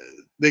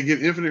they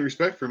get infinite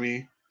respect for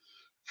me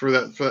for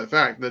that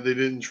fact that they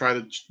didn't try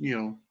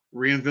to,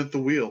 reinvent the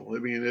wheel. I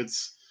mean,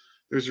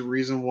 there's a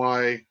reason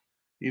why,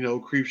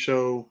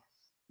 Creepshow,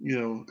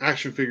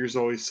 action figures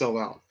always sell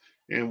out,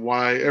 and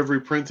why every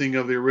printing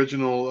of the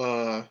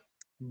original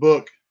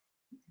book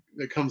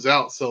that comes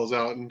out sells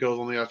out and goes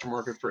on the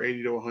aftermarket for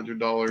 $80 to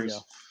 $100. Yeah.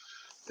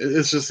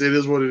 It's just, it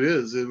is what it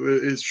is.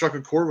 It struck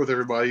a chord with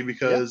everybody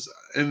because,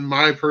 in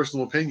my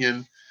personal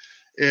opinion,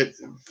 it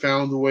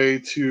found a way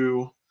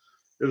to.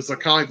 It was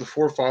kind of like the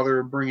forefather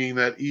of bringing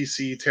that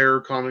EC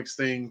Terror Comics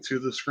thing to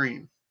the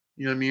screen.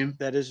 You know what I mean?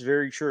 That is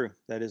very true.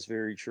 That is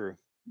very true.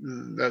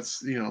 That's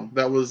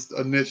that was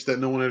a niche that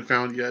no one had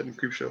found yet, and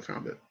Creepshow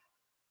found it.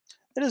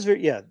 That is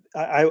very, yeah.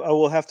 I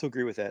will have to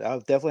agree with that. I'll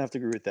definitely have to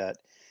agree with that.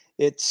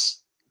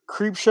 It's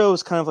Creepshow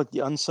is kind of like the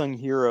unsung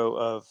hero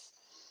of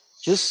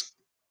just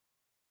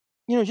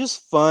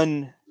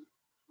fun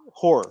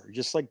horror,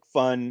 just like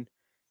fun,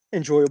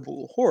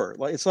 enjoyable horror.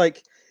 Like it's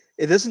like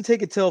it doesn't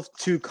take itself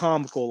too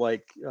comical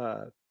like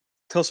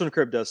Tales from the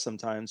Crypt does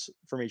sometimes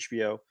from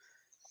HBO,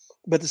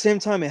 but at the same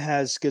time it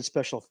has good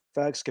special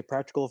effects, good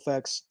practical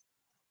effects,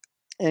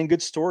 and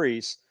good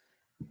stories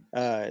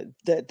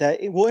that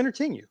it will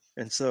entertain you.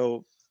 And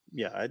so,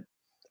 yeah,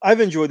 I've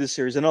enjoyed this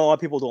series. I know a lot of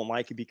people don't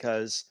like it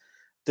because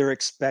they're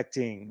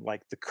expecting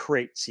like the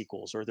Crate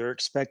sequels, or they're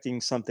expecting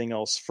something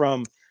else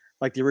from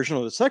like the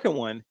original or the second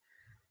one,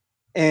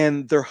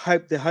 and they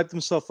hype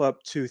themselves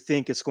up to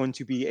think it's going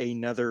to be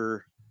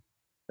another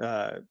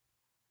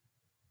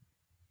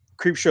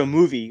Creepshow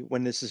movie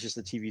when this is just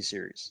a TV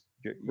series.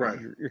 Right.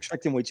 You're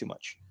expecting way too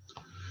much.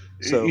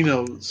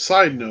 So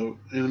side note,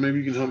 and maybe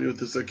you can help me with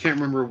this. I can't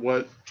remember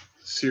what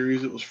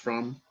series it was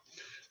from,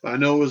 I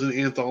know it was an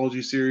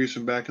anthology series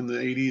from back in the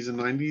 80s and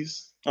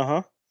 90s.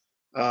 Uh-huh.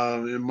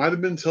 It might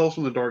have been Tales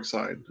from the Dark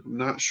Side. I'm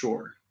not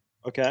sure.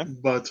 Okay.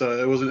 But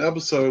it was an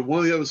episode. One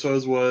of the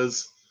episodes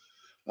was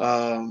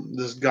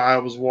this guy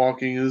was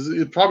walking. It was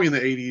probably in the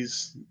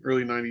 80s,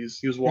 early 90s.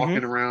 He was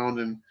walking around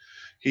and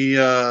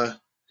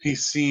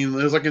he's seen,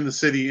 it was like in the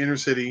city, inner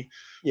city.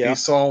 Yeah. He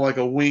saw like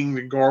a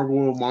winged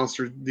gargoyle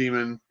monster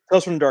demon.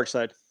 Tales from the Dark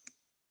Side.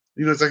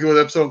 You know exactly what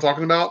episode I'm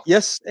talking about?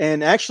 Yes,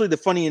 and actually, the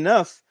funny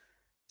enough,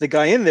 the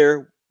guy in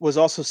there was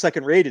also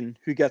Second Raiden,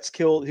 who gets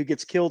killed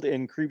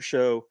in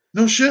Creepshow.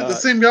 No shit, the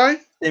same guy?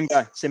 Same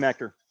guy, same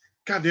actor.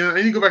 God damn, I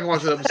need to go back and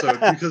watch that episode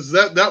because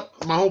that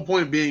my whole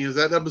point being is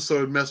that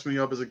episode messed me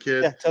up as a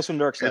kid. Yeah, Tales from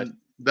the Dark Side. And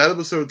that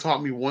episode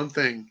taught me one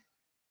thing.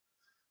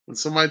 When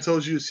somebody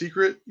tells you a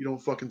secret, you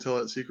don't fucking tell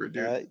that secret,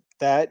 dude.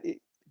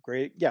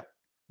 Great, yeah.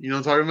 You know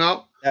what I'm talking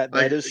about?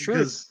 That is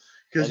true.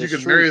 Because you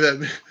can marry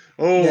that.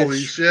 Holy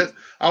shit!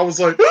 I was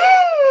like,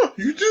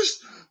 you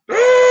just.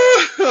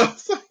 I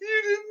was like,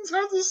 you didn't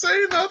have to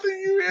say nothing,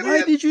 you idiot.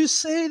 Why did you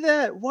say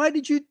that? Why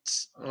did you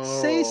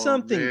say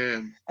something?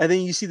 Man. And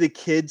then you see the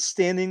kids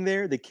standing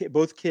there,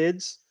 both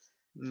kids,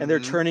 and they're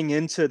turning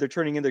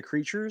into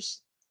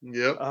creatures.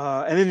 Yep.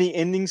 And then the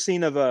ending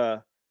scene of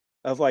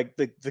like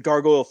the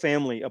gargoyle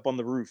family up on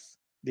the roof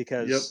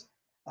because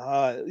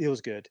it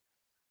was good.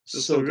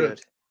 So good.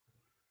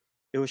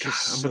 It was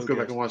just I'm so gonna go good.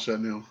 back and watch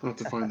that now. I have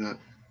to find that.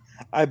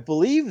 I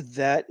believe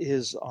that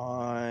is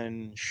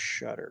on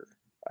Shudder.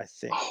 I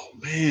think. Oh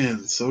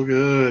man, so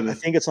good. I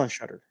think it's on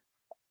Shudder.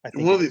 I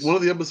think one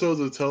of the episodes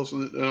of Tales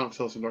from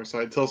the Dark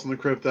Side, Tales from the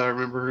Crypt that I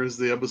remember is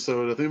the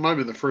episode. I think it might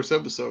be the first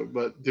episode,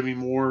 but Demi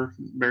Moore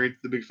married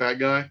the big fat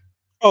guy.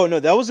 Oh no,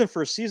 that wasn't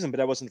first season, but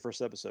that wasn't the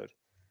first episode.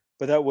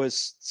 But that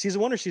was season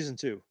 1 or season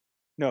 2?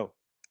 No.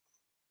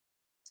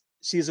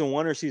 Season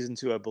 1 or season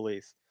 2, I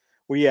believe.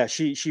 Well, yeah,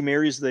 she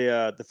marries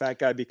the fat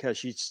guy because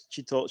she's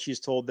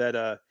told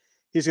that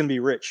he's going to be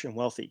rich and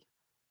wealthy.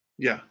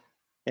 Yeah.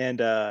 And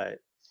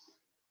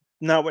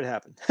not what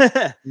happened.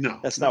 No,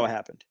 that's not what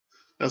happened.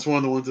 That's one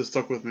of the ones that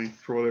stuck with me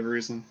for whatever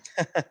reason.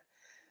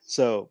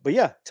 So, but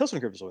yeah, Tales from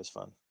the Crypt is always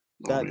fun.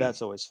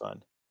 That's always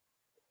fun.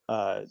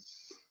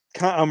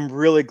 I'm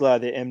really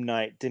glad that M.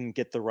 Night didn't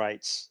get the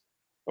rights,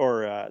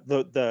 or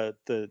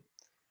the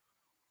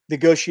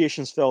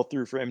negotiations fell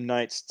through for M.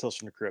 Night's Tales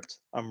from the Crypt.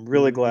 I'm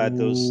really glad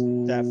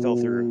that fell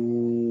through.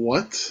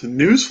 What?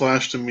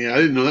 Newsflash to me. I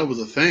didn't know that was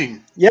a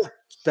thing. Yeah,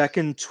 back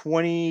in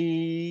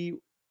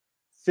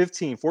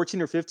 2015,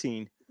 14 or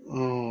 15,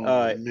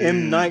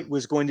 M. Night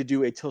was going to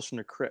do a Tales from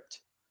the Crypt.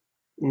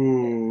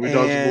 Ooh, we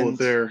dodged a bullet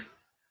there.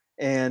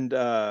 And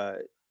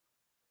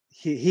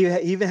he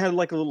even had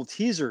like a little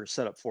teaser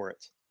set up for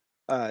it.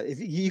 If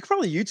you could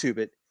probably YouTube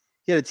it.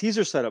 He had a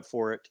teaser set up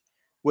for it,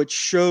 which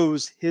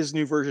shows his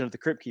new version of the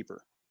Crypt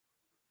Keeper.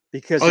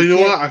 Because you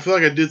know what? I feel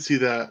like I did see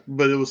that,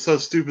 but it was so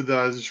stupid that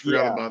I just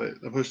forgot about it.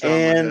 I pushed it out of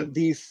my head.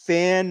 The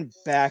fan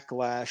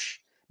backlash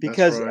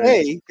because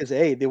they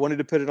wanted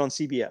to put it on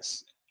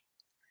CBS.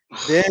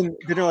 Then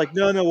they're like,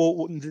 no,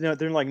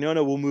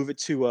 we'll move it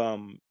to I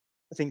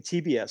think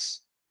TBS.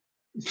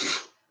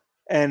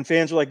 And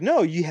fans were like,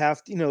 no, you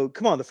have to,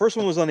 come on. The first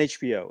one was on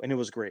HBO and it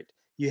was great.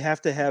 You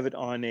have to have it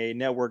on a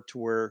network to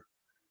where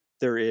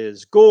there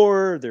is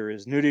gore, there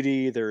is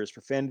nudity, there is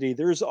profanity,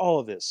 there is all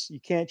of this. You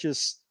can't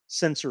just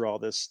censor all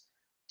this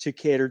to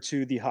cater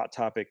to the Hot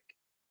Topic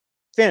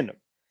fandom.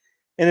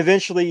 And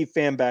eventually,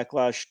 fan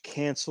backlash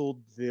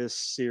canceled this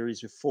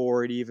series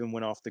before it even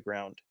went off the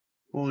ground.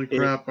 Holy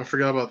crap! I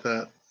forgot about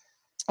that.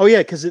 Oh yeah,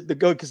 because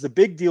the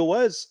big deal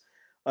was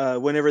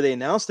whenever they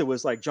announced it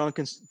was like John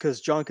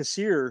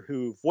Kassir,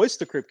 who voiced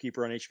the Crypt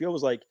Keeper on HBO,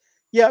 was like,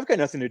 "Yeah, I've got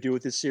nothing to do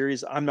with this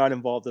series. I'm not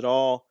involved at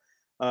all.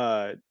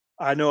 I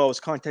know I was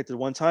contacted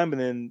one time,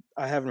 and then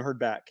I haven't heard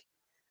back."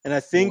 And I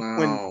think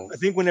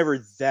whenever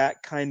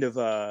that kind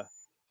of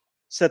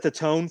set the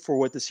tone for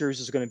what the series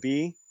is going to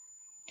be,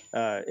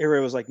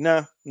 everybody was like,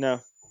 nope,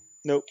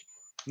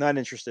 not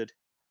interested.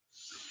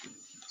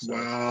 So,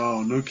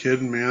 wow, no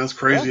kidding, man. That's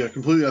crazy. Yeah.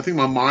 I think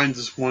my mind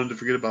just wanted to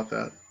forget about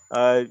that.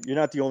 You're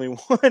not the only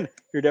one.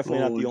 You're definitely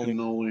not the only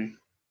one.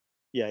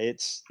 Yeah,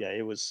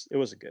 it was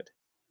a good.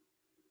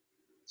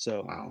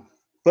 So wow.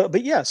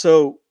 But yeah,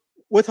 so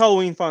with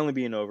Halloween finally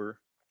being over,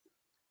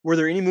 were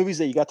there any movies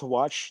that you got to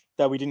watch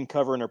that we didn't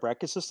cover in our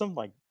bracket system,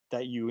 like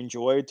that you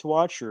enjoyed to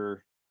watch?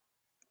 Or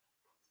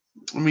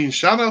I mean,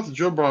 shout out to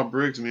Joe Bob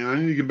Briggs, man. I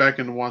need to get back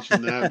into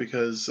watching that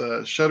because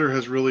Shudder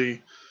has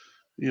really,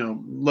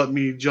 let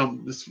me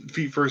jump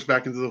feet first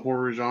back into the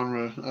horror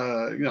genre.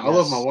 I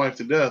love my wife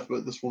to death,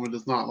 but this woman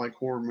does not like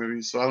horror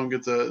movies, so I don't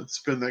get to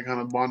spend that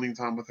kind of bonding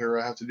time with her.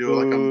 I have to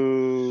do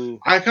it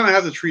I kind of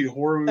have to treat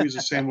horror movies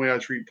the same way I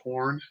treat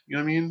porn. You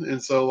know what I mean?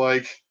 And so,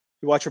 like,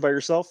 you watch it by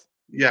yourself?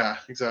 Yeah,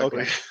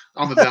 exactly. Okay.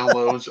 On the down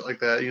low and shit like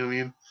that. You know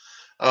what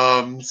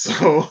I mean?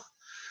 So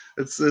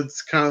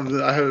it's kind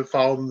of I have it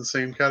followed in the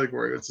same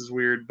category, which is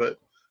weird, but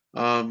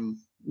no,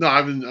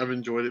 I've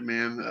enjoyed it,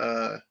 man.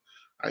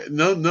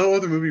 No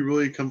other movie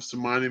really comes to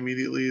mind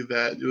immediately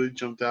that really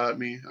jumped out at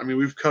me. I mean,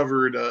 we've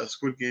covered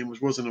Squid Game,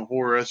 which wasn't a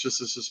horror; it's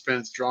just a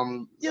suspense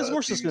drama. Yeah, it's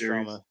more TV suspense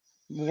series. drama.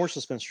 More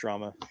suspense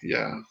drama.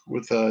 Yeah,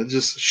 with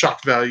just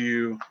shock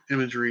value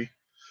imagery.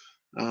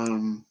 I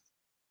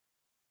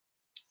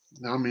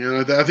mean,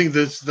 I think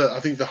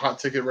the hot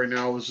ticket right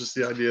now was just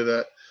the idea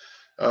that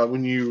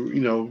when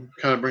you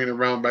kind of bring it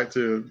around back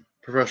to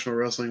professional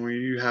wrestling, where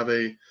you have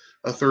a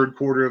third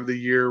quarter of the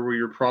year where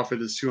your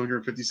profit is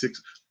 $256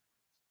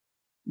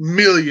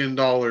 million.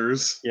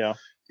 Yeah.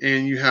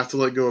 And you have to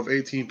let go of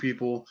 18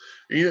 people.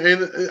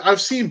 And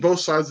I've seen both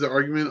sides of the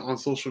argument on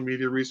social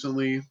media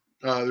recently.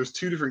 There's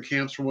two different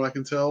camps from what I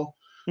can tell.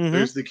 Mhm.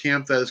 There's the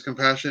camp that is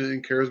compassionate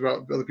and cares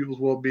about other people's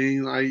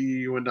well-being, i.e.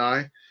 you and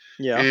I.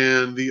 Yeah.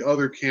 And the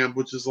other camp,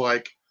 which is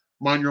like,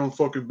 mind your own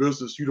fucking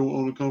business. You don't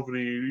own a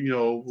company,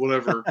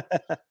 whatever.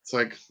 It's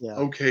like, Yeah.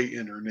 okay,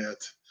 internet.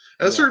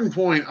 At a certain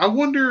point, I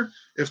wonder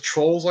if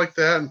trolls like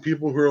that and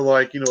people who are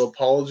like,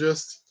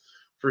 apologists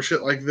for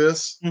shit like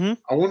this, Mhm.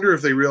 I wonder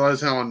if they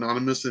realize how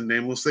anonymous and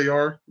nameless they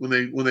are when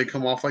they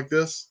come off like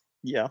this.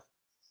 Yeah.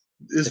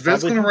 Is They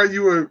Vince probably going to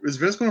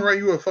write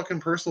you a fucking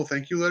personal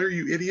thank you letter,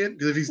 you idiot?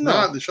 Because if he's No.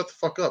 not, then shut the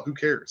fuck up. Who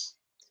cares?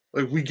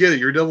 Like, we get it.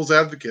 You're devil's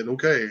advocate.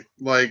 Okay.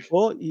 Like,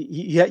 Well,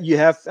 you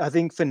have. I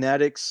think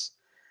fanatics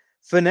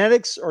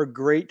are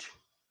great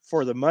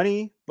for the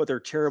money, but they're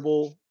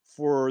terrible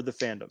for the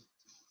fandom.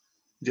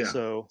 yeah,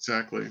 So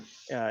exactly.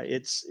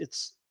 it's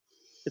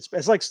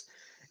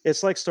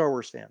like Star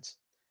Wars fans.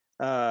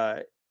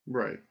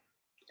 Right.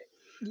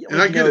 Yeah, And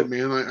like, I get it,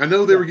 man. I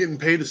know they were getting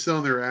paid to sit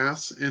on their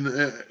ass. And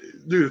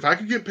dude, if I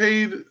could get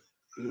paid,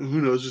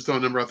 who knows, just throw a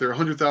number out there,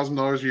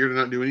 $100,000 a year to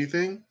not do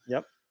anything.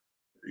 Yep.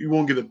 You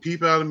won't get a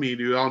peep out of me,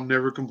 dude. I'll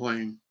never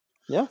complain.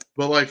 Yeah.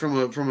 But like from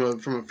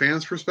a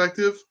fan's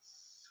perspective,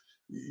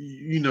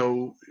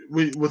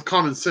 with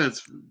common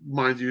sense,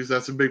 mind you,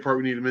 that's a big part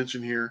we need to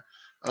mention here.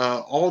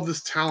 All of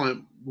this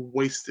talent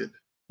wasted.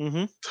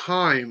 Mm-hmm.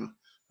 Time.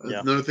 Yeah.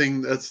 Another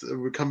thing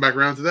we come back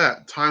around to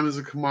that. Time is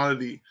a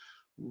commodity.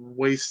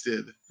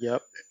 Wasted.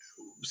 Yep.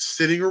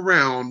 Sitting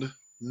around,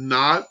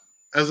 not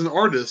as an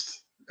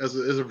artist, as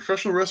a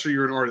professional wrestler,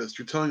 you're an artist.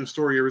 You're telling a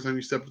story every time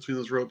you step between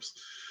those ropes.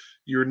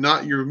 You're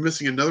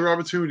missing another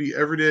opportunity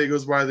every day that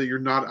goes by that you're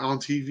not on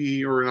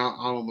TV or not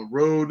out on the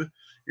road.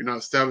 You're not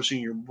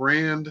establishing your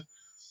brand.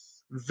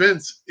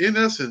 Vince, in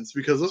essence,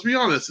 because let's be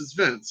honest, it's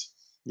Vince,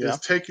 is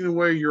taking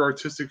away your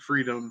artistic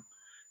freedom,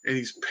 and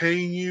he's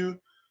paying you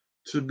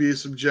to be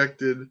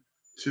subjected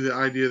to the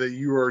idea that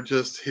you are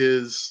just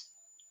his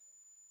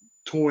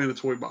toy in a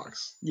toy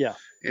box. Yeah.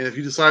 And if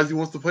he decides he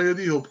wants to play with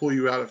you, he'll pull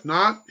you out. If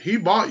not, he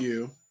bought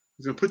you.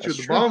 He's going to put you at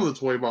the bottom of the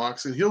toy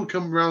box, and he'll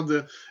come around to,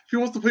 if he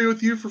wants to play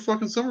with you for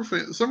fucking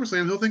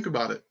SummerSlam, he'll think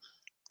about it.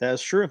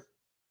 That's true.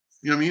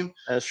 You know what I mean?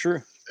 That's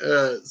true.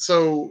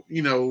 So,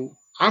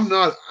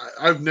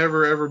 I've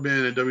never ever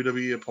been a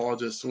WWE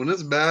apologist. When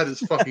it's bad,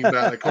 it's fucking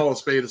bad. I call a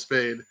spade a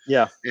spade.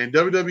 Yeah. And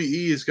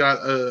WWE has got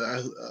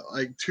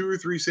like 2 or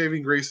 3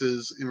 saving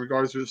graces in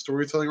regards to the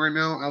storytelling right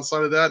now.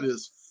 Outside of that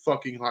is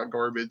fucking hot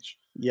garbage.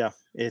 Yeah.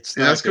 And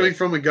that's coming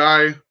from a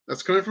guy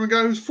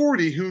who's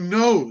 40,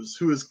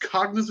 who is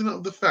cognizant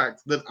of the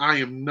fact that I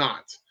am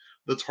not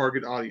the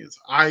target audience.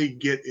 I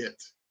get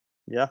it.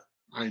 Yeah.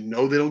 I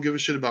know they don't give a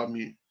shit about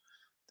me.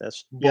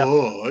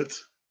 But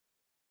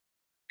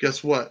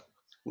guess what?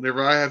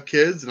 Whenever I have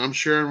kids and I'm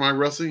sharing my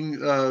wrestling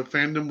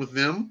fandom with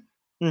them,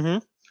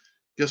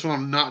 guess what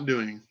I'm not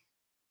doing?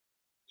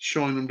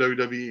 Showing them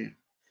WWE.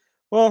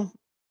 Well,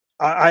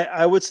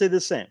 I would say the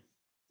same.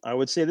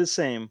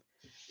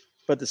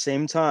 But at the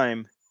same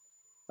time,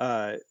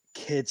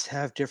 kids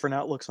have different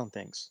outlooks on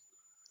things.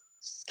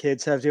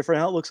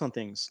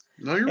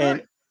 No, you're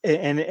right.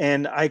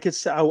 And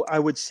I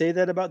would say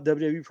that about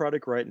WWE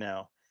product right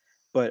now.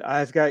 But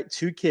I've got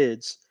 2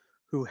 kids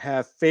who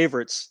have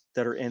favorites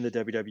that are in the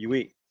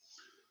WWE.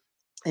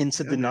 And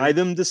to deny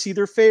them to see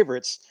their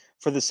favorites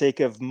for the sake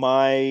of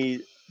my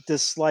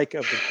dislike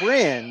of the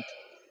brand,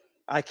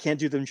 I can't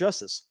do them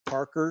justice.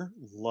 Parker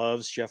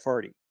loves Jeff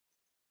Hardy.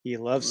 He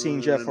loves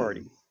seeing Jeff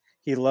Hardy.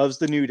 He loves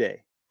the New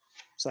Day.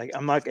 It's like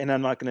I'm not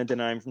going to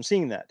deny him from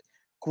seeing that.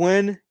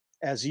 Gwen,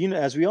 as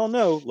we all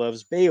know,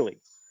 loves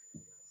Bayley.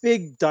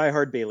 Big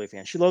diehard Bayley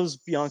fan. She loves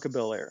Bianca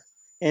Belair.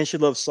 And she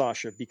loves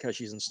Sasha because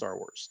she's in Star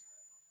Wars.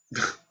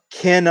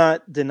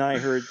 Cannot deny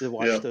her to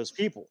watch those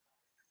people.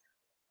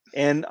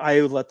 And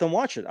I would let them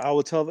watch it. I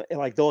would tell them,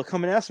 like, they'll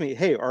come and ask me,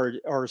 hey,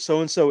 are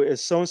so-and-so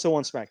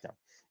on SmackDown?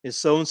 Is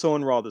so-and-so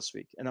on Raw this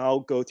week? And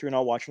I'll go through and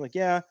I'll watch them like,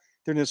 yeah,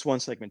 they're in this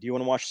one segment. Do you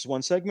want to watch this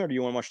one segment or do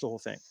you want to watch the whole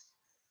thing?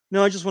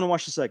 No, I just want to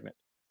watch the segment.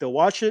 They'll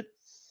watch it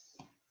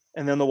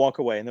and then they'll walk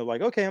away and they're like,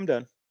 okay, I'm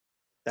done.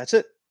 That's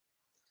it.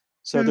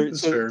 So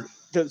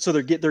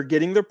they're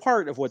getting their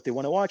part of what they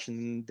want to watch,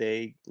 and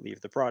they leave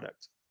the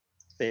product.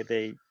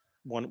 They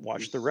want to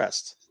watch the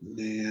rest.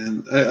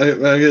 Man,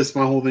 I guess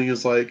my whole thing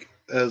is like,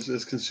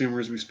 as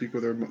consumers, we speak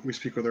with our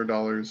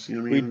dollars. You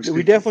know what I mean?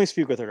 We definitely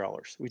speak with our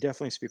dollars.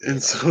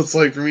 So it's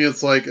like, for me,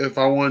 it's like if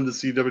I wanted to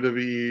see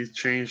WWE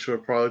change to a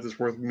product that's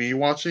worth me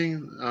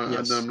watching,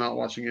 then I'm not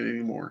watching it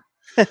anymore.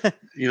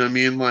 You know what I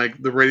mean?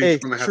 Like the ratings Hey, are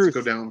going to have truth. to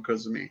go down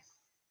because of me.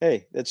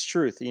 Hey, that's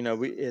truth. You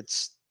know,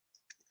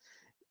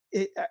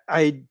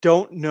 I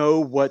don't know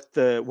what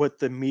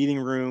the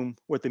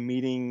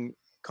meeting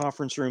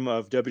conference room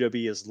of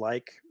WWE is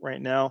like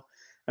right now.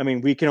 I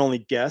mean, we can only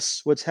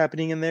guess what's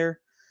happening in there,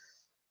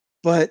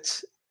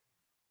 but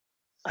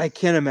I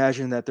can't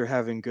imagine that they're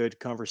having good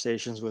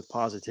conversations with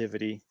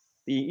positivity.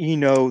 You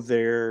know,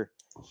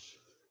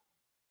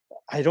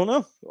 I don't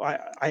know.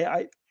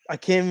 I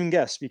can't even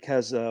guess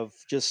because of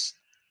just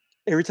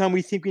every time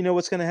we think we know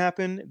what's going to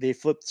happen, they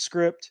flip the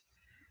script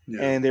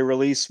Yeah. and they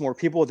release more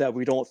people that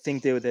we don't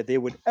think that they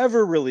would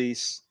ever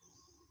release,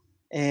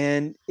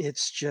 and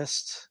it's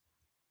just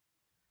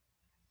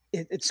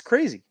it's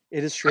crazy.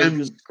 It is straight up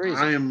just crazy.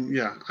 I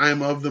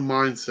am of the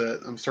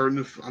mindset. I'm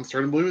starting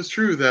to believe it's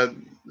true that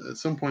at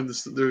some point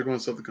they're going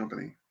to sell the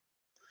company.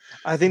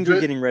 I think they're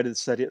But getting ready to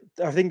set it.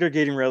 I think they're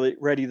getting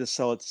ready to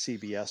sell it to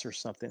CBS or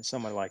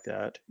something like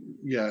that.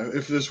 yeah,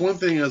 if there's one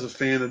thing as a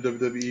fan of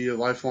WWE, a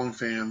lifelong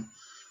fan,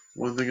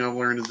 one thing I've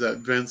learned is that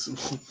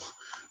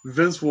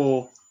Vince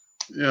will,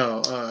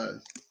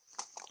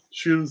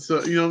 shoot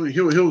himself.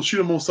 He'll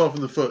shoot himself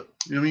in the foot.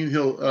 You know what I mean?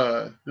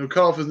 He'll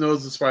cut off his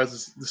nose despite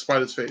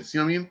his face.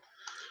 You know what I mean?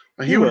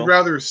 And he would will.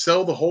 rather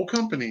sell the whole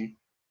company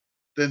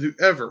than to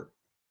ever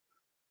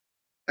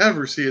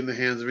see it in the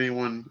hands of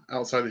anyone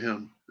outside of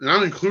him. And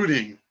I'm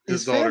including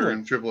his daughter family.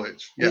 and Triple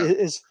H. Yeah.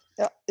 Is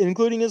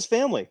including his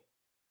family.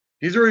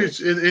 He's already,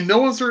 in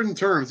no uncertain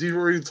terms, he's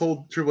already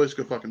told Triple H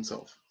to go fuck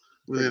himself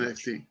with Pretty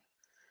NXT.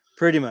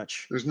 Pretty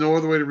much. There's no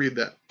other way to read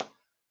that.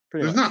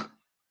 There's not.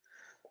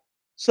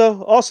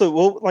 So also,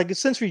 well, like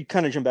since we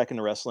kind of jump back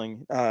into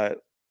wrestling, and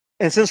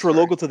since we're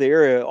local to the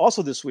area,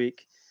 also this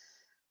week,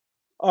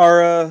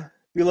 our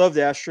beloved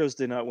Astros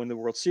did not win the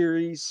World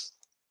Series.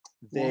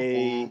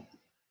 They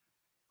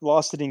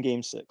lost it in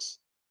Game 6,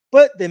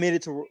 but they made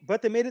it to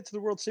the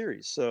World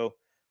Series. So,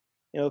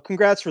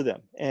 congrats for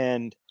them.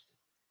 And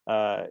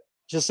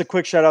just a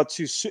quick shout out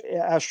to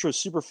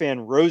Astros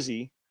superfan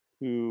Rosie,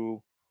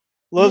 who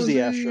loves the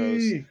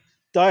Astros,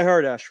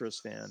 diehard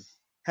Astros fan.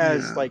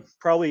 Has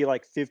probably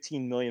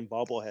 15 million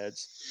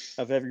bobbleheads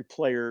of every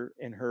player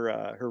in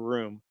her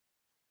room,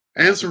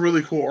 and some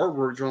really cool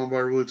artwork drawn by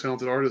a really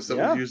talented artist that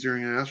was used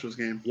during an Astros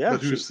game. Yeah,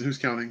 but who's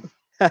counting?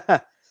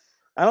 I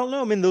don't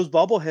know. I mean, those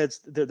bobbleheads,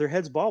 their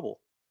heads bobble,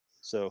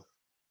 so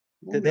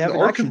they have the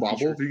art can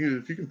bobble.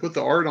 If you can put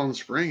the art on the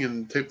spring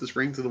and tape the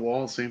spring to the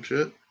wall, same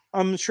shit.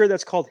 I'm sure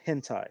that's called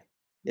hentai.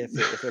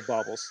 If it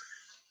bobbles,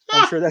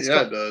 I'm sure that's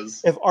it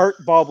does. If art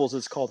bobbles,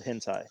 it's called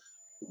hentai.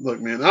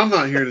 Look, man, I'm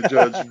not here to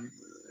judge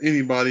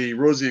anybody,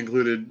 Rosie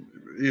included.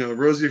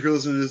 Rosie, if you're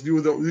listening to this, do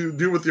with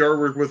the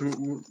artwork with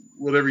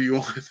whatever you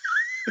want.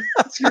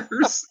 It's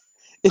yours.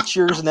 It's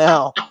yours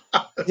now.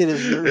 It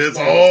is yours. It's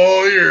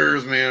all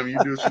yours, ma'am. You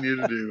do what you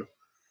need to do.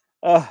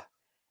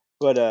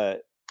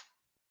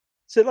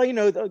 So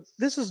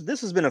this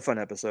has been a fun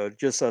episode.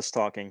 Just us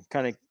talking,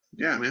 kind of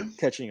man,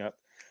 catching up.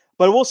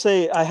 But I will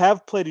say I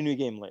have played a new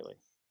game lately.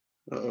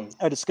 Uh-oh.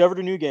 I discovered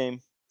a new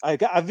game.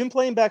 I've been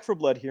playing Back 4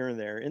 Blood here and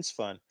there. It's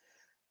fun,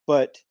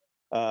 but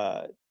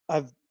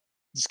I've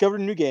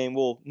discovered a new game.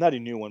 Well, not a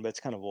new one, but it's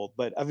kind of old.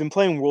 But I've been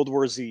playing World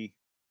War Z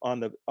on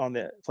the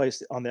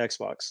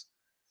Xbox.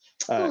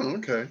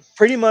 Okay.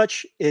 Pretty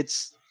much,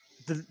 it's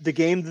the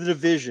game The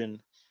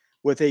Division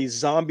with a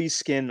zombie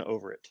skin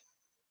over it,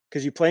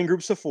 because you play in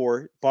groups of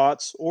 4,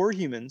 bots or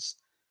humans.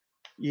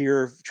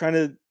 You're trying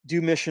to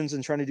do missions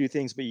and trying to do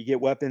things, but you get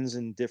weapons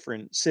in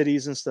different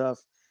cities and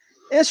stuff.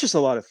 And it's just a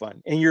lot of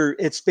fun. And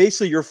it's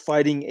basically you're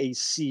fighting a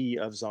sea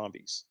of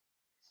zombies.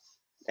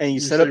 And you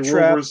set up traps.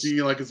 World War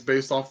Z, like it's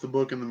based off the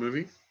book and the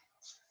movie?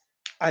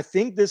 I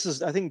think this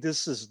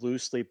is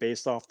loosely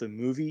based off the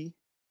movie,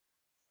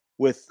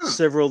 with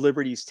several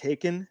liberties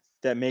taken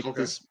that make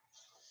this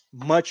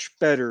much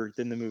better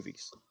than the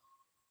movies.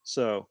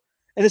 So,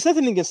 and it's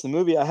nothing against the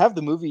movie. I have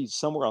the movie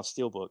somewhere on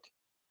Steelbook,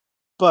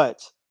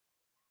 but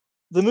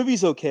the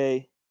movie's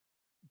okay.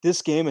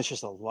 This game is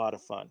just a lot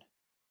of fun.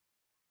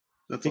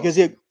 That's because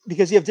awesome.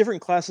 you have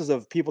different classes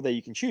of people that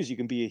you can choose. You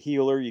can be a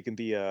healer. You can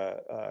be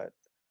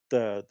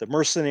the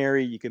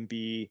mercenary. You can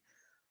be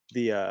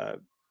the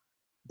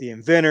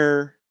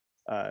inventor,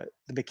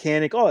 the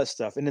mechanic, all that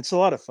stuff, and it's a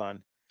lot of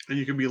fun. And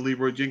you can be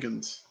Leroy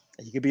Jenkins.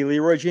 And you can be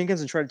Leroy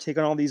Jenkins and try to take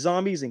on all these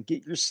zombies and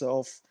get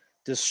yourself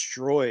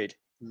destroyed.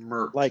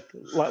 Murked.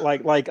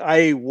 Like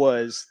I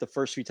was the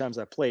first few times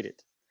I played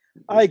it.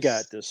 Oops. I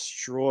got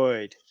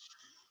destroyed.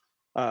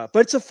 But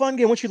it's a fun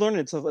game. Once you learn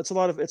it, it's a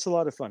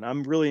lot of fun.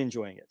 I'm really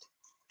enjoying it.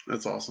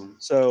 That's awesome.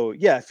 So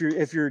yeah,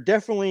 if you're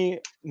definitely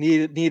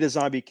need a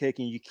zombie kick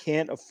and you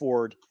can't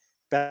afford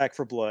Back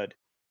 4 Blood,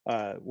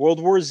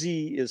 World War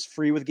Z is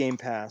free with Game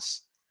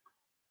Pass.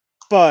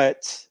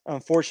 But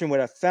unfortunately,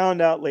 what I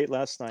found out late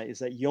last night is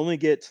that you only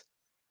get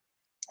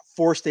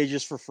 4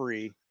 stages for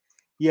free.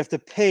 You have to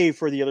pay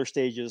for the other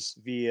stages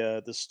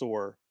via the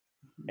store.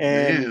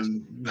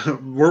 And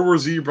World War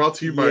Z brought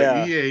to you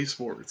by EA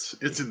Sports.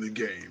 It's in the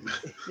game.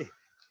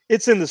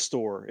 It's in the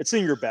store. It's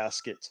in your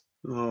basket.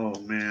 Oh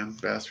man,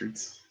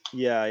 bastards.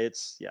 Yeah,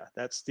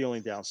 that's the only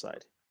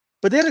downside.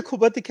 But they had a cool,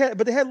 but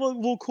they had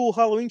little cool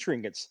Halloween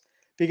trinkets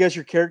because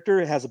your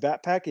character has a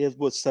backpack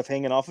with stuff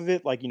hanging off of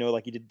it, like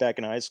like you did back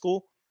in high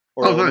school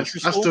or Oh, nice.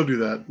 elementary I school. still do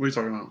that. What are you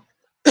talking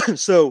about?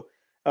 So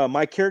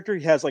my character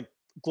has like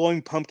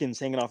glowing pumpkins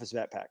hanging off his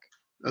backpack.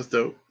 That's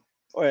dope.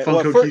 Well,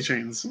 Funko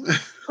keychains.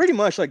 pretty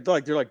much like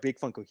they're like big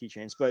Funko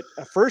keychains. But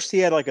at first he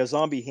had like a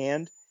zombie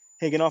hand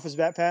hanging off his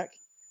backpack,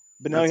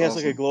 but now That's he has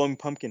like a awesome. glowing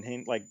pumpkin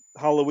hang, like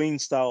Halloween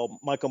style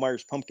Michael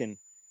Myers pumpkin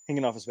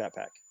hanging off his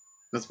backpack,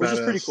 That's which badass. is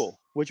pretty cool.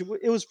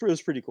 It was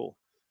pretty cool.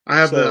 I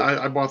have So-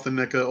 I bought the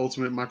NECA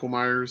Ultimate Michael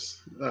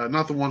Myers,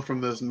 not the one from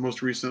the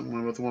most recent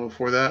one, but the one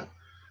before that.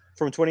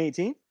 From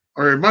 2018?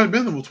 Or it might have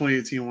been the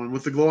 2018 one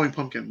with the glowing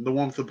pumpkin, the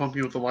one with the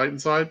pumpkin with the light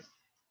inside.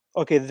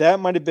 Okay,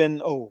 that might have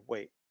been. Oh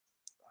wait.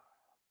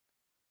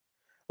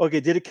 Okay,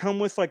 did it come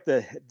with like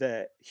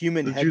the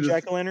human The head Judith-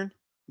 jack o' lantern?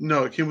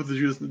 No, it came with the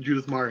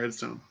Judith Meyer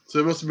headstone. So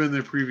it must have been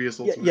their previous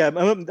Yeah, Ultimate.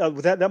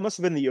 yeah. That must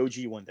have been the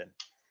OG one then,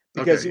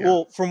 because Okay, yeah.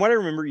 well, from what I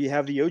remember, you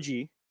have the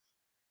OG.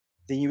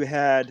 Then you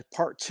had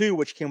part 2,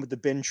 which came with the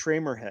Ben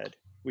Tramer head,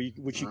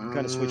 which you can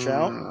kind of switch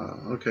out.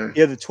 Okay.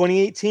 You have the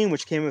 2018,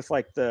 which came with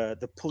like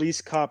the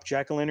police cop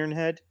jack o' lantern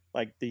head,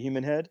 like the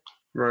human head,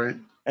 Right.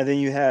 and then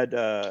you had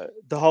the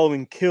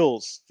Halloween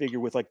Kills figure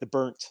with like the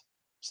burnt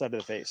side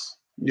of the face.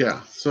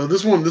 Yeah. So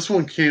this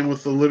one came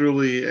with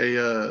literally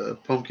a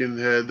pumpkin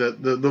head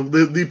that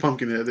the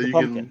pumpkin head that The you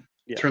pumpkin,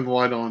 can turn the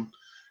light on,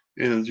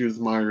 and it's Judith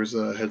Meyer's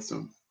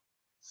headstone.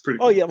 Pretty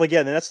cool. Oh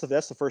yeah, then that's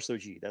the first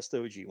OG. That's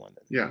the OG one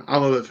then. Yeah, I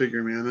love that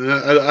figure, man. And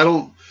I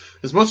don't,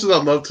 as much as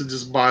I'd love to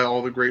just buy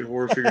all the great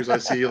horror figures I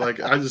see, like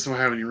I just don't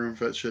have any room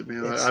for that shit,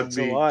 man. It's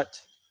a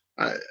lot.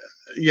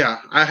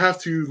 I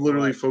have to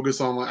literally focus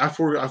on I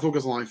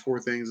focus on like 4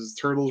 things: is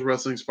Turtles,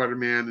 wrestling,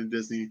 Spider-Man, and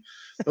Disney.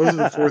 Those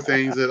are the 4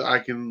 things that I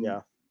can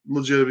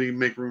legitimately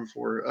make room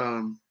for.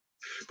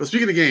 But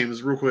speaking of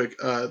games, real quick,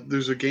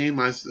 there's a game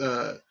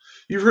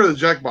you've heard of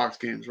the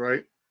Jackbox games,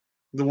 right?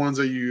 The ones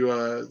that you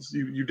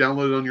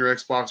downloaded on your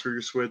Xbox or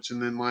your Switch, and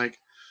then like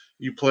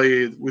you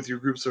play with your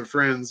groups of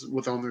friends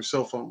on their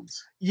cell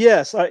phones.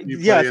 Yes, I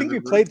think we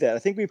played that. I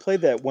think we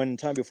played that one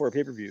time before a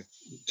pay-per-view.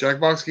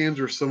 Jackbox games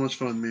are so much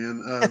fun,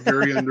 man.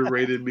 Very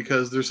underrated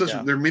because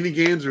their mini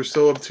games are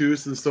so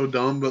obtuse and so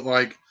dumb, but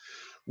like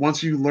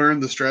once you learn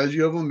the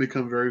strategy of them, they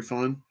become very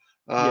fun.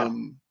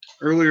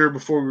 Earlier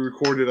before we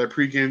recorded, I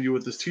pre-gamed you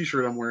with this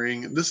T-shirt I'm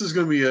wearing. This is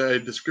going to be a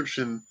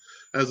description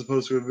as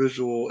opposed to a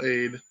visual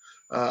aid.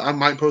 I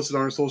might post it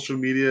on our social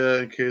media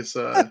in case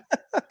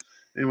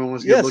anyone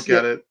wants to get a look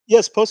at it.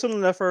 Yes, post it on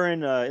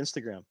FRN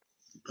Instagram.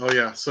 Oh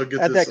yeah, so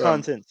add that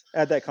content.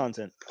 Add that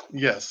content.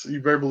 Yes,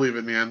 you better believe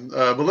it, man.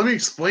 But let me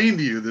explain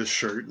to you this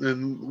shirt,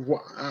 and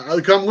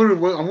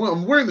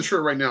I'm wearing the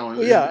shirt right now,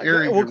 and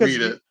Aaron can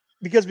read it.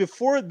 Because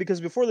before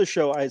the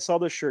show, I saw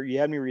this shirt. You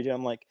had me read it.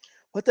 I'm like,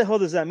 what the hell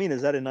does that mean?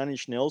 Is that a Nine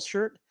Inch Nails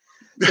shirt?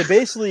 So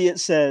basically, it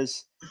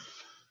says,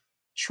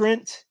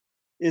 Trent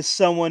is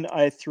someone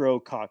I throw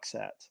cocks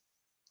at.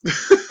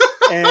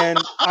 And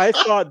I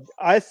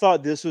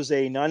thought this was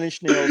a Nine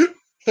Inch Nails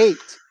hate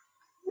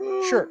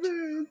shirt.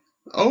 Man.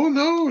 Oh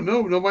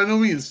no, by no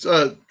means.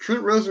 Trent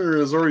Reznor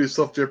is already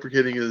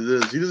self-deprecating as it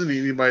is. He doesn't need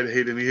anybody to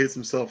hate him. He hates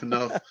himself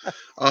enough.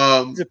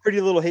 He's a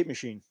pretty little hate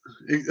machine.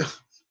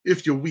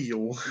 If you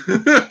will.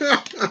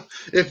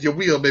 If you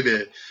will,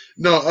 baby.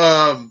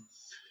 No,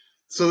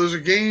 so there's a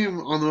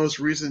game on the most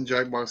recent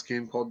Jackbox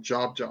game called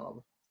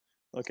Job.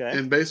 Okay.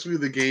 And basically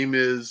the game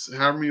is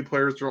however many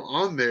players are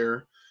on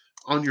there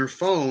on your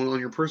phone, on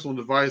your personal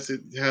device.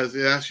 It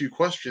asks you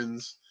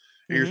questions,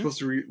 and you're supposed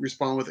to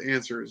respond with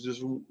answers.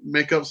 Just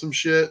make up some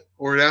shit,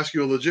 or it asks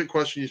you a legit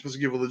question you're supposed to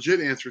give a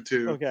legit answer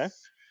to. Okay.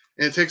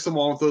 And it takes them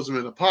all and throws them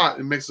in a pot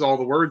and mixes all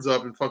the words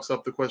up and fucks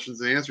up the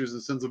questions and answers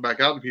and sends them back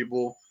out to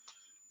people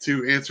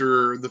to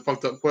answer the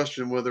fucked up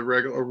question with a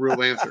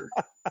real answer.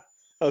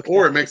 Okay.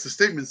 Or it makes a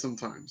statement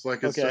sometimes.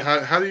 Like, it's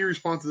how do you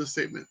respond to this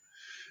statement?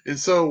 And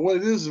so what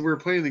it is we're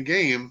playing the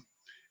game,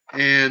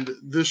 and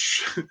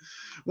this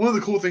one of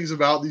the cool things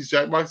about these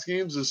Jackbox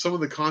games is some of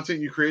the content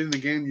you create in the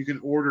game, you can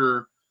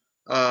order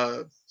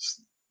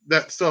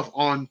that stuff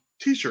on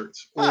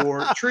T-shirts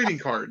or trading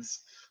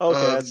cards.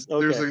 Okay,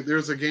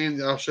 There's a game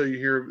that I'll show you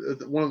here.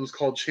 One of them is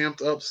called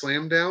Champed Up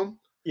Slam Down.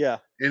 Yeah.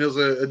 And it was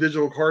a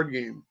digital card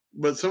game.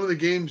 But some of the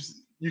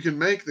games, you can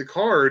make the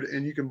card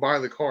and you can buy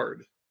the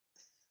card.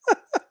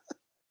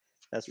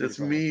 That's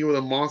me with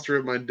a monster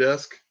at my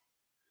desk.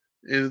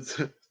 And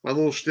my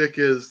little shtick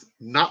is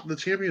not the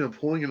champion of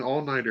pulling an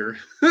all-nighter.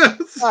 So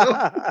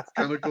it's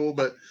kind of cool.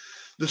 But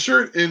the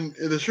shirt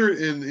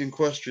in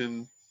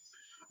question,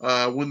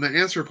 when the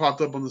answer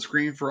popped up on the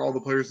screen for all the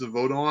players to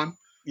vote on,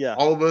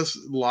 all of us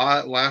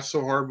laughed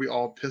so hard we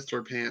all pissed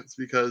our pants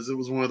because it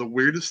was one of the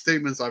weirdest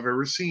statements I've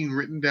ever seen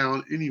written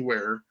down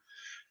anywhere.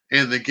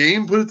 And the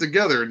game put it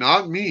together,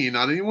 not me,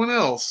 not anyone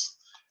else.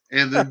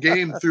 And the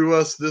game threw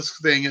us this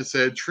thing. It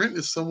said, Trent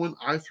is someone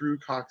I threw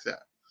cocks at.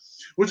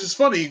 Which is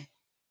funny.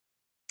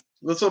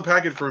 Let's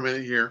unpack it for a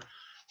minute here.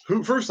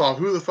 First off,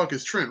 who the fuck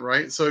is Trent,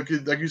 right? So it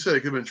could, like you said,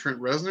 it could have been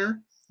Trent Reznor.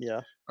 Yeah.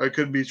 Or it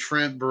could be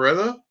Trent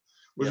Beretta.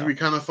 which Yeah. would be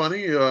kind of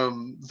funny.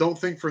 Don't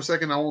think for a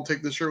second I won't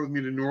take this shirt with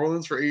me to New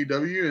Orleans for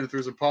AEW, and if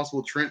there's a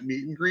possible Trent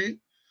meet and greet,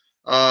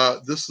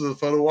 this is a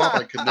photo op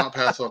I could not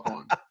pass up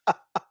on.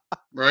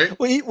 Right?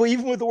 Well,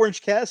 even with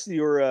Orange Cassidy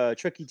or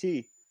Chucky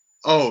T.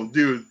 Oh,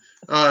 dude.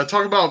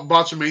 Talk about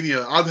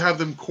botchamania. I'd have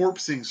them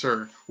corpsing,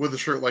 sir, with a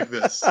shirt like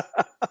this.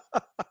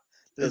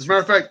 As a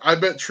matter of fact, I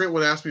bet Trent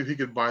would ask me if he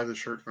could buy the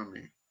shirt from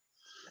me.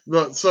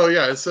 But so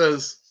yeah, it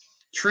says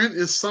Trent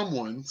is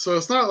someone. So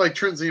it's not like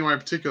Trent's anyone in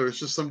particular. It's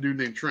just some dude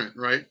named Trent,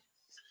 right?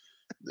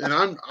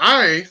 And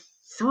I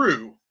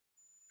threw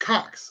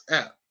cocks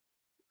at.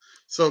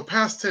 So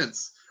past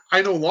tense.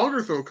 I no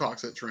longer throw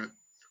cocks at Trent.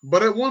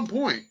 But at one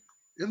point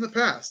in the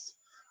past,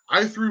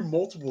 I threw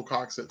multiple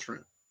cocks at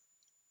Trent.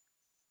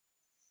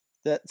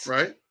 That's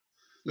right.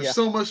 There's yeah.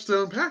 so much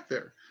to unpack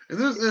there. And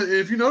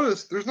if you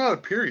notice, there's not a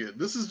period.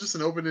 This is just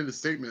an open-ended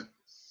statement.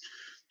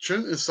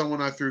 Trent is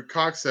someone I threw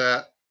cocks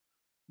at, ...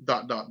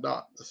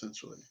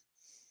 essentially.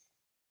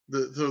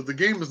 The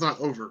game is not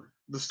over.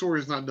 The story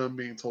is not done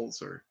being told,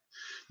 sir.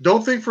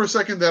 Don't think for a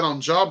second that on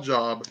Job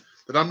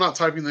that I'm not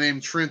typing the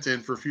name Trent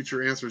in for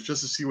future answers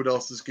just to see what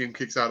else this game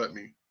kicks out at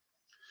me.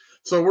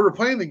 So we were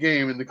playing the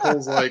game, and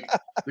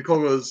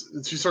Nicole goes,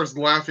 and she starts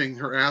laughing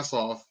her ass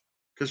off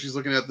because she's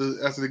looking at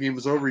after the game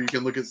is over, you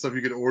can look at stuff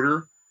you could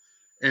order.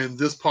 And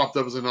this popped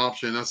up as an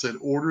option. I said,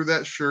 order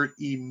that shirt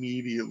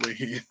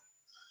immediately.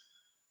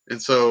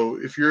 And so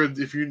if you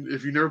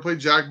never played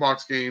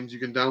Jackbox games, you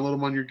can download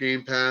them on your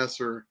Game Pass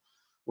or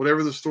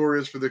whatever the store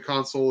is for the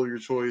console of your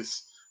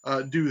choice.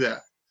 Do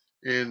that.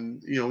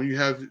 And when you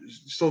have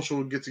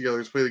social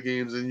get-togethers, play the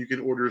games, and you can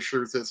order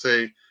shirts that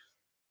say,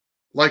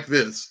 like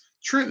this,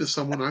 Trent is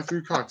someone I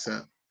threw cocks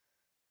at.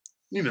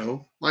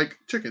 Like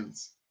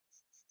chickens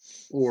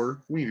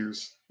or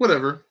wieners,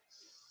 whatever.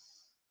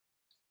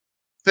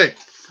 Hey,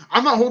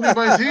 I'm not holding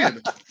by his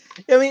hand.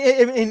 I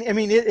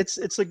mean,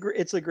 it's a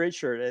great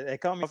shirt. It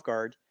caught me off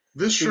guard.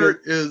 This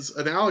shirt is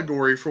an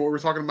allegory for what we're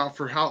talking about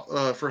for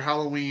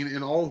Halloween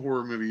in all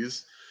horror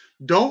movies.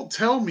 Don't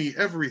tell me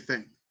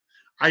everything.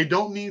 I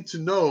don't need to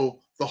know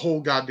the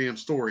whole goddamn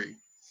story.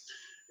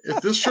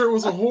 If this shirt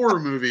was a horror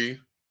movie,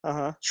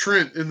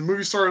 Trent, and the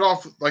movie started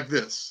off like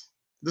this.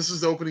 This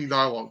is the opening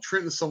dialogue.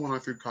 Trent is someone I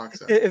threw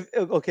cocks at.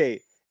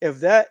 If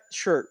that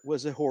shirt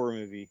was a horror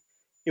movie,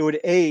 it would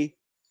A,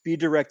 be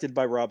directed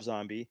by Rob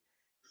Zombie,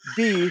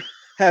 B,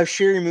 have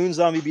Sherry Moon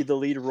Zombie be the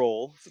lead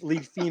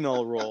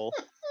female role,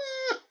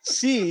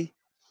 C,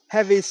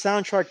 have a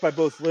soundtrack by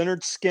both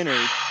Leonard Skinner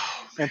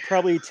and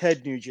probably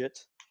Ted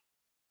Nugent,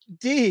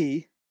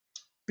 D,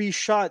 be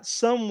shot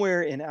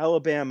somewhere in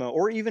Alabama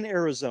or even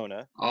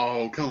Arizona.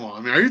 Oh, come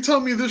on, man. Are you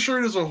telling me this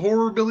shirt is a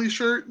horror-billy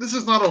shirt? This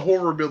is not a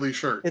horror-billy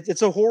shirt.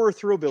 It's a horror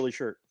thrill-billy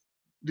shirt.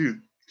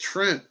 Dude,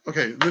 Trent.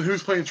 Okay, then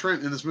who's playing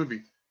Trent in this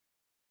movie?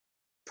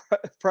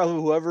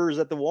 Probably whoever is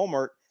at the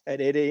Walmart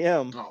at 8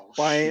 a.m.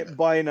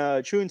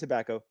 buying chewing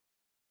tobacco.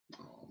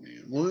 Oh,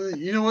 man. Well,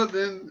 you know what,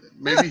 then?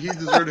 Maybe he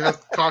deserved to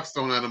have cocks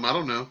thrown at him. I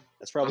don't know.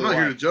 That's probably I'm not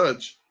why. here to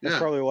judge. That's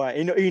probably why.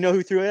 You know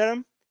who threw it at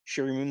him?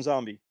 Sherry Moon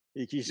Zombie.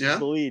 She's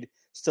the lead,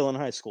 still in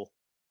high school.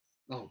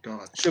 Oh,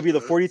 God. She'll be the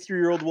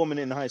 43-year-old woman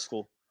in high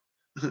school.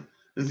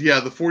 Yeah,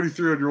 the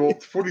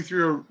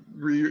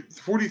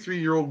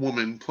 43-year-old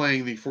woman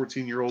playing the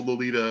 14-year-old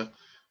Lolita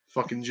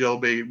fucking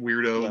jailbait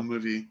weirdo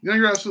movie. No,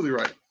 you're absolutely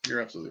right.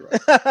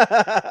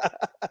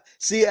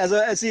 See, as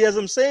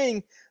I'm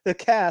saying the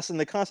cast and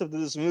the concept of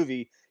this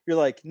movie, you're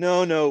like,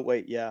 no,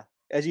 wait, yeah.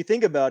 As you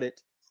think about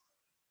it,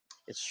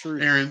 it's true.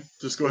 Aaron,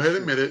 just go ahead and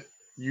admit it.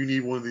 You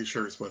need one of these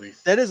shirts, buddy.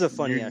 That is a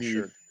funny ass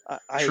shirt.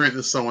 Trent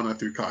is someone I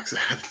threw cocks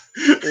at.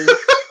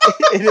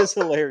 It is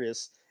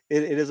hilarious.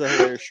 It is a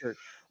hilarious shirt.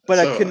 But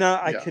I could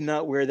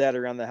not wear that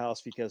around the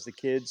house because the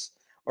kids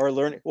are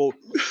learning. Well,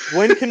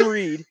 Gwen can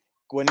read.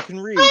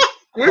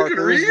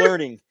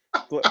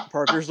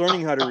 Parker's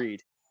learning how to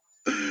read.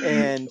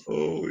 And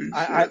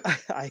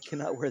I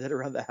cannot wear that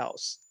around the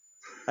house.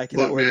 I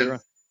cannot wear that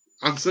around.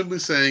 I'm simply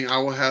saying I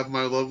will have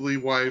my lovely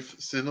wife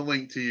send a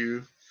link to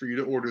you for you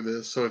to order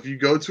this. So if you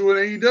go to an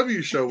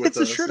AEW show with us,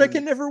 it's a shirt I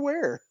can never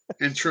wear.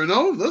 And Trent,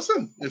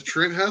 listen, if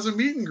Trent has a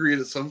meet and greet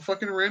at some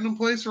fucking random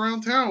place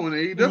around town when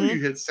AEW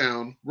hits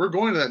town, we're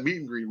going to that meet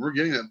and greet. We're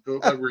getting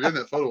that. We're getting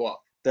that photo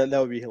op. That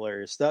would be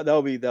hilarious. That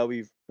would be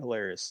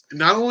hilarious.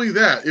 Not only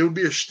that, it would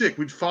be a shtick.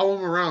 We'd follow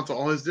him around to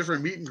all his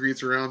different meet and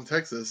greets around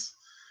Texas,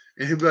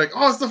 and he'd be like,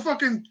 "Oh, it's the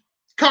fucking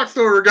cock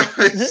thrower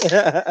guys."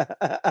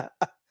 That'd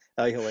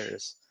be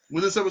hilarious.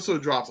 When this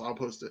episode drops, I'll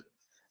post it.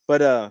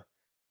 But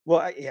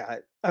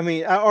I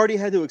mean, I already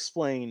had to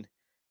explain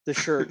the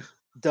shirt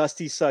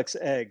 "Dusty Sucks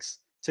Eggs"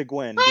 to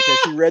Gwen because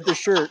she read the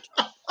shirt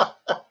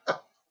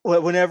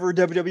whenever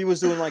WWE was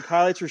doing like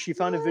highlights, or she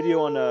found a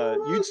video on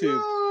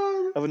YouTube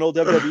of an old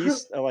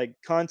WWE like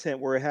content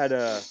where it had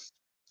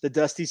the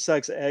Dusty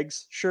Sucks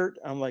Eggs shirt.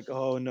 I'm like,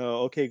 oh no,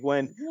 okay,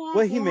 Gwen.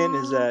 What he meant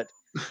is that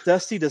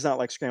Dusty does not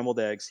like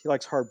scrambled eggs. He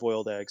likes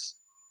hard-boiled eggs.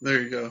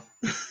 There you go.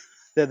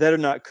 that are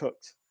not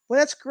cooked. Well,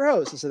 that's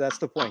gross. And so that's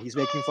the point. He's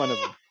making fun of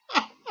him.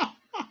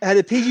 I had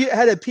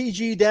a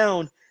PG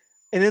down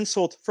an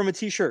insult from a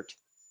T-shirt.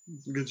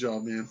 Good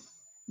job, man.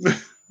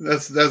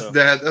 That's So-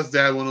 dad. That's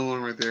dad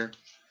 101 right there.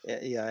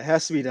 Yeah, it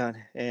has to be done,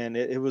 and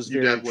it was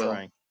You very did well.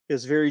 trying. It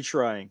was very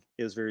trying.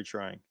 It was very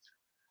trying.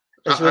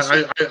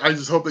 Especially- I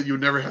just hope that you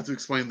never have to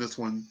explain this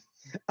one.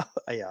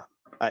 Yeah,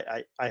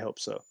 I hope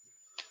so.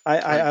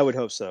 I would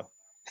hope so.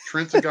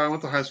 Trent's a guy I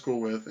went to high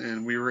school with,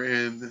 and we were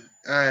in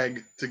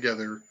ag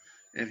together,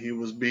 and he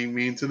was being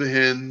mean to the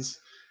hens,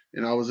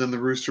 and I was in the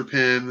rooster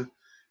pen,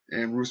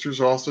 and roosters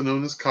are also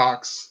known as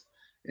cocks,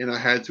 and I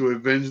had to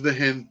avenge the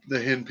hen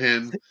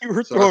pen. You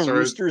were So I throwing started-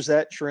 roosters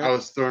at Trent. I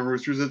was throwing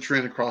roosters at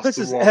Trent across This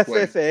the is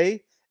walkway.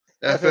 FFA.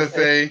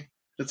 FFA.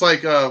 It's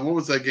like what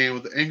was that game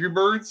with the Angry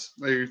Birds?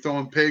 Where you're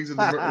throwing pigs and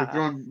you're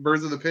throwing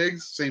birds at the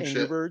pigs. Same Angry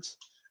shit. Birds.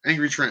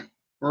 Angry Trent,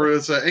 or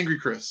it's Angry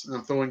Chris, and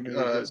I'm throwing Angry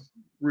Chris.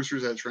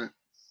 roosters at Trent.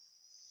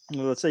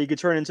 Well, let's say you could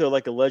turn into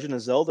like a Legend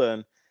of Zelda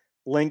and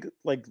Link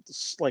like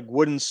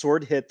wooden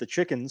sword hit the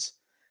chickens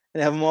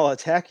and have them all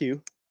attack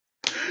you.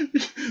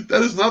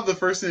 That is not the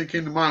first thing that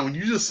came to mind. When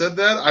you just said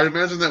that, I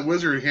imagine that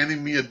wizard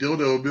handing me a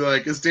dildo and be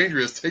like, "It's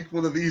dangerous. Take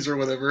one of these or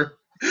whatever."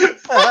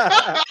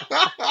 God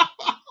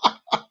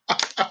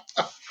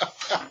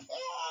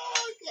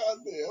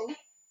damn.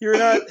 You're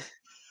not.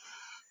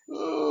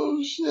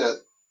 Oh shit.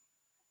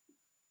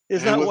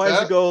 It's And not with wise to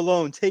that- go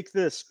alone. Take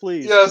this,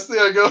 please. Yes,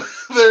 there I go.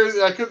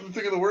 There, I couldn't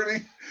think of the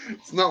wording.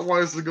 It's not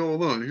wise to go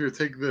alone. Here,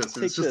 take this.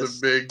 And it's Take just this.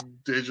 a big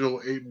digital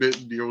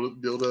 8-bit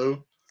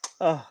dildo.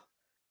 Oh,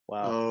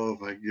 wow. Oh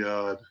my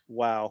god.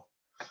 Wow.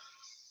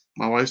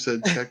 My wife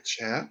said, "Check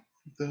chat."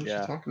 What the hell is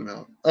Yeah. she talking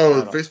about?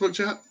 Oh, I don't- Facebook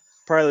chat.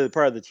 Probably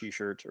the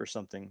T-shirt or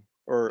something,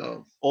 or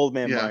Oh. Old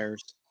Man yeah.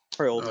 Myers.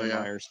 Probably Old Oh, Man yeah.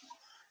 Myers.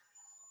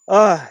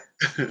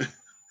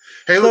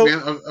 Hey, look, So-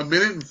 man! A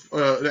minute,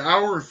 an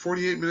hour and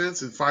 48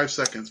 minutes and 5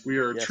 seconds. We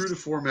are Yes. true to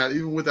format,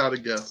 even without a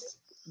guest.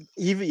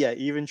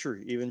 Even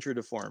true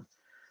to form.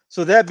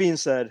 So that being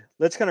said,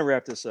 let's kind of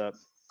wrap this up.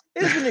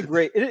 It has been a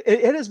great.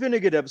 It has been a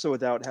good episode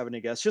without having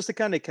a guest, just to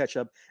kind of catch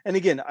up. And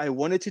again, I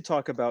wanted to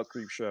talk about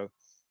Creepshow.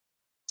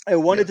 I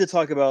wanted to Yes.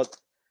 talk about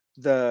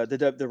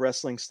the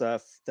wrestling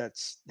stuff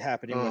that's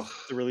happening with Oh,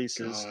 the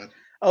releases. God.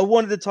 I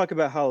wanted to talk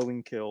about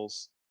Halloween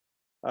Kills.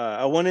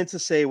 I wanted to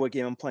say what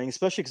game I'm playing,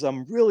 especially because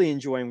I'm really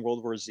enjoying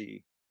World War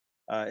Z.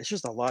 It's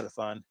just a lot of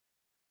fun.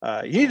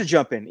 You need to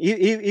jump in,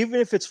 even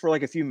if it's for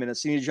like a few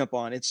minutes. You need to jump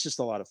on. It's just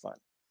a lot of fun.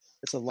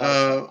 It's a lot.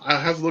 Of fun. I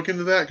have to look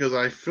into that because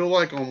I feel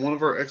like on one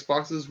of our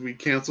Xboxes we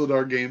canceled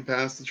our Game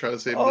Pass to try to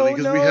save money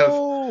because we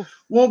have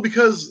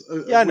because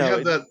Yeah, I we know.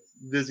 have that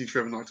Disney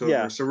trip in October,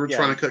 Yeah, so we're yeah.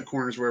 trying to cut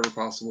corners wherever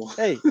possible.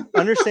 Hey,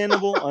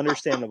 understandable.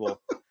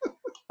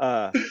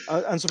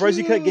 I'm surprised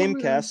you cut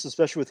Gamecast,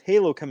 especially with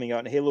Halo coming out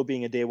and Halo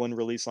being a day one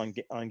release on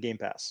Game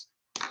Pass.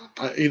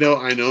 I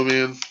know,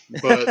 man,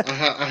 but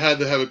I had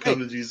to have a come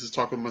to Jesus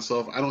talk with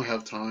myself. I don't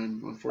have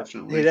time,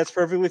 unfortunately. Hey, that's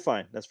perfectly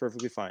fine.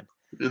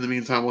 In the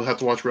meantime, we'll have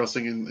to watch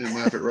wrestling and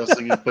laugh at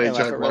wrestling and play And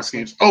laugh at Jackbox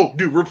wrestling. games. Oh,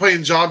 dude, we're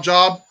playing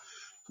Job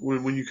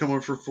when you come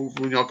over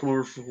when y'all come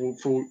over for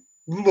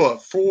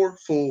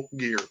full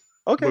gear.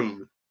 Okay,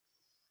 Boom.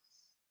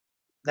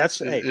 that's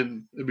And, hey.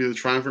 and it'd be the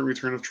triumphant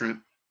return of Trent.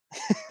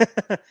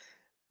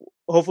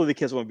 Hopefully the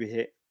kids won't be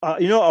hit.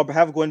 I'll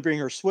have Gwen bring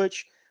her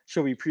Switch.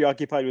 She'll be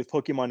preoccupied with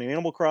Pokemon and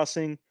Animal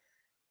Crossing.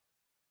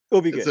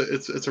 It'll be good.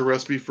 It's a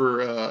recipe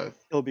for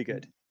It'll be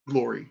good.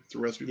 glory. It's a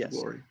recipe Yes.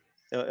 for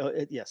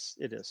glory. Yes,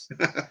 it is.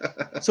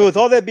 So with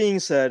all that being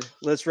said,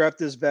 let's wrap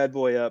this bad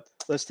boy up.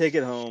 Let's take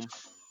it home,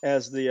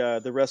 as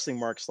the wrestling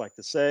marks like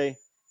to say.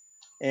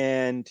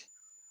 And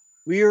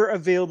we are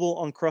available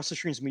on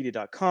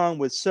crossthestreamsmedia.com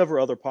with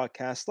several other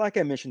podcasts, like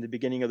I mentioned at the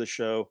beginning of the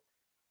show.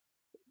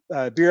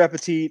 Beer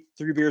Appetit,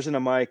 3 Beers and a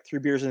Mic, 3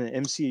 Beers and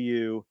an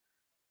MCU,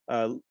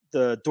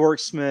 the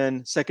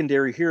Dorksmen,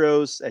 Secondary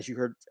Heroes, as you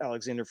heard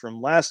Alexander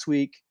from last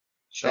week.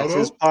 Shout That's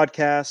his out.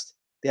 podcast.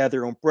 They have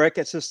their own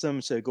bracket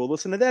system, so go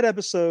listen to that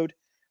episode,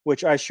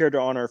 which I shared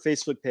on our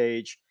Facebook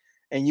page,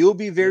 and you'll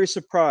be very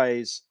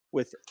surprised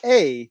with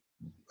A,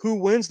 who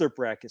wins their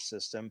bracket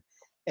system,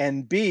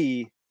 and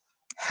B,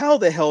 how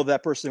the hell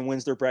that person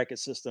wins their bracket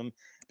system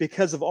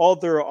because of all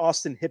their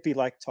Austin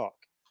hippie-like talk.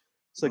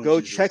 So Oh, go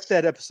Jesus. check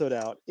that episode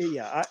out.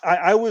 Yeah,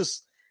 I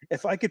was,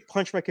 if I could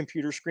punch my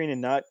computer screen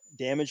and not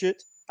damage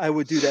it, I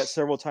would do that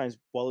several times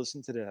while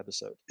listening to that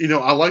episode.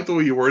 I like the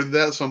way you worded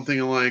that. So I'm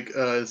thinking like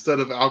instead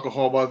of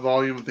alcohol by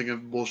volume, I'm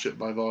thinking bullshit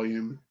by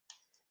volume.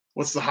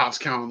 What's the hops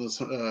count on this?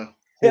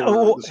 Yeah,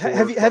 well, this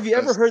have you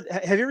ever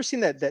have you ever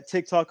seen that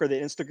TikTok or the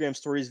Instagram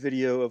stories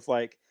video of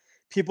like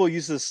people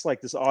use this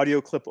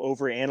audio clip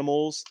over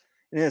animals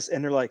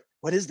and they're like,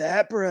 what is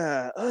that,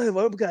 bruh?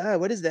 Oh God,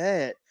 what is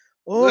that?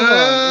 Oh,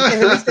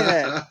 what is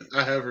that?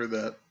 I have heard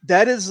that.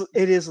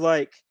 It is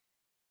like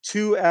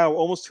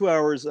almost 2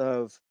 hours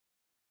of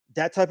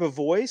that type of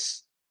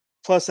voice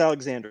plus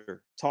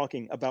Alexander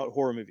talking about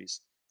horror movies.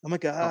 Oh my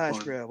gosh,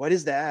 fun. bro, what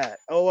is that?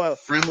 Oh,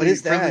 Friendly, what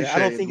is that? friendly shade. I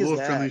don't think a it's little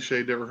that. friendly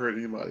shade never hurt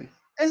anybody.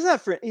 It's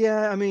not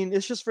yeah, I mean,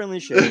 it's just friendly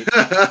shade.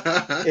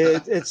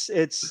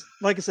 It's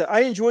like I said,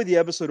 I enjoyed the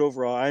episode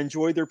overall. I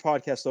enjoyed their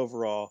podcast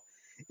overall.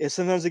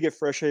 Sometimes I get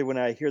frustrated when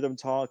I hear them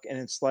talk, and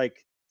it's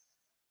like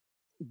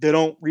they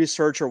don't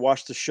research or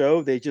watch the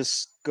show. They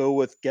just go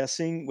with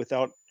guessing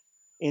without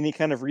any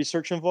kind of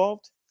research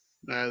involved.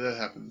 Nah, that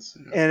happens.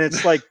 Yeah. And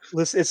it's like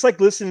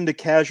listening to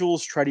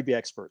casuals try to be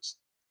experts,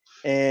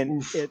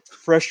 and Oof. it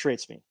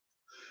frustrates me.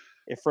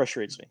 It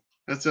frustrates me.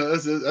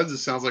 That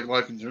just sounds like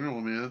life in general,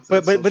 man.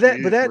 But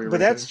That's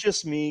that's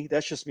just me.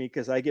 That's just me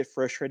because I get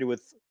frustrated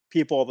with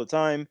people all the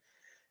time.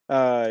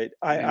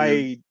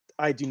 I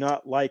do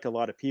not like a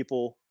lot of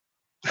people.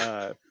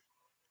 You're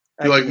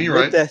I like can me,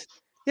 admit right? that.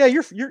 Yeah,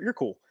 you're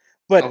cool,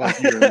 but I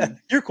like you, Aaron.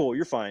 you're cool.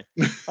 You're fine.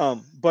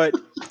 But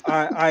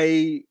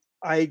I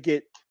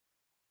get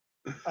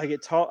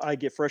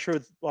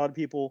frustrated with a lot of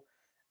people.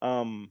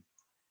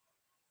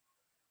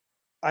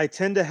 I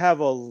tend to have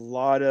a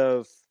lot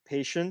of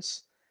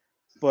patience,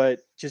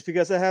 but just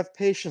because I have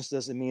patience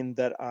doesn't mean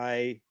that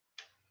I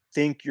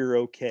think you're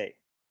okay.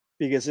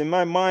 Because in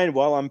my mind,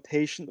 while I'm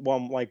patient, while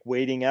I'm like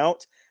waiting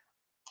out,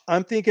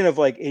 I'm thinking of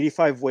like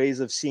 85 ways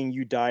of seeing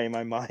you die in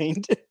my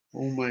mind.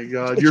 Oh my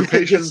God, your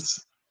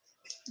patience.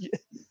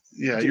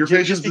 Your just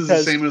patience is the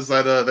because. same as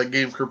that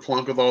game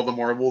Kerplunk with all the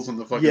marbles and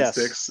the fucking Yes.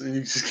 sticks, and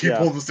you just keep Yeah.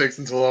 pulling the sticks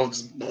until all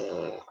just.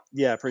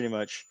 Yeah, pretty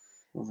much.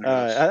 Oh my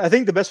gosh. I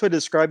think the best way to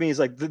describe me is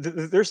like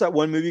there's that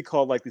one movie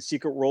called like The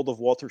Secret World of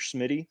Walter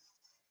Smitty,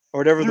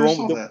 or whatever. I The never one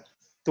saw with that.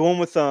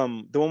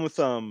 the one with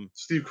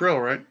Steve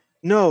Carell, right?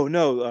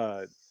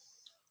 no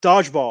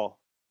Dodgeball,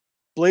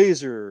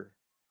 Blazer,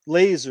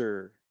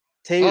 Laser,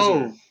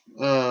 Taser.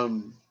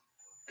 Oh,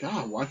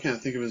 God, why can't I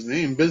think of his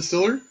name? Ben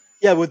Stiller.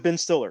 Yeah, with Ben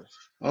Stiller.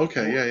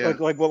 Okay, yeah.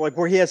 Like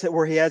where he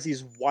has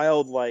these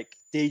wild like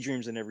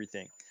daydreams and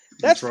everything.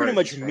 That's pretty right,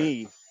 much that's right.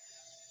 me.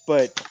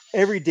 But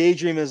every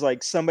daydream is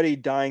like somebody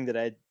dying that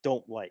I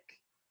don't like.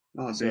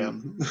 Oh, So-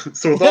 damn.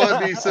 So with all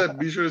that being said,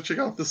 be sure to check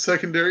out the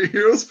Secondary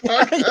Heroes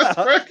podcast Yeah,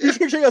 bracket. you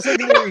can check out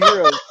Secondary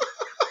Heroes.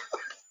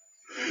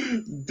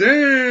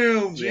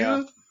 Damn, Gina.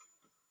 Yeah.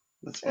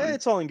 That's fine.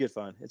 It's all in good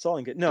fun. It's all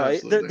in good. No,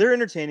 Absolutely. they're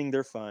entertaining.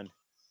 They're fun.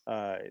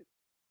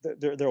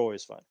 They're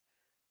always fun.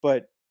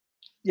 But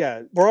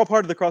yeah, we're all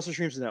part of the Cross the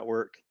Streams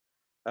network.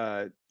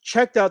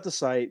 Checked out the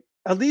site.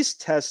 At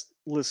least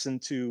listen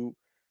to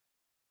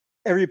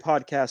every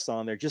podcast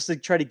on there, just to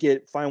try to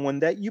find one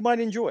that you might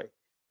enjoy.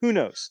 Who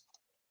knows?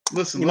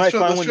 Listen, You let's might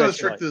try find to one that you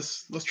strike like.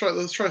 this. Let's try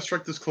to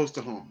strike this close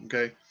to home.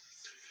 Okay.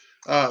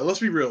 Let's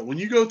be real. When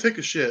you go take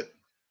a shit,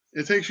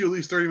 it takes you at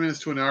least 30 minutes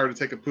to an hour to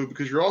take a poop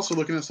because you're also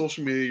looking at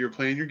social media. You're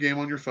playing your game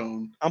on your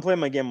phone. I'm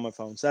playing my game on my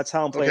phone, so that's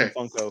how I'm playing Okay.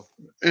 Funko.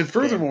 And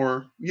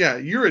furthermore,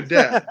 you're a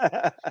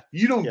dad.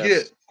 You don't Yes.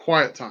 get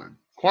quiet time.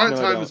 Quiet No,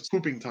 I time don't. is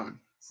pooping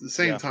time. It's the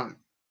same Yeah. time.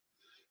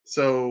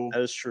 So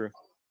That is true.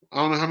 I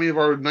don't know how many of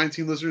our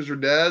 19 listeners are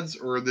dads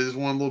or they just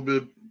want a little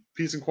bit of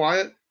peace and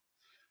quiet.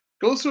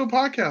 Go listen to a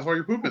podcast while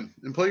you're pooping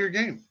and play your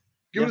game.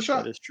 Give it a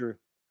shot. That is true.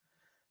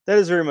 That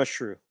is very much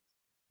true.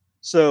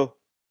 So,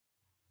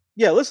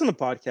 yeah, listen to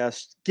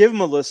podcasts. Give them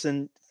a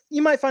listen.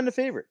 You might find a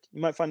favorite.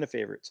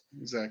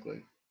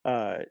 Exactly.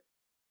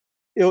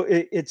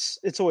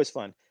 It's always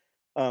fun.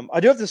 I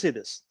do have to say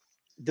this.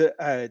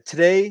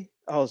 Today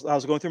I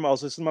was going through. I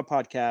was listening to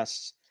my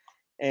podcasts,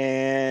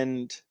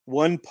 and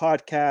one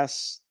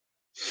podcast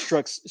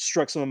struck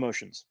some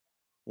emotions.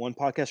 One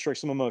podcast struck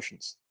some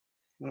emotions.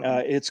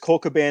 It's Cole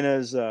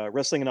Cabana's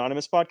Wrestling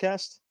Anonymous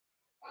podcast.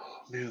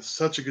 Oh, man, it's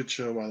such a good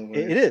show, by the way.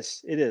 It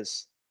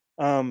is.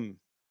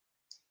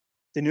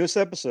 The newest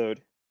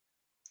episode,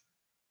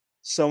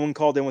 someone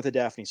called in with a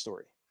Daphne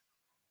story.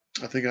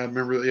 I think I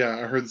remember. Yeah,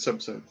 I heard this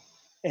episode.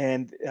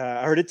 And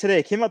I heard it today.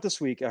 It came out this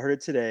week. I heard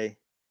it today.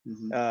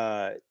 Mhm.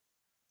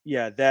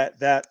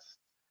 That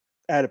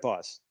I had to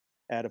pause.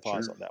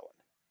 Sure. On that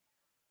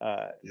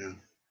one. Yeah.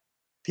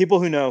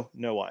 People who know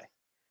why.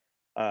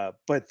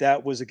 But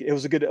it was a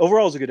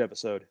good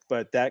episode.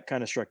 But that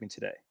kind of struck me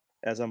today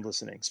as I'm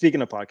listening.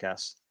 Speaking of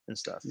podcasts and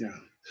stuff. Yeah.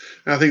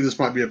 And I think this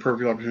might be a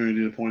perfect opportunity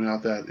to point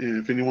out that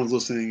if anyone's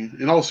listening,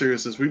 in all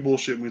seriousness, we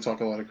bullshit and we talk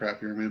a lot of crap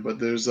here, man. But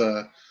there's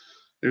an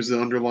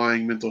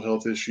underlying mental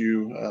health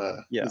issue.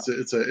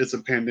 It's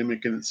a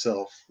pandemic in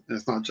itself, and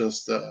it's not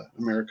just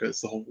America;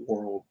 it's the whole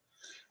world.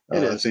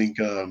 I think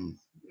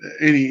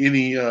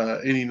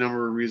any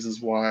number of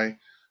reasons why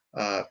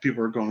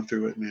people are going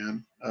through it,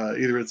 man.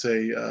 Either it's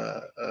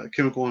a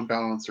chemical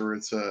imbalance, or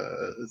it's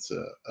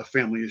a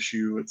family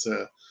issue. It's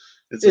a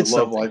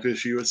love life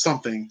issue. It's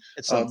something.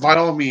 By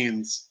all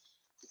means,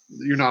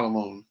 you're not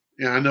alone.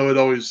 And I know it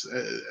always.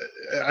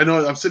 I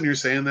know I'm sitting here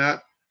saying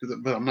that,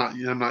 but I'm not.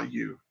 I'm not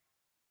you.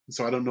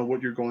 So I don't know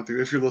what you're going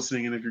through. If you're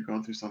listening and if you're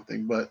going through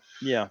something, but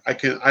yeah,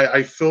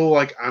 I feel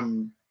like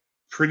I'm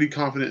pretty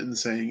confident in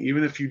saying,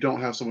 even if you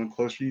don't have someone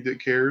close to you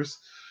that cares,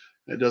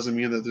 it doesn't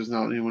mean that there's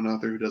not anyone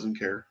out there who doesn't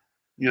care.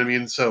 You know what I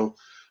mean? So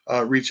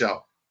reach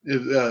out.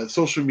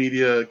 Social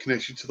media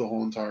connects you to the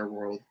whole entire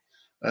world.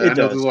 I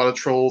know there's a lot of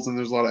trolls and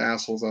there's a lot of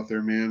assholes out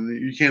there, man.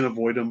 You can't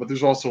avoid them, but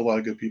there's also a lot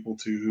of good people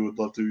too who would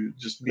love to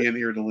just be an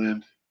ear to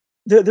lend.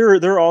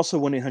 There are also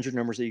 1-800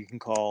 numbers that you can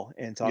call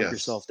and talk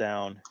yourself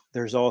down.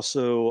 There's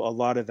also a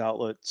lot of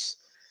outlets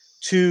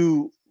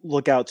to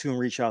look out to and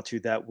reach out to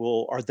that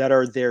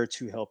are there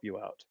to help you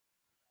out.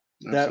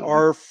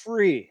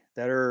 Absolutely.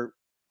 That are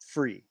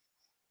free.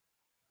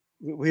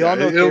 We all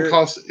know it don't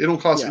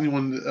cost yeah.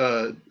 anyone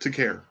to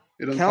care.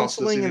 It don't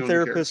counseling cost and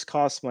therapists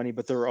cost money,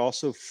 but there are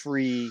also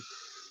free.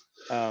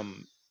 I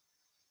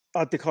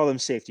like to call them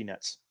safety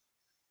nets.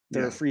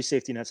 There are free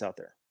safety nets out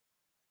there,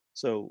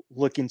 so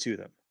look into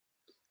them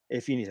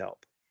if you need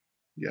help.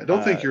 Yeah,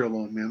 don't think you're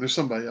alone, man. There's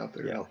somebody out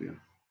there to help you.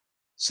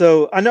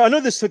 So I know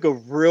this took a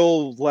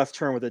real left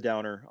turn with a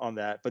downer on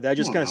that, but that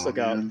just kind of stuck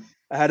out.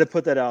 I had to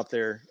put that out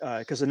there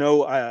because I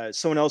know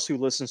someone else who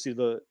listens to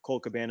the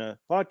Colt Cabana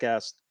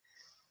podcast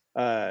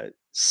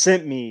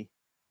sent me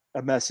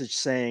a message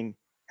saying,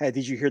 "Hey,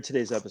 did you hear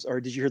today's episode? Or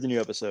did you hear the new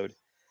episode?"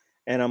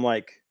 And I'm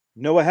like,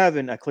 "No, I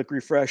haven't." I click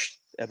refresh,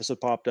 episode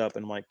popped up,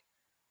 and I'm like,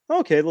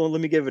 "Okay, well, let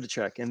me give it a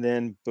check." And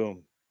then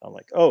boom, I'm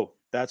like, "Oh,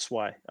 that's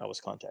why I was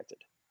contacted."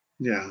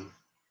 Yeah.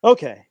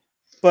 Okay.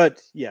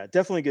 But yeah,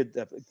 definitely good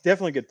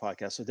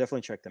podcast. So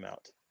definitely check them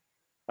out.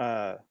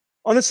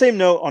 On the same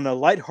note, on a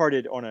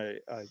lighthearted, on a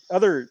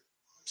other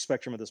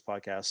spectrum of this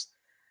podcast,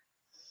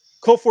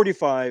 Colt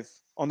 45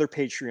 on their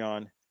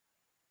Patreon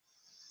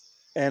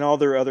and all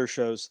their other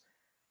shows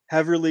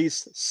have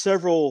released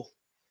several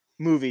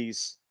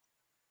movies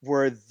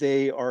where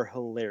they are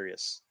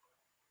hilarious.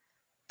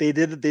 They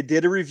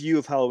did a review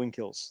of Halloween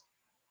Kills.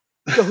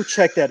 Go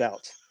check that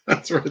out.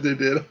 That's right, they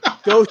did.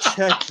 Go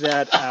check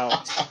that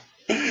out.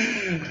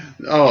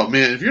 Oh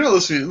man, if you're not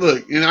listening,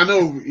 look, and I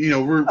know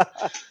we're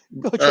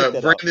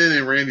Brandon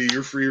and Randy,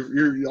 you're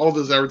free. All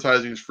this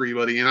advertising is free,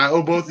 buddy. And I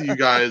owe both of you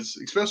guys,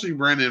 especially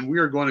Brandon, we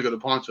are going to go to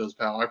Poncho's,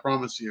 pal. I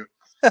promise you.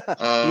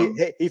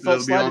 He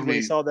felt slighted when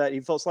he saw that. He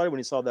felt slighted when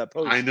he saw that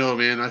post. I know,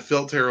 man. I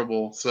felt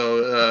terrible.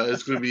 So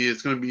it's gonna be.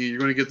 You're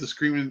gonna get the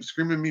screaming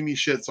Mimi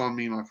shits on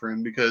me, my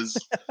friend, because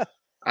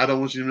I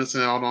don't want you to miss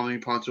out on any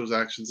Poncho's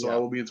action. So I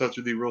will be in touch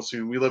with you real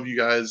soon. We love you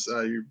guys.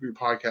 Your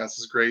podcast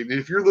is great. And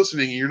if you're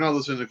listening and you're not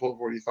listening to Colt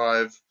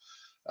 45,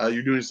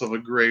 you're doing yourself a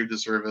grave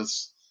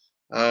disservice.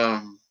 I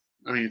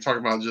mean, you're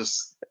talking about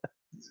just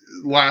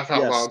laugh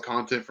out loud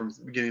content from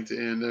beginning to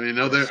end. I mean,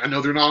 I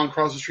know they're not on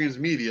Cross the Streams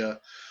Media,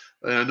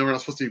 and I know we're not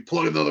supposed to be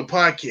plugging another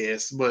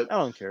podcast, but I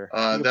don't care.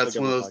 That's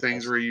one of those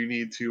things where you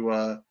need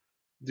to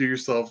do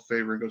yourself a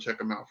favor and go check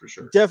them out for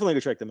sure. Definitely go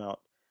check them out.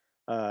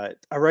 I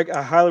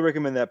highly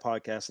recommend that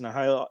podcast,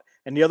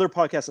 and the other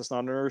podcast that's not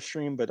on our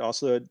stream, but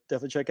also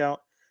definitely check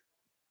out.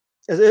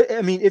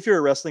 I mean, if you're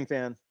a wrestling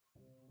fan,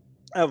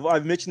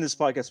 I've mentioned this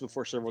podcast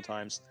before several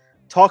times.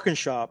 Talking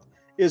Shop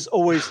is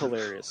always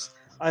hilarious.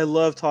 I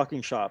love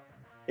Talking Shop.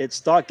 It's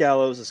Doc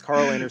Gallows, it's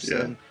Carl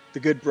Anderson, the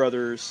Good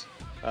Brothers.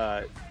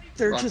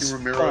 They're Rocky just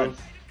Romero.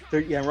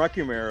 fun.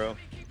 Rocky Romero.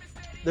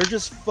 They're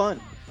just fun.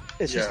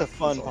 It's just a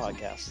fun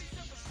podcast.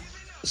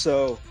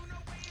 So,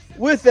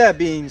 with that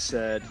being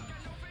said,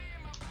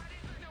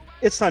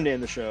 it's time to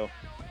end the show,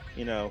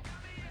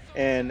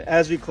 and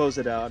as we close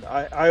it out,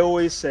 I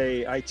always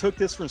say I took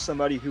this from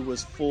somebody who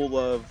was full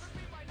of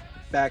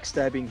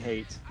backstabbing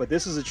hate, but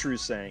this is a true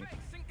saying: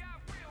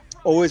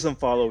 always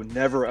unfollow,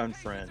 never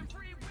unfriend.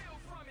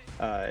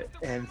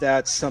 And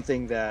that's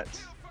something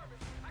that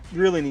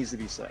really needs to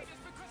be said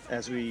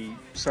as we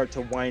start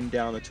to wind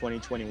down the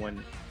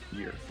 2021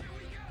 year.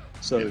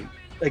 So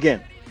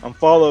again,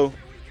 unfollow,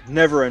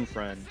 never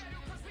unfriend.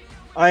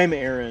 I am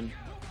Aaron.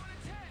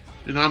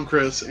 And I'm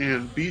Chris,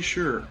 and be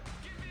sure,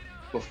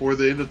 before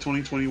the end of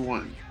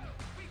 2021,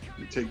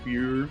 you take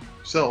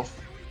yourself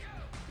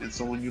and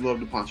someone you love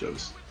to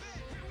Poncho's.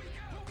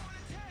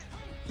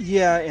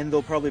 Yeah, and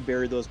they'll probably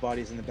bury those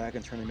bodies in the back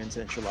and turn them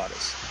into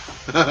enchiladas.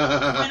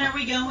 When are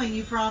we going?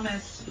 You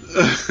promise.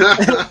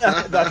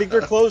 I think they're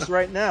closed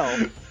right now.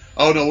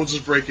 Oh no, we'll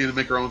just break in and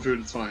make our own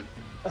food. It's fine.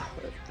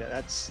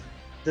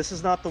 This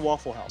is not the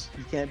Waffle House.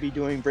 You can't be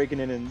breaking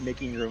in and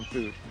making your own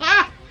food.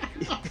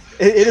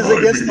 It is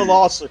against the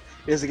law, sir.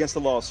 It is against the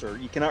law, sir.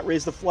 You cannot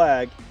raise the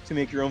flag to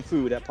make your own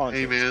food at Poncho's.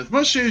 Hey man, as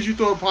much shit as you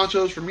throw at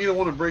Poncho's, for me to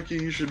want to break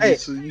you should be.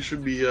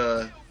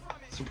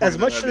 As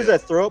much shit as I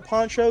throw at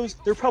Poncho's,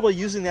 they're probably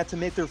using that to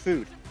make their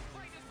food.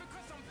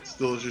 It's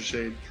delicious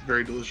shade.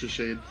 Very delicious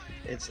shade.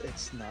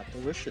 It's not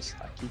delicious.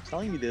 I keep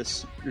telling you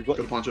this. You're Go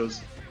to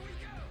Poncho's.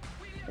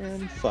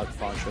 And fuck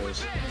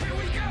Poncho's.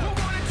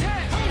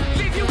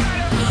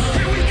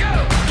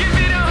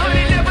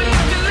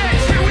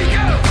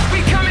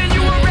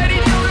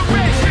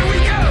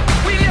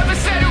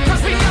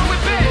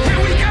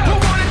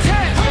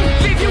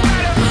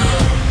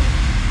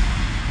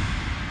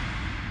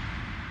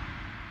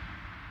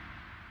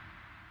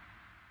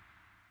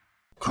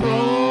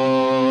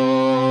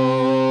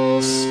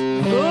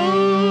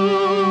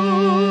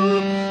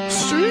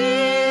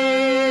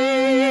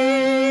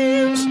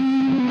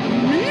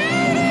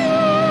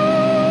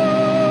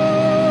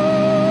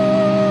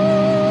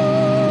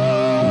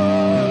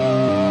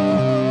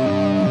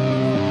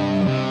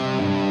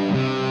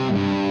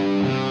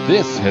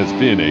 This has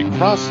been a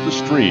Cross the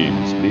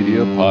Streams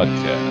Media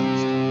Podcast.